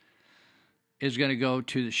that is going to go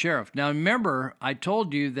to the sheriff. Now, remember, I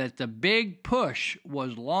told you that the big push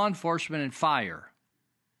was law enforcement and fire.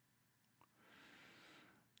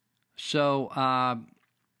 So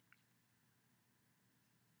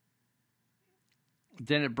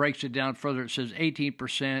then it breaks it down further. It says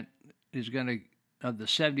 18% is going to, of the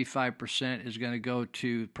 75% is going to go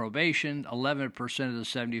to probation, 11% of the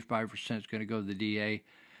 75% is going to go to the DA,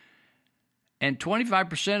 and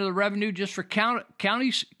 25% of the revenue just for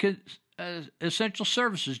counties essential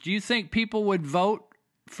services. Do you think people would vote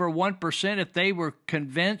for 1% if they were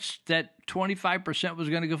convinced that 25% was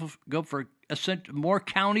going to go for more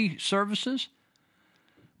county services,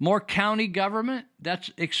 more county government?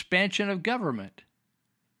 That's expansion of government.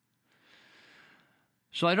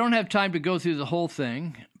 So I don't have time to go through the whole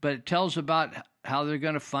thing, but it tells about how they're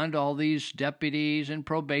going to fund all these deputies and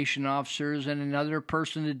probation officers and another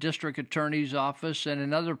person in the district attorney's office and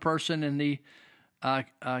another person in the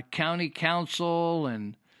county council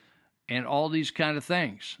and and all these kind of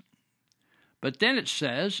things. But then it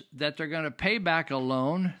says that they're going to pay back a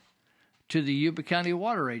loan to the Yuba County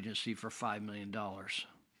Water Agency for $5 million.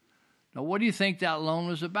 Now, what do you think that loan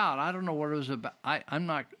was about? I don't know what it was about. I'm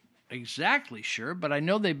not exactly sure, but I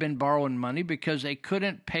know they've been borrowing money because they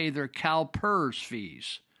couldn't pay their CalPERS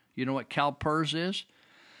fees. You know what CalPERS is?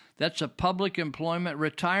 That's a public employment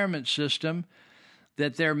retirement system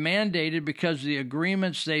that they're mandated because of the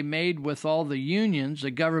agreements they made with all the unions,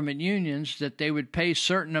 the government unions, that they would pay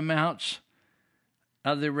certain amounts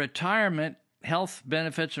of the retirement, health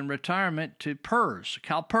benefits and retirement to PERS,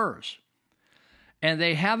 CalPERS. And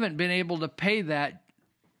they haven't been able to pay that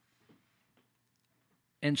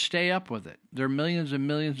and stay up with it. They're millions and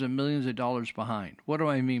millions and millions of dollars behind. What do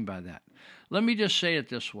I mean by that? Let me just say it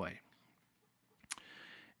this way.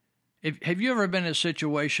 Have you ever been in a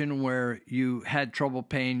situation where you had trouble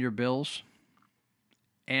paying your bills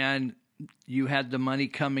and you had the money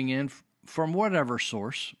coming in from whatever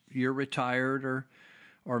source? You're retired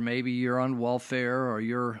or maybe you're on welfare or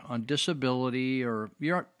you're on disability or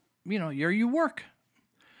you work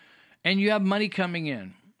and you have money coming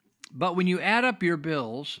in. But when you add up your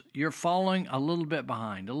bills, you're falling a little bit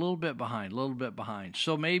behind.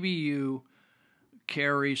 So maybe you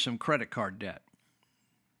carry some credit card debt.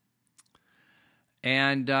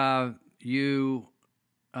 And or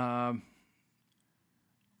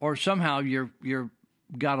somehow you're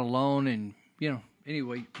got a loan, and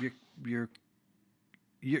anyway you're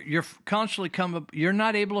constantly you're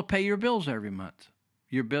not able to pay your bills every month.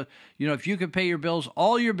 Your bill, if you could pay your bills,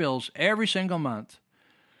 all your bills every single month,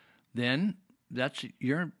 then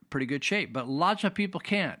you're in pretty good shape. But lots of people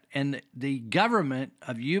can't, and the government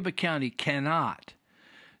of Yuba County cannot.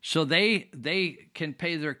 So they can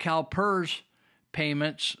pay their CalPERS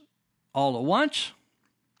payments all at once,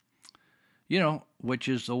 which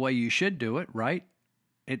is the way you should do it, right?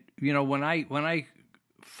 When I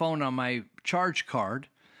phone on my charge card,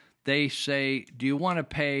 they say, do you want to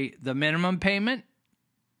pay the minimum payment?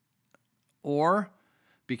 Or,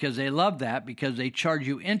 because they love that, because they charge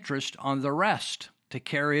you interest on the rest to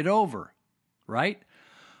carry it over, right?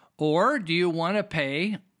 Or do you want to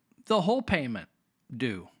pay the whole payment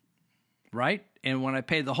due, right? And when I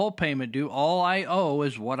pay the whole payment due, all I owe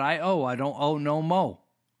is what I owe. I don't owe no mo.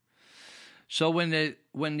 So when the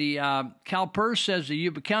CalPERS says to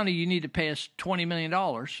Yuba County, you need to pay us $20 million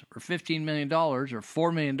or $15 million or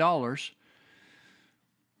 $4 million,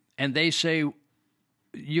 and they say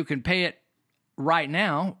you can pay it right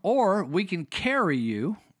now, or we can carry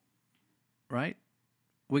you, right?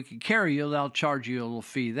 We can carry you, they'll charge you a little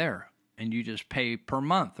fee there, and you just pay per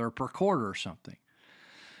month or per quarter or something.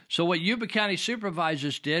 So what Yuba County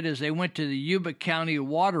supervisors did is they went to the Yuba County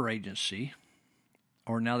Water Agency,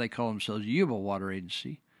 or now they call themselves Yuba Water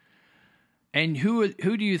Agency. And who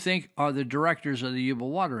do you think are the directors of the Yuba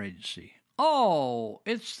Water Agency? Oh,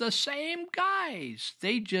 it's the same guys.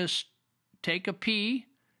 They just take a pee,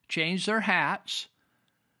 change their hats,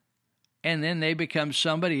 and then they become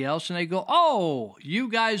somebody else, and they go, oh, you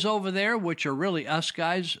guys over there, which are really us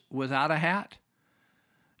guys without a hat,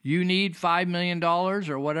 you need $5 million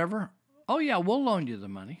or whatever? Oh, yeah, we'll loan you the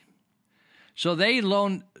money. So they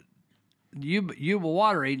loan, Yuba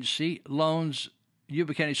Water Agency loans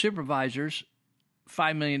Yuba County supervisors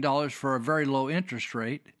 $5 million for a very low interest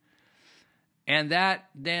rate, and that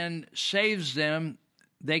then saves them.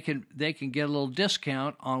 They can get a little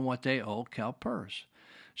discount on what they owe CalPERS.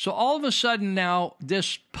 So all of a sudden now,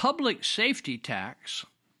 this public safety tax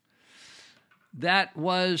that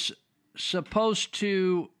was supposed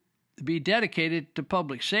to be dedicated to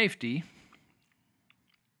public safety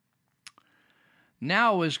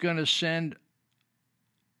now is going to send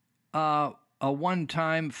a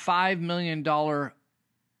one-time $5 million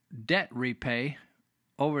debt repay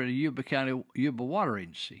over to Yuba County Yuba Water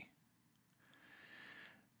Agency.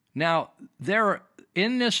 Now, there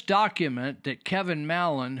in this document that Kevin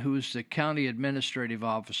Mallon, who's the county administrative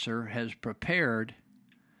officer, has prepared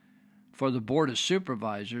for the Board of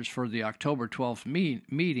Supervisors for the October 12th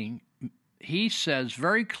meeting, he says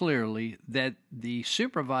very clearly that the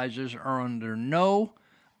supervisors are under no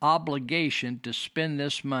obligation to spend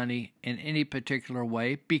this money in any particular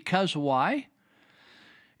way. Because why?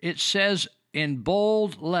 It says in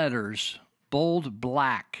bold letters, bold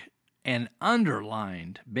black, and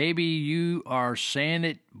underlined, baby, you are saying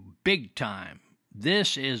it big time.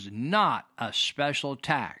 This is not a special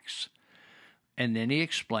tax. And then he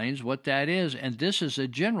explains what that is. And this is a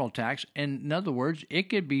general tax. And in other words, it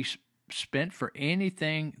could be spent for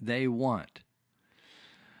anything they want.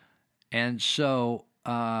 And so,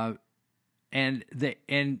 and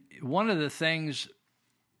one of the things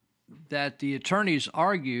that the attorneys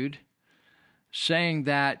argued saying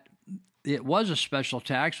that it was a special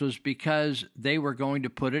tax was because they were going to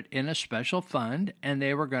put it in a special fund and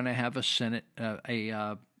they were going to have a Senate,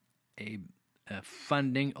 a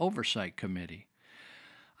funding oversight committee.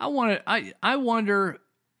 I wonder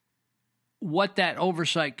what that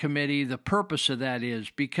oversight committee, the purpose of that is,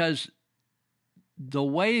 because the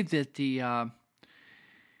way that the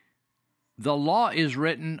law is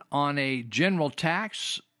written on a general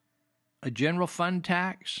tax, a general fund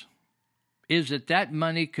tax, is that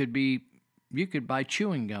money could be, you could buy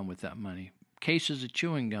chewing gum with that money, cases of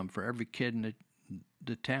chewing gum for every kid in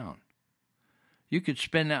the town. You could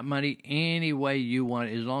spend that money any way you want,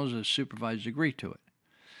 as long as the supervisors agree to it.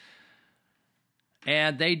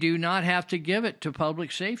 And they do not have to give it to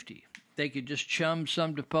public safety. They could just chum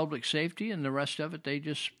some to public safety, and the rest of it they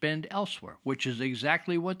just spend elsewhere, which is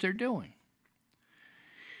exactly what they're doing.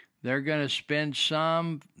 They're going to spend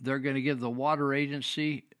some, they're going to give the water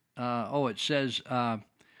agency, it says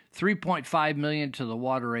 $3.5 million to the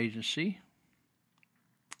water agency.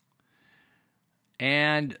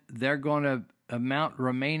 And they're going to amount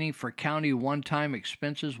remaining for county one-time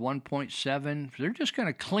expenses, 1.7. They're just going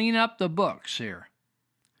to clean up the books here.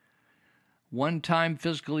 One-time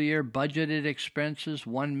fiscal year budgeted expenses,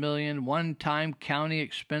 $1 million. One-time county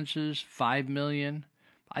expenses, $5 million.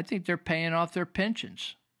 I think they're paying off their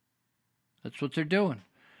pensions. That's what they're doing.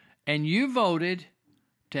 And you voted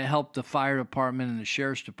to help the fire department and the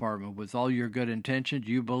sheriff's department with all your good intentions.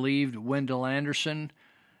 You believed Wendell Anderson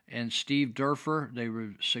and Steve Durfer, they were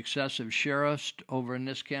successive sheriffs over in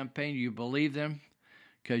this campaign. You believe them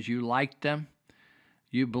because you liked them.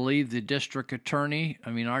 You believe the district attorney.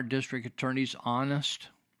 Our district attorney's honest.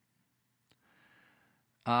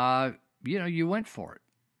 You went for it.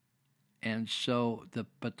 And so,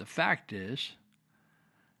 but the fact is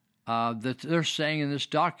that they're saying in this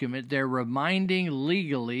document, they're reminding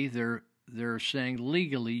legally, they're saying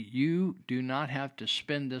legally, you do not have to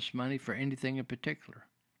spend this money for anything in particular.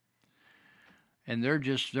 And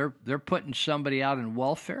they're putting somebody out in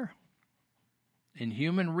welfare, in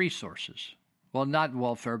human resources. Well, not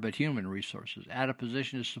welfare, but human resources, at a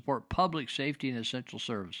position to support public safety and essential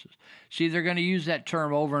services. See, they're going to use that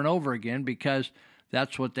term over and over again because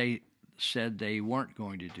that's what they said they weren't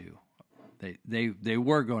going to do. They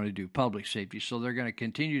were going to do public safety, so they're going to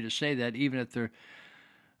continue to say that even if they're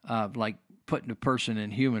like putting a person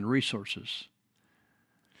in human resources.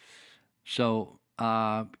 So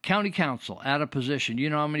county council at a position. You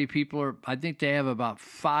know how many people are? I think they have about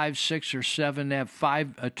 5, 6, or 7. They have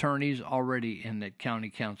 5 attorneys already in that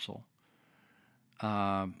county council.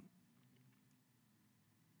 Fund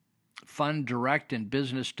direct and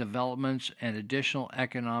business developments and additional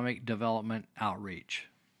economic development outreach.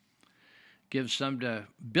 Give some to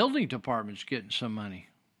building departments getting some money.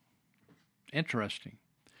 Interesting.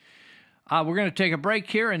 We're going to take a break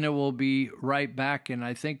here, and then we'll be right back, and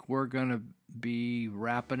I think we're going to be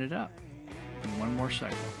wrapping it up in one more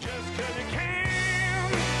second. Just 'cause you can,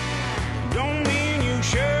 don't mean you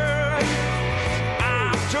should.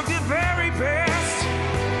 I took the very best,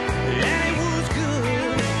 and it was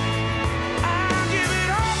good. I'll give it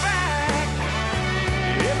all back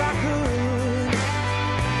if I could.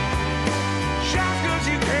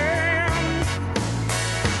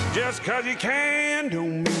 Just 'cause you can,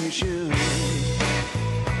 don't mean you should.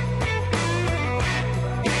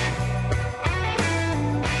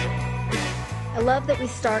 I love that we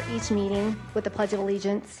start each meeting with the Pledge of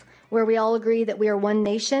Allegiance, where we all agree that we are one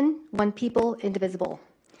nation, one people, indivisible.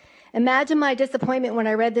 Imagine my disappointment when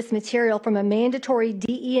I read this material from a mandatory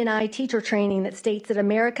DE&I teacher training that states that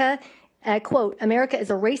America, and I quote, "America is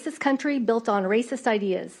a racist country built on racist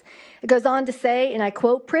ideas." It goes on to say, and I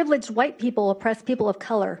quote, "Privileged white people oppress people of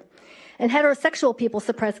color, and heterosexual people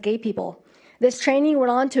suppress gay people." This training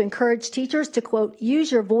went on to encourage teachers to, quote,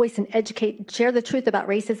 "use your voice and educate and share the truth about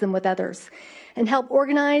racism with others, and help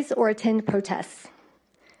organize or attend protests."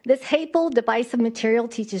 This hateful, divisive material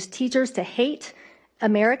teaches teachers to hate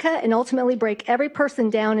America and ultimately break every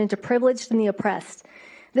person down into privileged and the oppressed.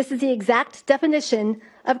 This is the exact definition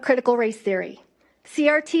of critical race theory.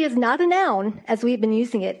 CRT is not a noun as we've been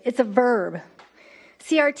using it, it's a verb.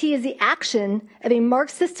 CRT is the action of a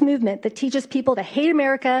Marxist movement that teaches people to hate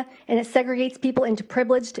America and it segregates people into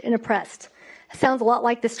privileged and oppressed. It sounds a lot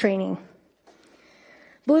like this training.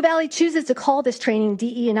 Blue Valley chooses to call this training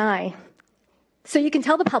DE&I. So you can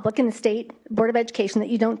tell the public and the State Board of Education that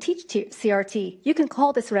you don't teach CRT. You can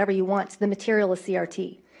call this whatever you want. The material is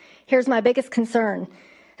CRT. Here's my biggest concern.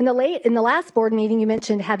 In the last board meeting, you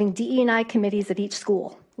mentioned having DE&I committees at each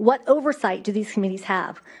school. What oversight do these committees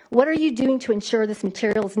have? What are you doing to ensure this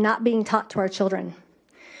material is not being taught to our children?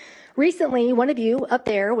 Recently, one of you up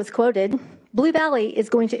there was quoted, "Blue Valley is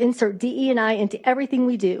going to insert DE&I into everything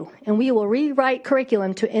we do, and we will rewrite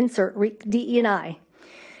curriculum to insert DE&I.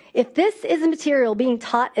 If this is a material being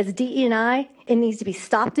taught as DE&I, it needs to be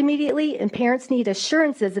stopped immediately, and parents need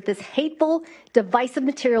assurances that this hateful, divisive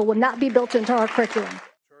material will not be built into our curriculum."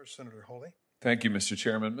 Senator Holy. Thank you, Mr.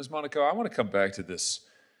 Chairman. Ms. Monaco, I want to come back to this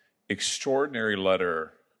extraordinary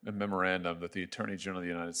letter and memorandum that the Attorney General of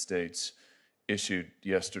the United States issued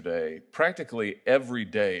yesterday. Practically every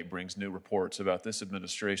day brings new reports about this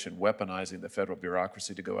administration weaponizing the federal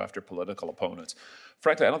bureaucracy to go after political opponents.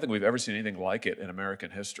 Frankly, I don't think we've ever seen anything like it in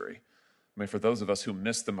American history. I mean, for those of us who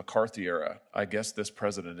missed the McCarthy era, I guess this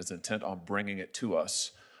president is intent on bringing it to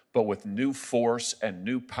us, but with new force and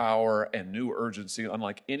new power and new urgency,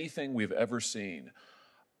 unlike anything we've ever seen.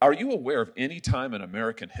 Are you aware of any time in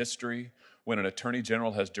American history when an attorney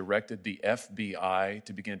general has directed the FBI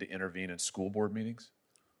to begin to intervene in school board meetings,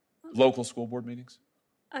 local school board meetings?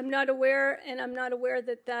 I'm not aware, and I'm not aware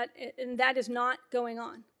that is not going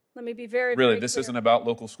on. Let me be very, Really, very this clear. isn't about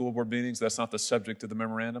local school board meetings? That's not the subject of the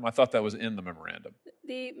memorandum? I thought that was in the memorandum.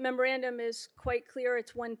 The memorandum is quite clear.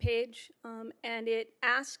 It's one page, and it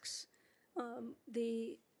asks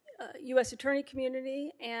the U.S. attorney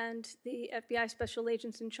community and the FBI special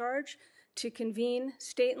agents in charge to convene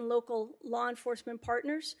state and local law enforcement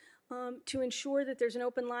partners to ensure that there's an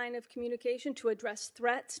open line of communication to address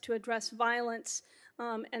threats, to address violence,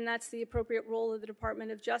 and that's the appropriate role of the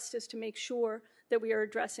Department of Justice to make sure that we are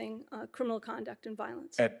addressing criminal conduct and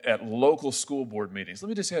violence. At local school board meetings, let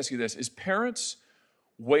me just ask you this. Is parents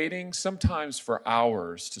waiting sometimes for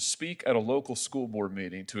hours to speak at a local school board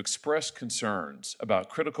meeting to express concerns about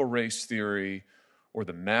critical race theory or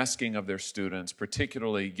the masking of their students,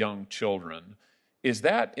 particularly young children? Is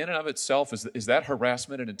that in and of itself, is that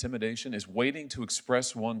harassment and intimidation? Is waiting to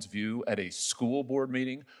express one's view at a school board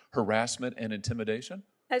meeting harassment and intimidation?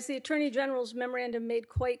 As the Attorney General's memorandum made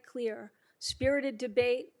quite clear, spirited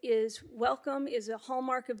debate is welcome, is a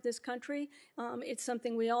hallmark of this country. It's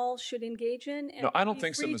something we all should engage in. And no, I don't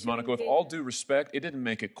think so, Ms. Monaco. With all due respect, it didn't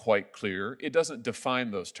make it quite clear. It doesn't define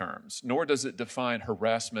those terms, nor does it define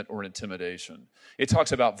harassment or intimidation. It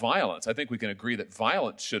talks about violence. I think we can agree that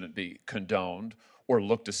violence shouldn't be condoned or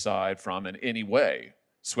looked aside from in any way,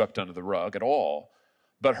 swept under the rug at all.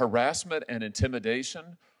 But harassment and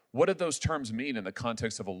intimidation, what did those terms mean in the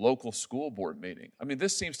context of a local school board meeting? I mean,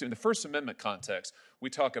 this seems to, in the First Amendment context, we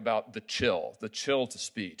talk about the chill to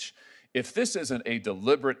speech. If this isn't a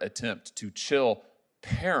deliberate attempt to chill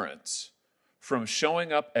parents from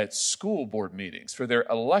showing up at school board meetings for their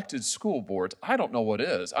elected school boards, I don't know what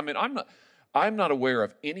is. I mean, I'm not aware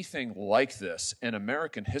of anything like this in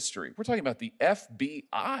American history. We're talking about the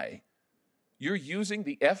FBI. You're using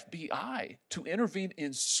the FBI to intervene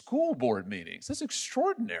in school board meetings. That's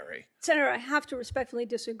extraordinary. Senator, I have to respectfully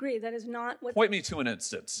disagree. That is not what... Point me to an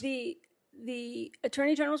instance. The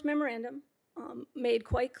Attorney General's memorandum made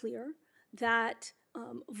quite clear that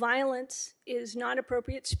violence is not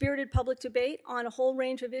appropriate. Spirited public debate on a whole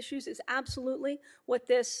range of issues is absolutely what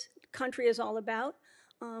this country is all about.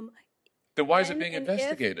 Then why is it being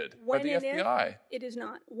investigated by the FBI? It is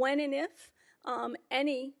not. When and if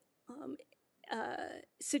any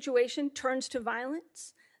situation turns to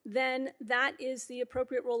violence, then that is the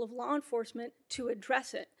appropriate role of law enforcement to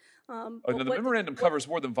address it. The memorandum covers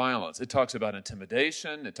more than violence. It talks about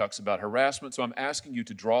intimidation. It talks about harassment. So I'm asking you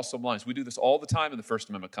to draw some lines. We do this all the time in the First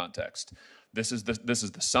Amendment context. This is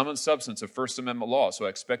the sum and substance of First Amendment law, so I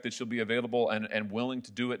expect that she'll be available and willing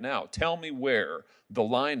to do it now. Tell me where the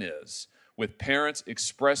line is with parents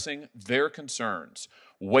expressing their concerns,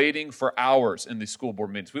 waiting for hours in these school board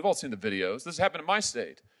meetings. We've all seen the videos. This happened in my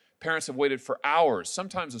state. Parents have waited for hours.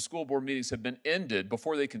 Sometimes the school board meetings have been ended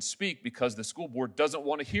before they can speak because the school board doesn't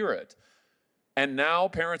want to hear it. And now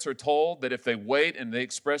parents are told that if they wait and they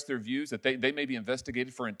express their views, that they may be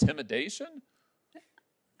investigated for intimidation?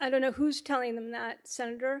 I don't know who's telling them that,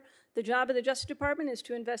 Senator. The job of the Justice Department is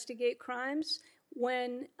to investigate crimes.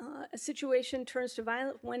 When a situation turns to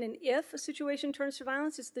violence, when and if a situation turns to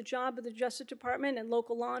violence, it's the job of the Justice Department and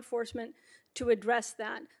local law enforcement to address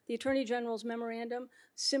that. The Attorney General's memorandum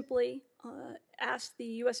simply asked the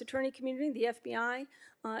U.S. attorney community, the FBI,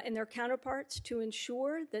 and their counterparts to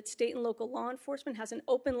ensure that state and local law enforcement has an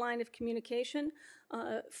open line of communication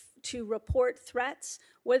to report threats,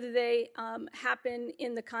 whether they happen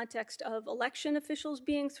in the context of election officials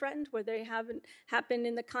being threatened, whether they happen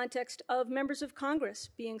in the context of members of Congress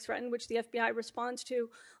being threatened, which the FBI responds to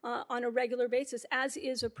on a regular basis, as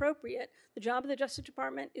is appropriate. The job of the Justice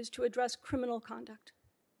Department is to address criminal conduct.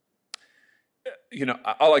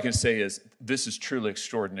 all I can say is this is truly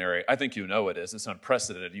extraordinary. I think you know it is. It's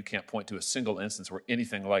unprecedented. You can't point to a single instance where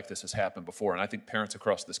anything like this has happened before. And I think parents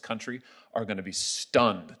across this country are going to be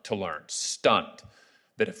stunned to learn, stunned,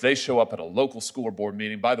 that if they show up at a local school board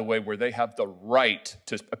meeting, by the way, where they have the right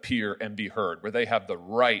to appear and be heard, where they have the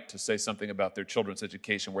right to say something about their children's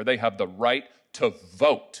education, where they have the right to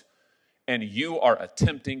vote, and you are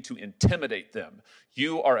attempting to intimidate them.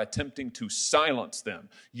 You are attempting to silence them.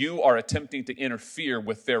 You are attempting to interfere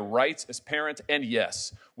with their rights as parents and,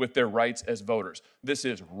 yes, with their rights as voters. This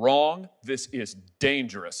is wrong. This is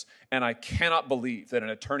dangerous. And I cannot believe that an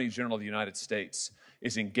Attorney General of the United States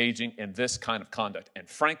is engaging in this kind of conduct. And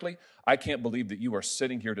frankly, I can't believe that you are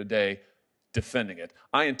sitting here today defending it.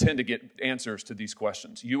 I intend to get answers to these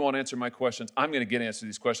questions. You won't answer my questions. I'm going to get answers to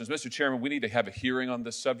these questions. Mr. Chairman, we need to have a hearing on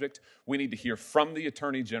this subject. We need to hear from the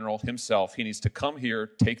Attorney General himself. He needs to come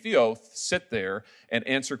here, take the oath, sit there, and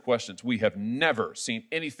answer questions. We have never seen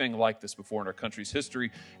anything like this before in our country's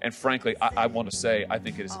history. And frankly, I want to say I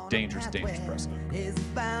think it is a dangerous, dangerous precedent. Is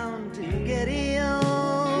bound to get ill.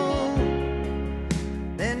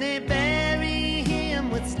 Then they bury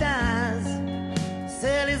him with stars.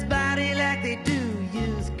 Sell his body like they do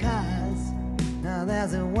used cars. Now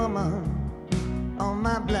there's a woman on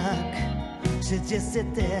my block. She just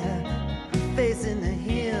sit there facing the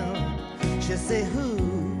hill. She'll say, who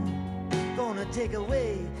gonna take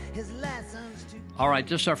away his license to... All right,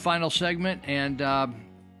 this is our final segment. And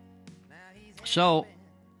so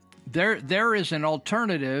there is an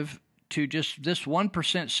alternative to just this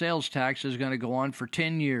 1% sales tax is going to go on for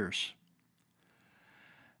 10 years.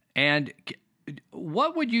 And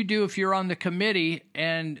what would you do if you're on the committee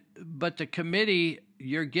but the committee,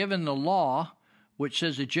 you're given the law which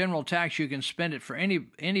says a general tax, you can spend it for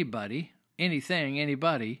anybody, anything,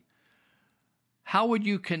 anybody. How would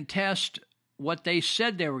you contest what they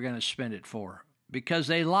said they were going to spend it for? Because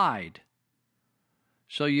they lied.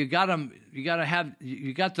 So you got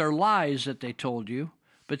their lies that they told you,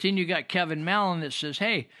 but then you got Kevin Mallon that says,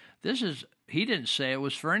 hey, he didn't say it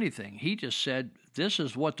was for anything. He just said, this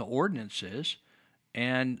is what the ordinance is.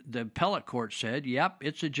 And the appellate court said, yep,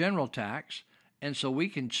 it's a general tax, and so we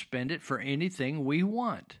can spend it for anything we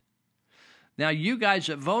want. Now, you guys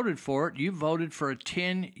that voted for it, you voted for a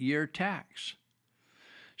 10-year tax.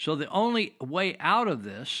 So the only way out of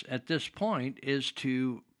this at this point is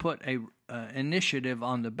to put a initiative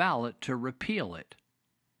on the ballot to repeal it.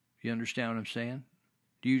 You understand what I'm saying?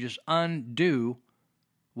 Do you just undo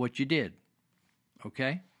what you did?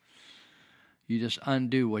 Okay? You just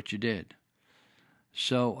undo what you did.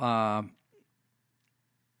 So,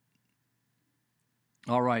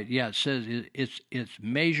 all right, yeah, it says it's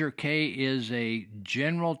Measure K is a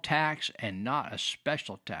general tax and not a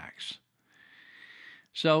special tax.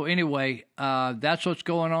 So anyway, that's what's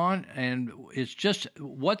going on, and it's just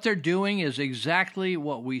what they're doing is exactly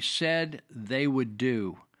what we said they would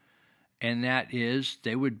do, and that is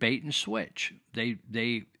they would bait and switch. They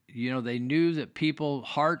knew that people's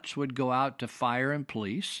hearts would go out to fire and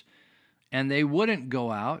police, and they wouldn't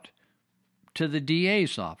go out to the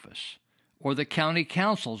DA's office or the county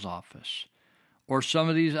counsel's office or some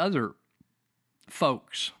of these other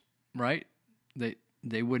folks, right? They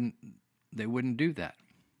wouldn't do that.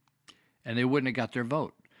 And they wouldn't have got their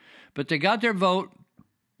vote. But they got their vote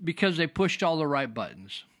because they pushed all the right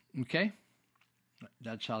buttons. Okay?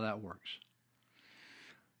 That's how that works.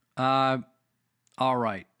 All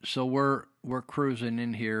right. So we're cruising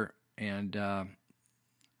in here, and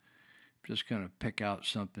just going to pick out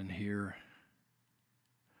something here.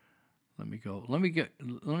 Let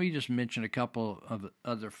me just mention a couple of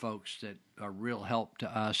other folks that are real help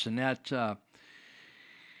to us, and that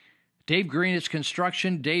Dave Greenitz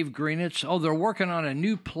Construction. Dave Greenitz. Oh, they're working on a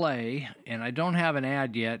new play, and I don't have an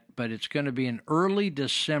ad yet, but it's going to be in early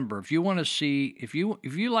December. If you want to see, if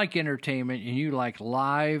you like entertainment and you like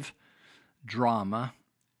live drama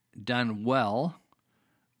done well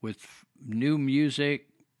with new music,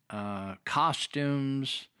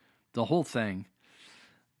 costumes, the whole thing,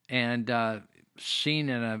 and seen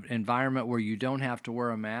in an environment where you don't have to wear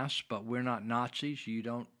a mask, but we're not Nazis.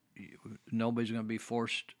 Nobody's going to be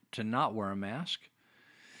forced to not wear a mask.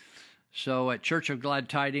 So at Church of Glad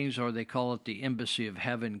Tidings, or they call it the Embassy of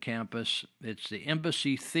Heaven campus, it's the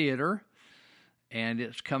Embassy Theater, and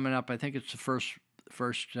it's coming up, I think it's the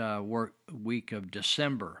first work week of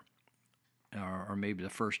December, or maybe the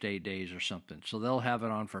first 8 days or something. So they'll have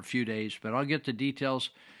it on for a few days, but I'll get the details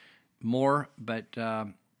more, but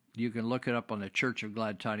you can look it up on the Church of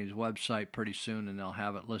Glad Tidings website pretty soon, and they'll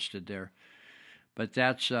have it listed there. But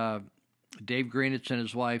that's Dave Greenitz and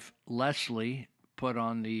his wife Leslie put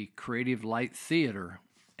on the Creative Light Theater,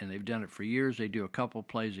 and they've done it for years. They do a couple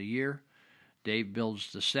plays a year. Dave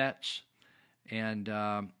builds the sets, and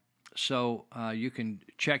so you can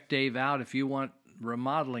check Dave out if you want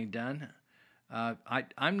remodeling done.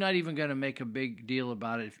 I'm not even going to make a big deal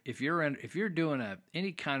about it. If you're doing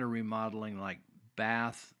any kind of remodeling, like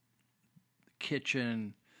bath,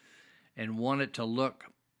 kitchen, and want it to look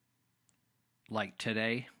like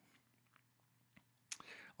today,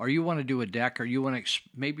 or you want to do a deck, or you want to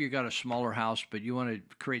maybe you got a smaller house, but you want to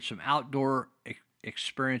create some outdoor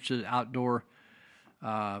experiences, outdoor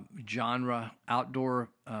genre, outdoor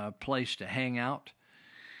place to hang out,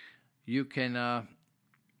 you can.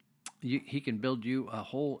 He can build you a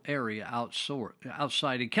whole area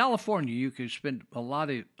outside. In California, you can spend a lot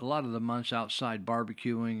of the months outside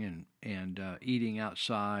barbecuing and eating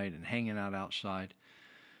outside and hanging out outside.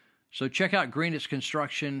 So check out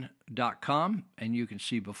greenetzconstruction.com, and you can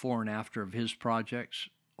see before and after of his projects.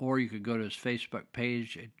 Or you could go to his Facebook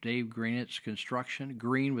page at Dave Greenetz Construction,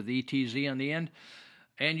 Green with ETZ on the end.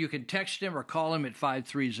 And you can text him or call him at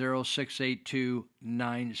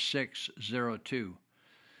 530-682-9602.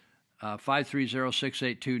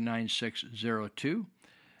 530-682-9602.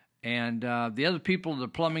 And the other people, the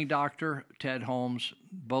plumbing doctor, Ted Holmes,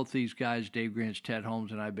 both these guys, Dave Greenetz, Ted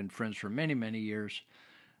Holmes, and I have been friends for many, many years.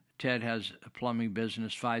 Ted has a plumbing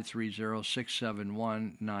business,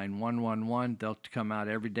 530-671-9111. They'll come out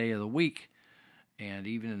every day of the week, and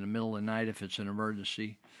even in the middle of the night if it's an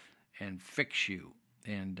emergency, and fix you.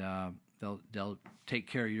 And they'll take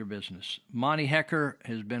care of your business. Monty Hecker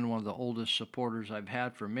has been one of the oldest supporters I've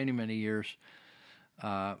had for many, many years.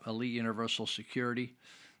 Elite Universal Security.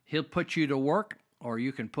 He'll put you to work, or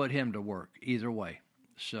you can put him to work, either way.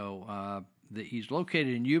 So he's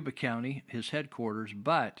located in Yuba County, his headquarters,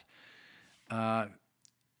 but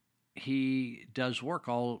he does work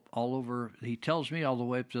all over. He tells me all the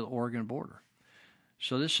way up to the Oregon border.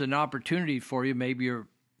 So this is an opportunity for you. Maybe you're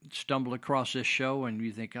stumbled across this show and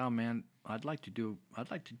you think, oh man, I'd like to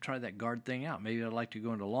try that guard thing out. Maybe I'd like to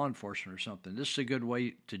go into law enforcement or something. This is a good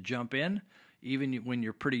way to jump in, even when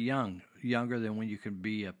you're pretty young, younger than when you can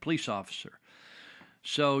be a police officer.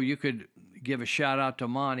 So you could give a shout out to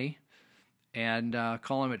Monty and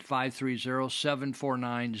call him at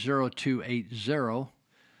 530-749-0280.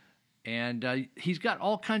 And he's got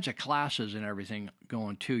all kinds of classes and everything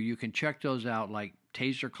going too. You can check those out, like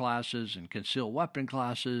taser classes and concealed weapon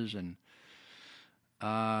classes and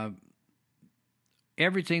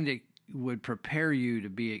everything that would prepare you to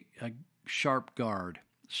be a sharp guard.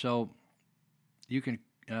 So you can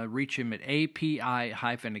reach him at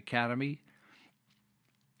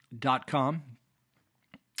api-academy.com,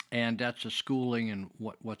 and that's a schooling and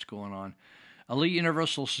what's going on.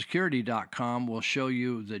 EliteUniversalSecurity.com will show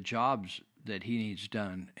you the jobs that he needs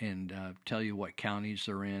done and tell you what counties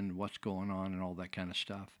they're in, what's going on, and all that kind of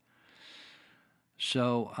stuff.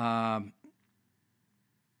 So,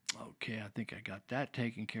 okay, I think I got that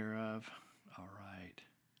taken care of. All right.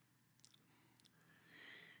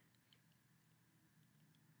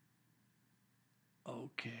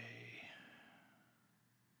 Okay.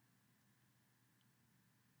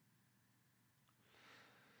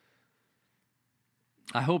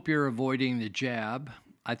 I hope you're avoiding the jab.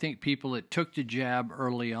 I think people that took the jab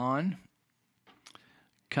early on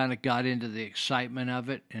kind of got into the excitement of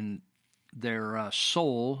it, and their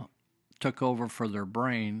soul took over for their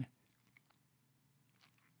brain,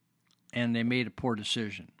 and they made a poor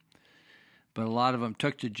decision. But a lot of them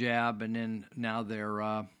took the jab, and then now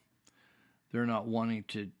they're not wanting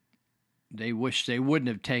to. They wish they wouldn't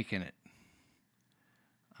have taken it.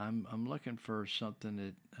 I'm looking for something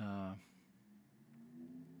that.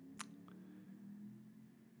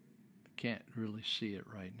 Can't really see it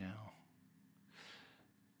right now.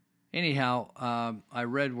 Anyhow, I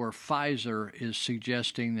read where Pfizer is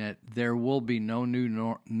suggesting that there will be no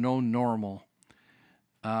normal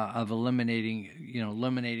of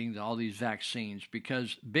eliminating all these vaccines,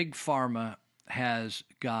 because Big Pharma has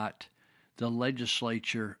got the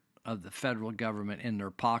legislature of the federal government in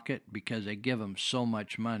their pocket because they give them so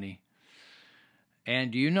much money.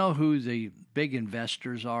 And do you know who the big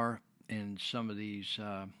investors are in some of these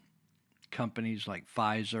companies like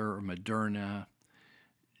Pfizer or Moderna,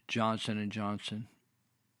 Johnson & Johnson?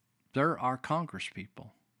 They're our Congress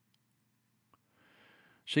people.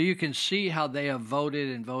 So you can see how they have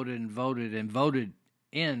voted and voted and voted and voted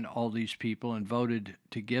in all these people and voted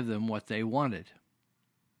to give them what they wanted.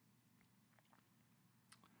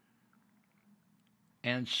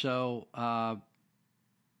 And so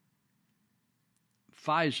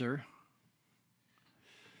Pfizer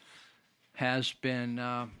has been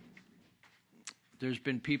there's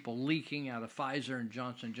been people leaking out of Pfizer and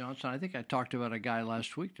Johnson & Johnson. I think I talked about a guy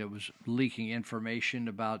last week that was leaking information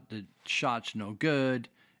about the shot's no good.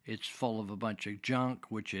 It's full of a bunch of junk,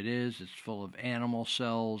 which it is. It's full of animal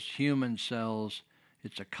cells, human cells.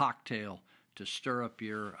 It's a cocktail to stir up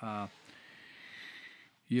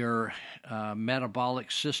your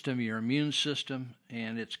metabolic system, your immune system,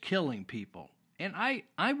 and it's killing people. And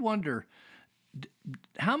I wonder,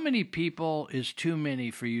 how many people is too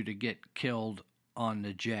many for you to get killed on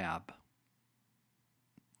the jab?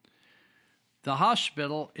 The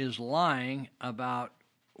hospital is lying about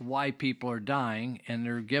why people are dying, and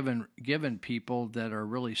they're given people that are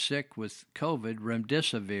really sick with COVID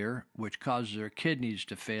remdesivir, which causes their kidneys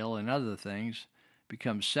to fail and other things,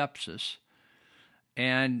 becomes sepsis,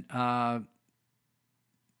 and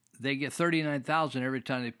they get $39,000 every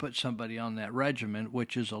time they put somebody on that regimen,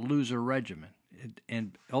 which is a loser regimen.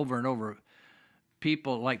 And over,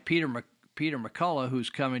 people like Peter McCullough, who's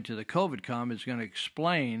coming to the COVID-Com, is going to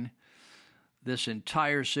explain this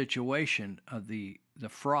entire situation of the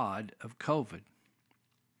fraud of COVID.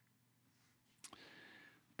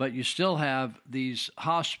 But you still have these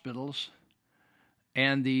hospitals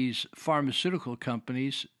and these pharmaceutical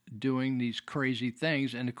companies doing these crazy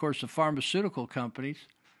things. And, of course, the pharmaceutical companies,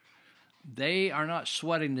 they are not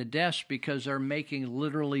sweating the desk because they're making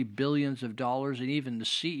literally billions of dollars, and even the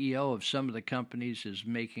CEO of some of the companies is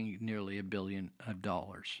making nearly $1 billion.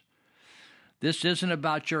 This isn't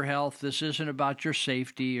about your health. This isn't about your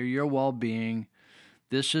safety or your well-being.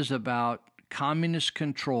 This is about communist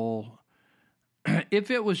control.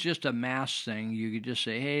 If it was just a mass thing, you could just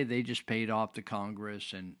say, hey, they just paid off the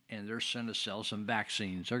Congress and they're going to sell some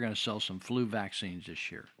vaccines. They're going to sell some flu vaccines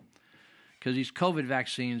this year. Because these COVID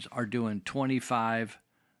vaccines are doing $25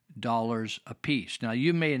 a piece. Now,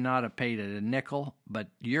 you may not have paid it a nickel, but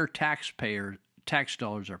your tax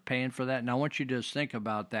dollars are paying for that. Now, I want you to just think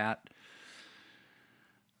about that.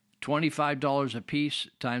 $25 a piece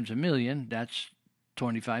times $1 million, that's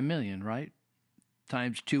 $25 million, right?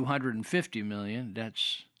 Times $250 million,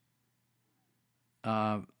 that's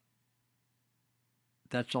a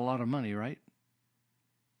lot of money, right?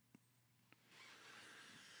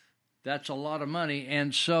 That's a lot of money.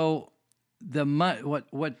 And so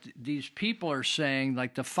what these people are saying,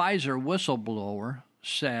 like the Pfizer whistleblower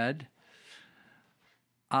said,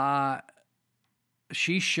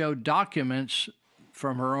 she showed documents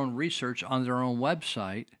from her own research on their own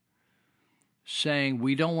website saying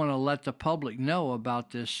we don't want to let the public know about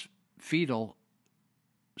this fetal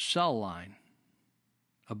cell line,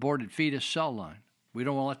 aborted fetus cell line. We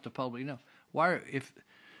don't want to let the public know. Why?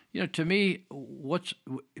 To me,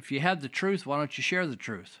 if you have the truth, why don't you share the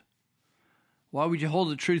truth? Why would you hold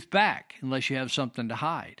the truth back unless you have something to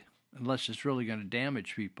hide? Unless it's really going to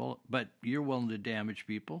damage people, but you're willing to damage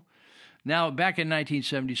people. Now, back in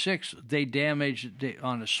 1976, they damaged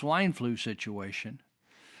on a swine flu situation,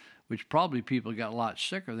 which probably people got a lot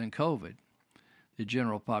sicker than COVID, the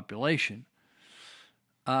general population.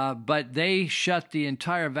 But they shut the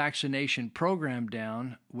entire vaccination program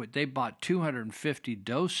down. They bought 250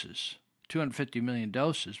 million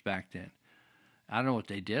doses back then. I don't know what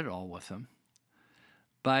they did all with them.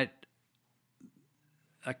 But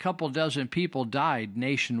a couple dozen people died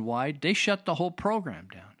nationwide. They shut the whole program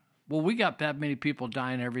down. Well, we got that many people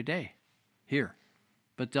dying every day here.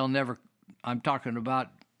 But they'll never, I'm talking about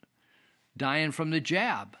dying from the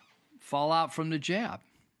jab, fallout from the jab.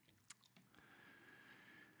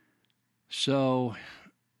 So,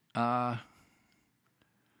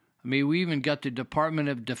 we even got the Department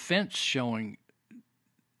of Defense showing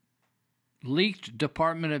leaked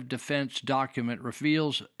Department of Defense document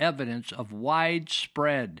reveals evidence of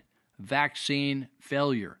widespread vaccine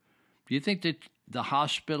failure. Do you think that the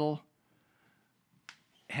hospital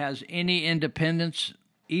has any independence?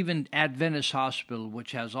 Even Adventist Hospital,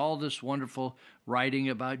 which has all this wonderful writing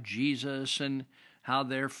about Jesus and how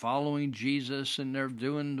they're following Jesus and they're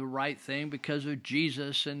doing the right thing because of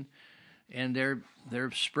Jesus and they're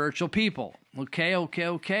spiritual people.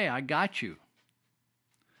 Okay, I got you.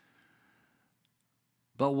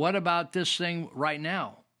 But what about this thing right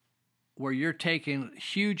now where you're taking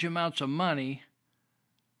huge amounts of money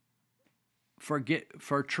for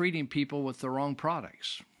treating people with the wrong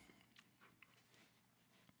products?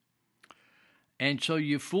 And so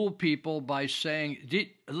you fool people by saying,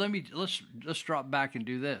 let's drop back and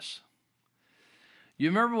do this. You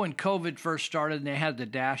remember when COVID first started and they had the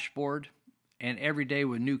dashboard and every day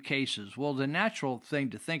with new cases? Well, the natural thing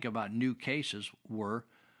to think about new cases were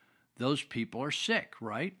those people are sick,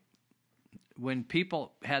 right? When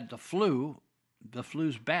people had the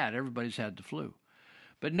flu's bad. Everybody's had the flu.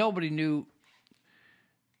 But nobody knew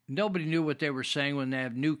nobody knew what they were saying when they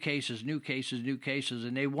have new cases,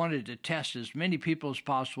 and they wanted to test as many people as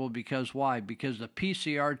possible because why? Because the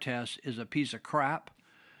PCR test is a piece of crap,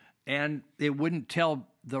 and it wouldn't tell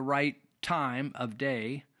the right time of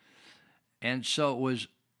day, and so it was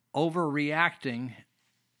overreacting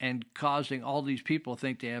and causing all these people to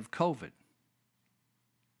think they have COVID.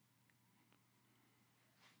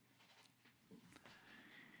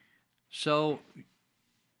 So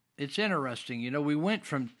it's interesting. You know, we went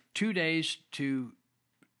from 2 days to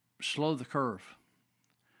slow the curve.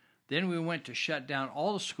 Then we went to shut down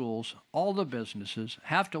all the schools, all the businesses,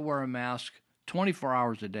 have to wear a mask 24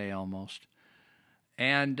 hours a day almost.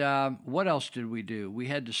 And what else did we do? We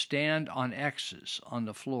had to stand on X's on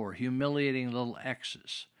the floor, humiliating little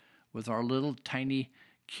X's with our little tiny,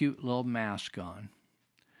 cute little mask on.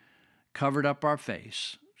 Covered up our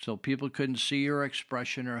face so people couldn't see your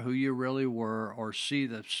expression or who you really were or see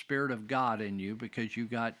the Spirit of God in you because you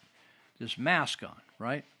got this mask on,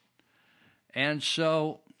 right? And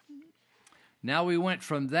so now we went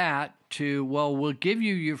from that to, well, we'll give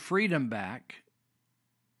you your freedom back.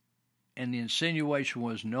 And the insinuation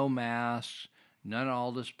was no masks, none of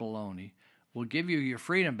all this baloney. We'll give you your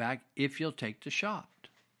freedom back if you'll take the shot,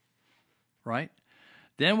 right?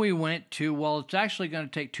 Then we went to, well, it's actually going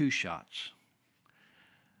to take 2 shots.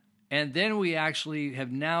 And then we actually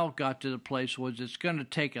have now got to the place where it's going to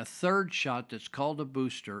take a 3rd shot that's called a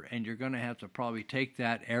booster, and you're going to have to probably take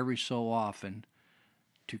that every so often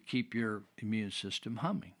to keep your immune system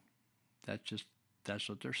humming. That's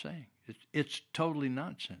what they're saying. It's totally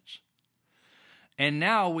nonsense. And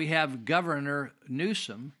now we have Governor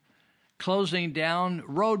Newsom closing down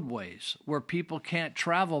roadways where people can't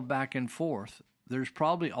travel back and forth. There's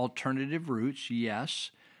probably alternative routes,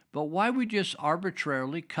 yes, but why would just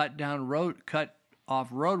arbitrarily cut off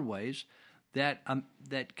roadways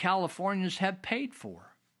that Californians have paid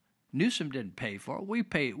for? Newsom didn't pay for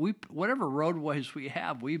it. Whatever roadways we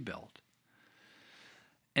have, we built.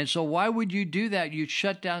 And so why would you do that? You'd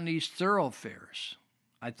shut down these thoroughfares.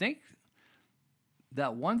 I think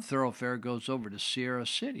that one thoroughfare goes over to Sierra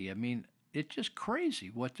City. I mean, it's just crazy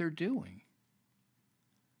what they're doing.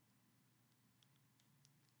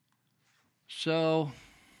 So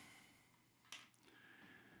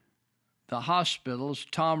the hospitals,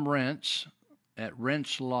 Tom Renz at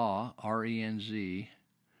Renz Law, R-E-N-Z,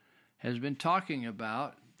 has been talking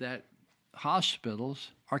about that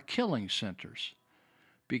hospitals are killing centers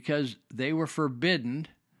because they were forbidden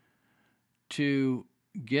to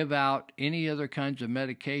give out any other kinds of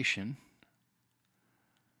medication.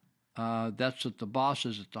 That's what the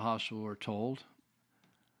bosses at the hospital were told.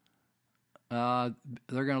 They're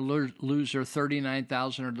going to lose their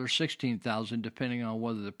 $39,000 or their $16,000, depending on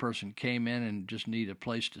whether the person came in and just need a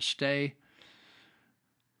place to stay.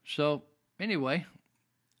 So anyway,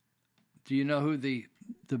 do you know who the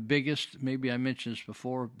biggest, maybe I mentioned this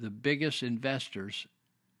before, the biggest investors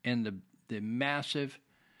in the massive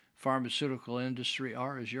pharmaceutical industry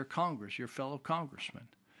is your Congress, your fellow congressmen.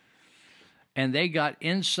 And they got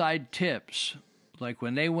inside tips, like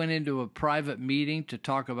when they went into a private meeting to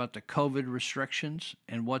talk about the COVID restrictions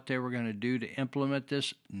and what they were going to do to implement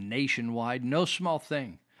this nationwide, no small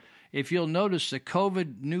thing. If you'll notice, the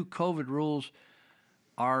new COVID rules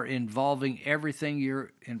are involving everything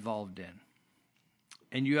you're involved in.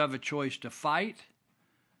 And you have a choice to fight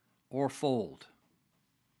or fold.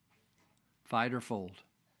 Fight or fold.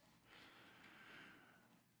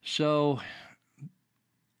 So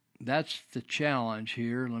that's the challenge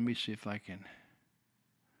here. Let me see if I can.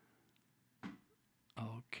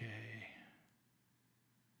 Okay.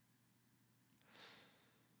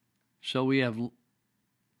 So we have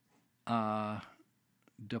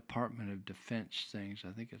Department of Defense things.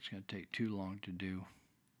 I think it's going to take too long to do.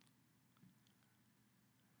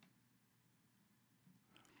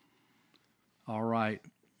 All right.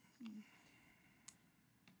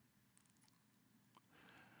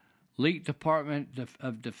 Leaked Department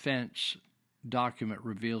of Defense document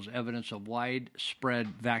reveals evidence of widespread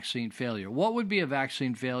vaccine failure. What would be a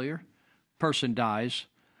vaccine failure? Person dies.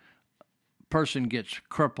 Person gets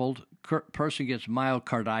crippled. Person gets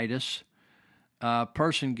myocarditis.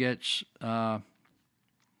 Person gets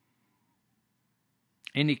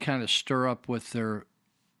any kind of stir up with their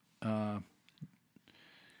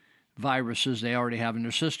viruses they already have in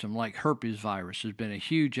their system, like herpes virus. There's been a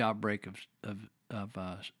huge outbreak of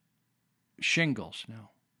shingles now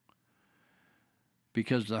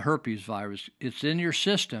because the herpes virus, it's in your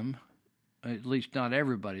system, at least not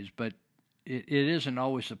everybody's, but it isn't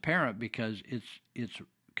always apparent because it's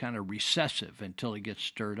kind of recessive until it gets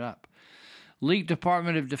stirred up. Leaked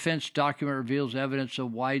Department of Defense document reveals evidence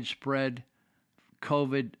of widespread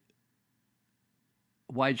COVID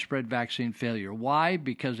widespread vaccine failure. Why?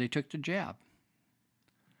 Because they took the jab.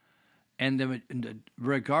 And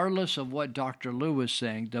regardless of what Dr. Lou was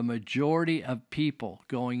saying, the majority of people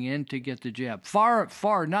going in to get the jab, far,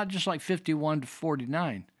 not just like 51 to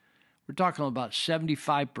 49, we're talking about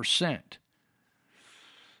 75%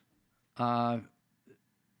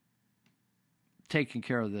 taking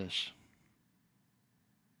care of this.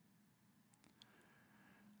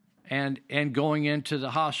 And going into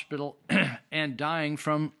the hospital and dying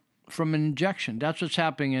from an injection. That's what's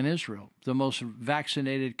happening in Israel, the most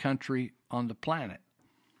vaccinated country on the planet.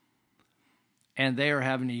 And they are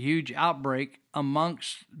having a huge outbreak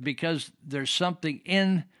because there's something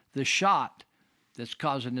in the shot that's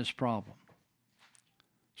causing this problem.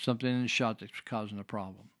 Something in the shot that's causing the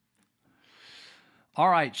problem. All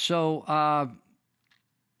right, so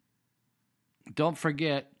don't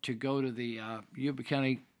forget to go to the Yuba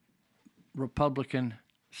County Republican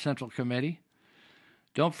Central Committee.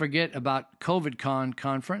 Don't forget about COVIDCon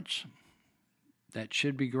conference. That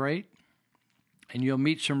should be great. And you'll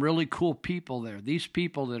meet some really cool people there. These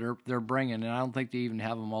people that they're bringing, and I don't think they even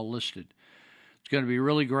have them all listed. It's going to be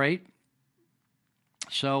really great.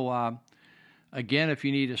 So, again, if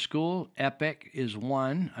you need a school, Epic is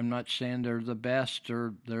one. I'm not saying they're the best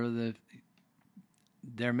or there's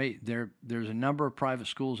a number of private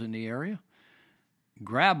schools in the area.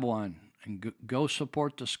 Grab one and go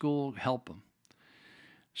support the school, help them.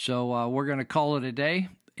 So we're going to call it a day,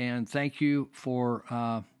 and thank you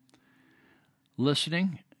for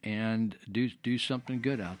listening, and do something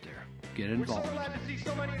good out there. Get involved. We're so glad to see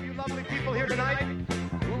so many of you lovely people here tonight.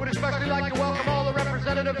 We would especially like to welcome all the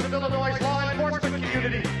representatives of Illinois' law enforcement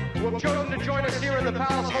community who have chosen to join us here in the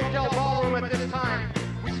Palace Hotel Ballroom at this time.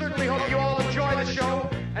 We certainly hope you all enjoy the show,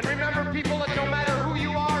 and remember, people, that no matter who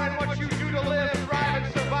you are and what you do to live, thrive,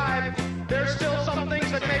 and survive, there's still some things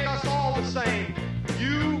that make us all the same.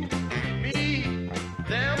 You, me,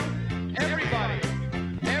 them, everybody.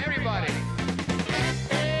 Everybody.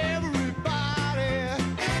 Everybody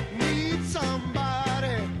needs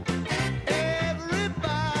somebody.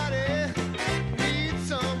 Everybody needs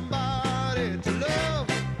somebody to love.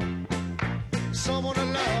 Someone to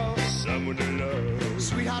love. Someone to love.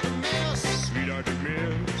 Sweetheart to miss. Sweetheart to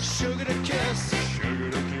miss. Sugar to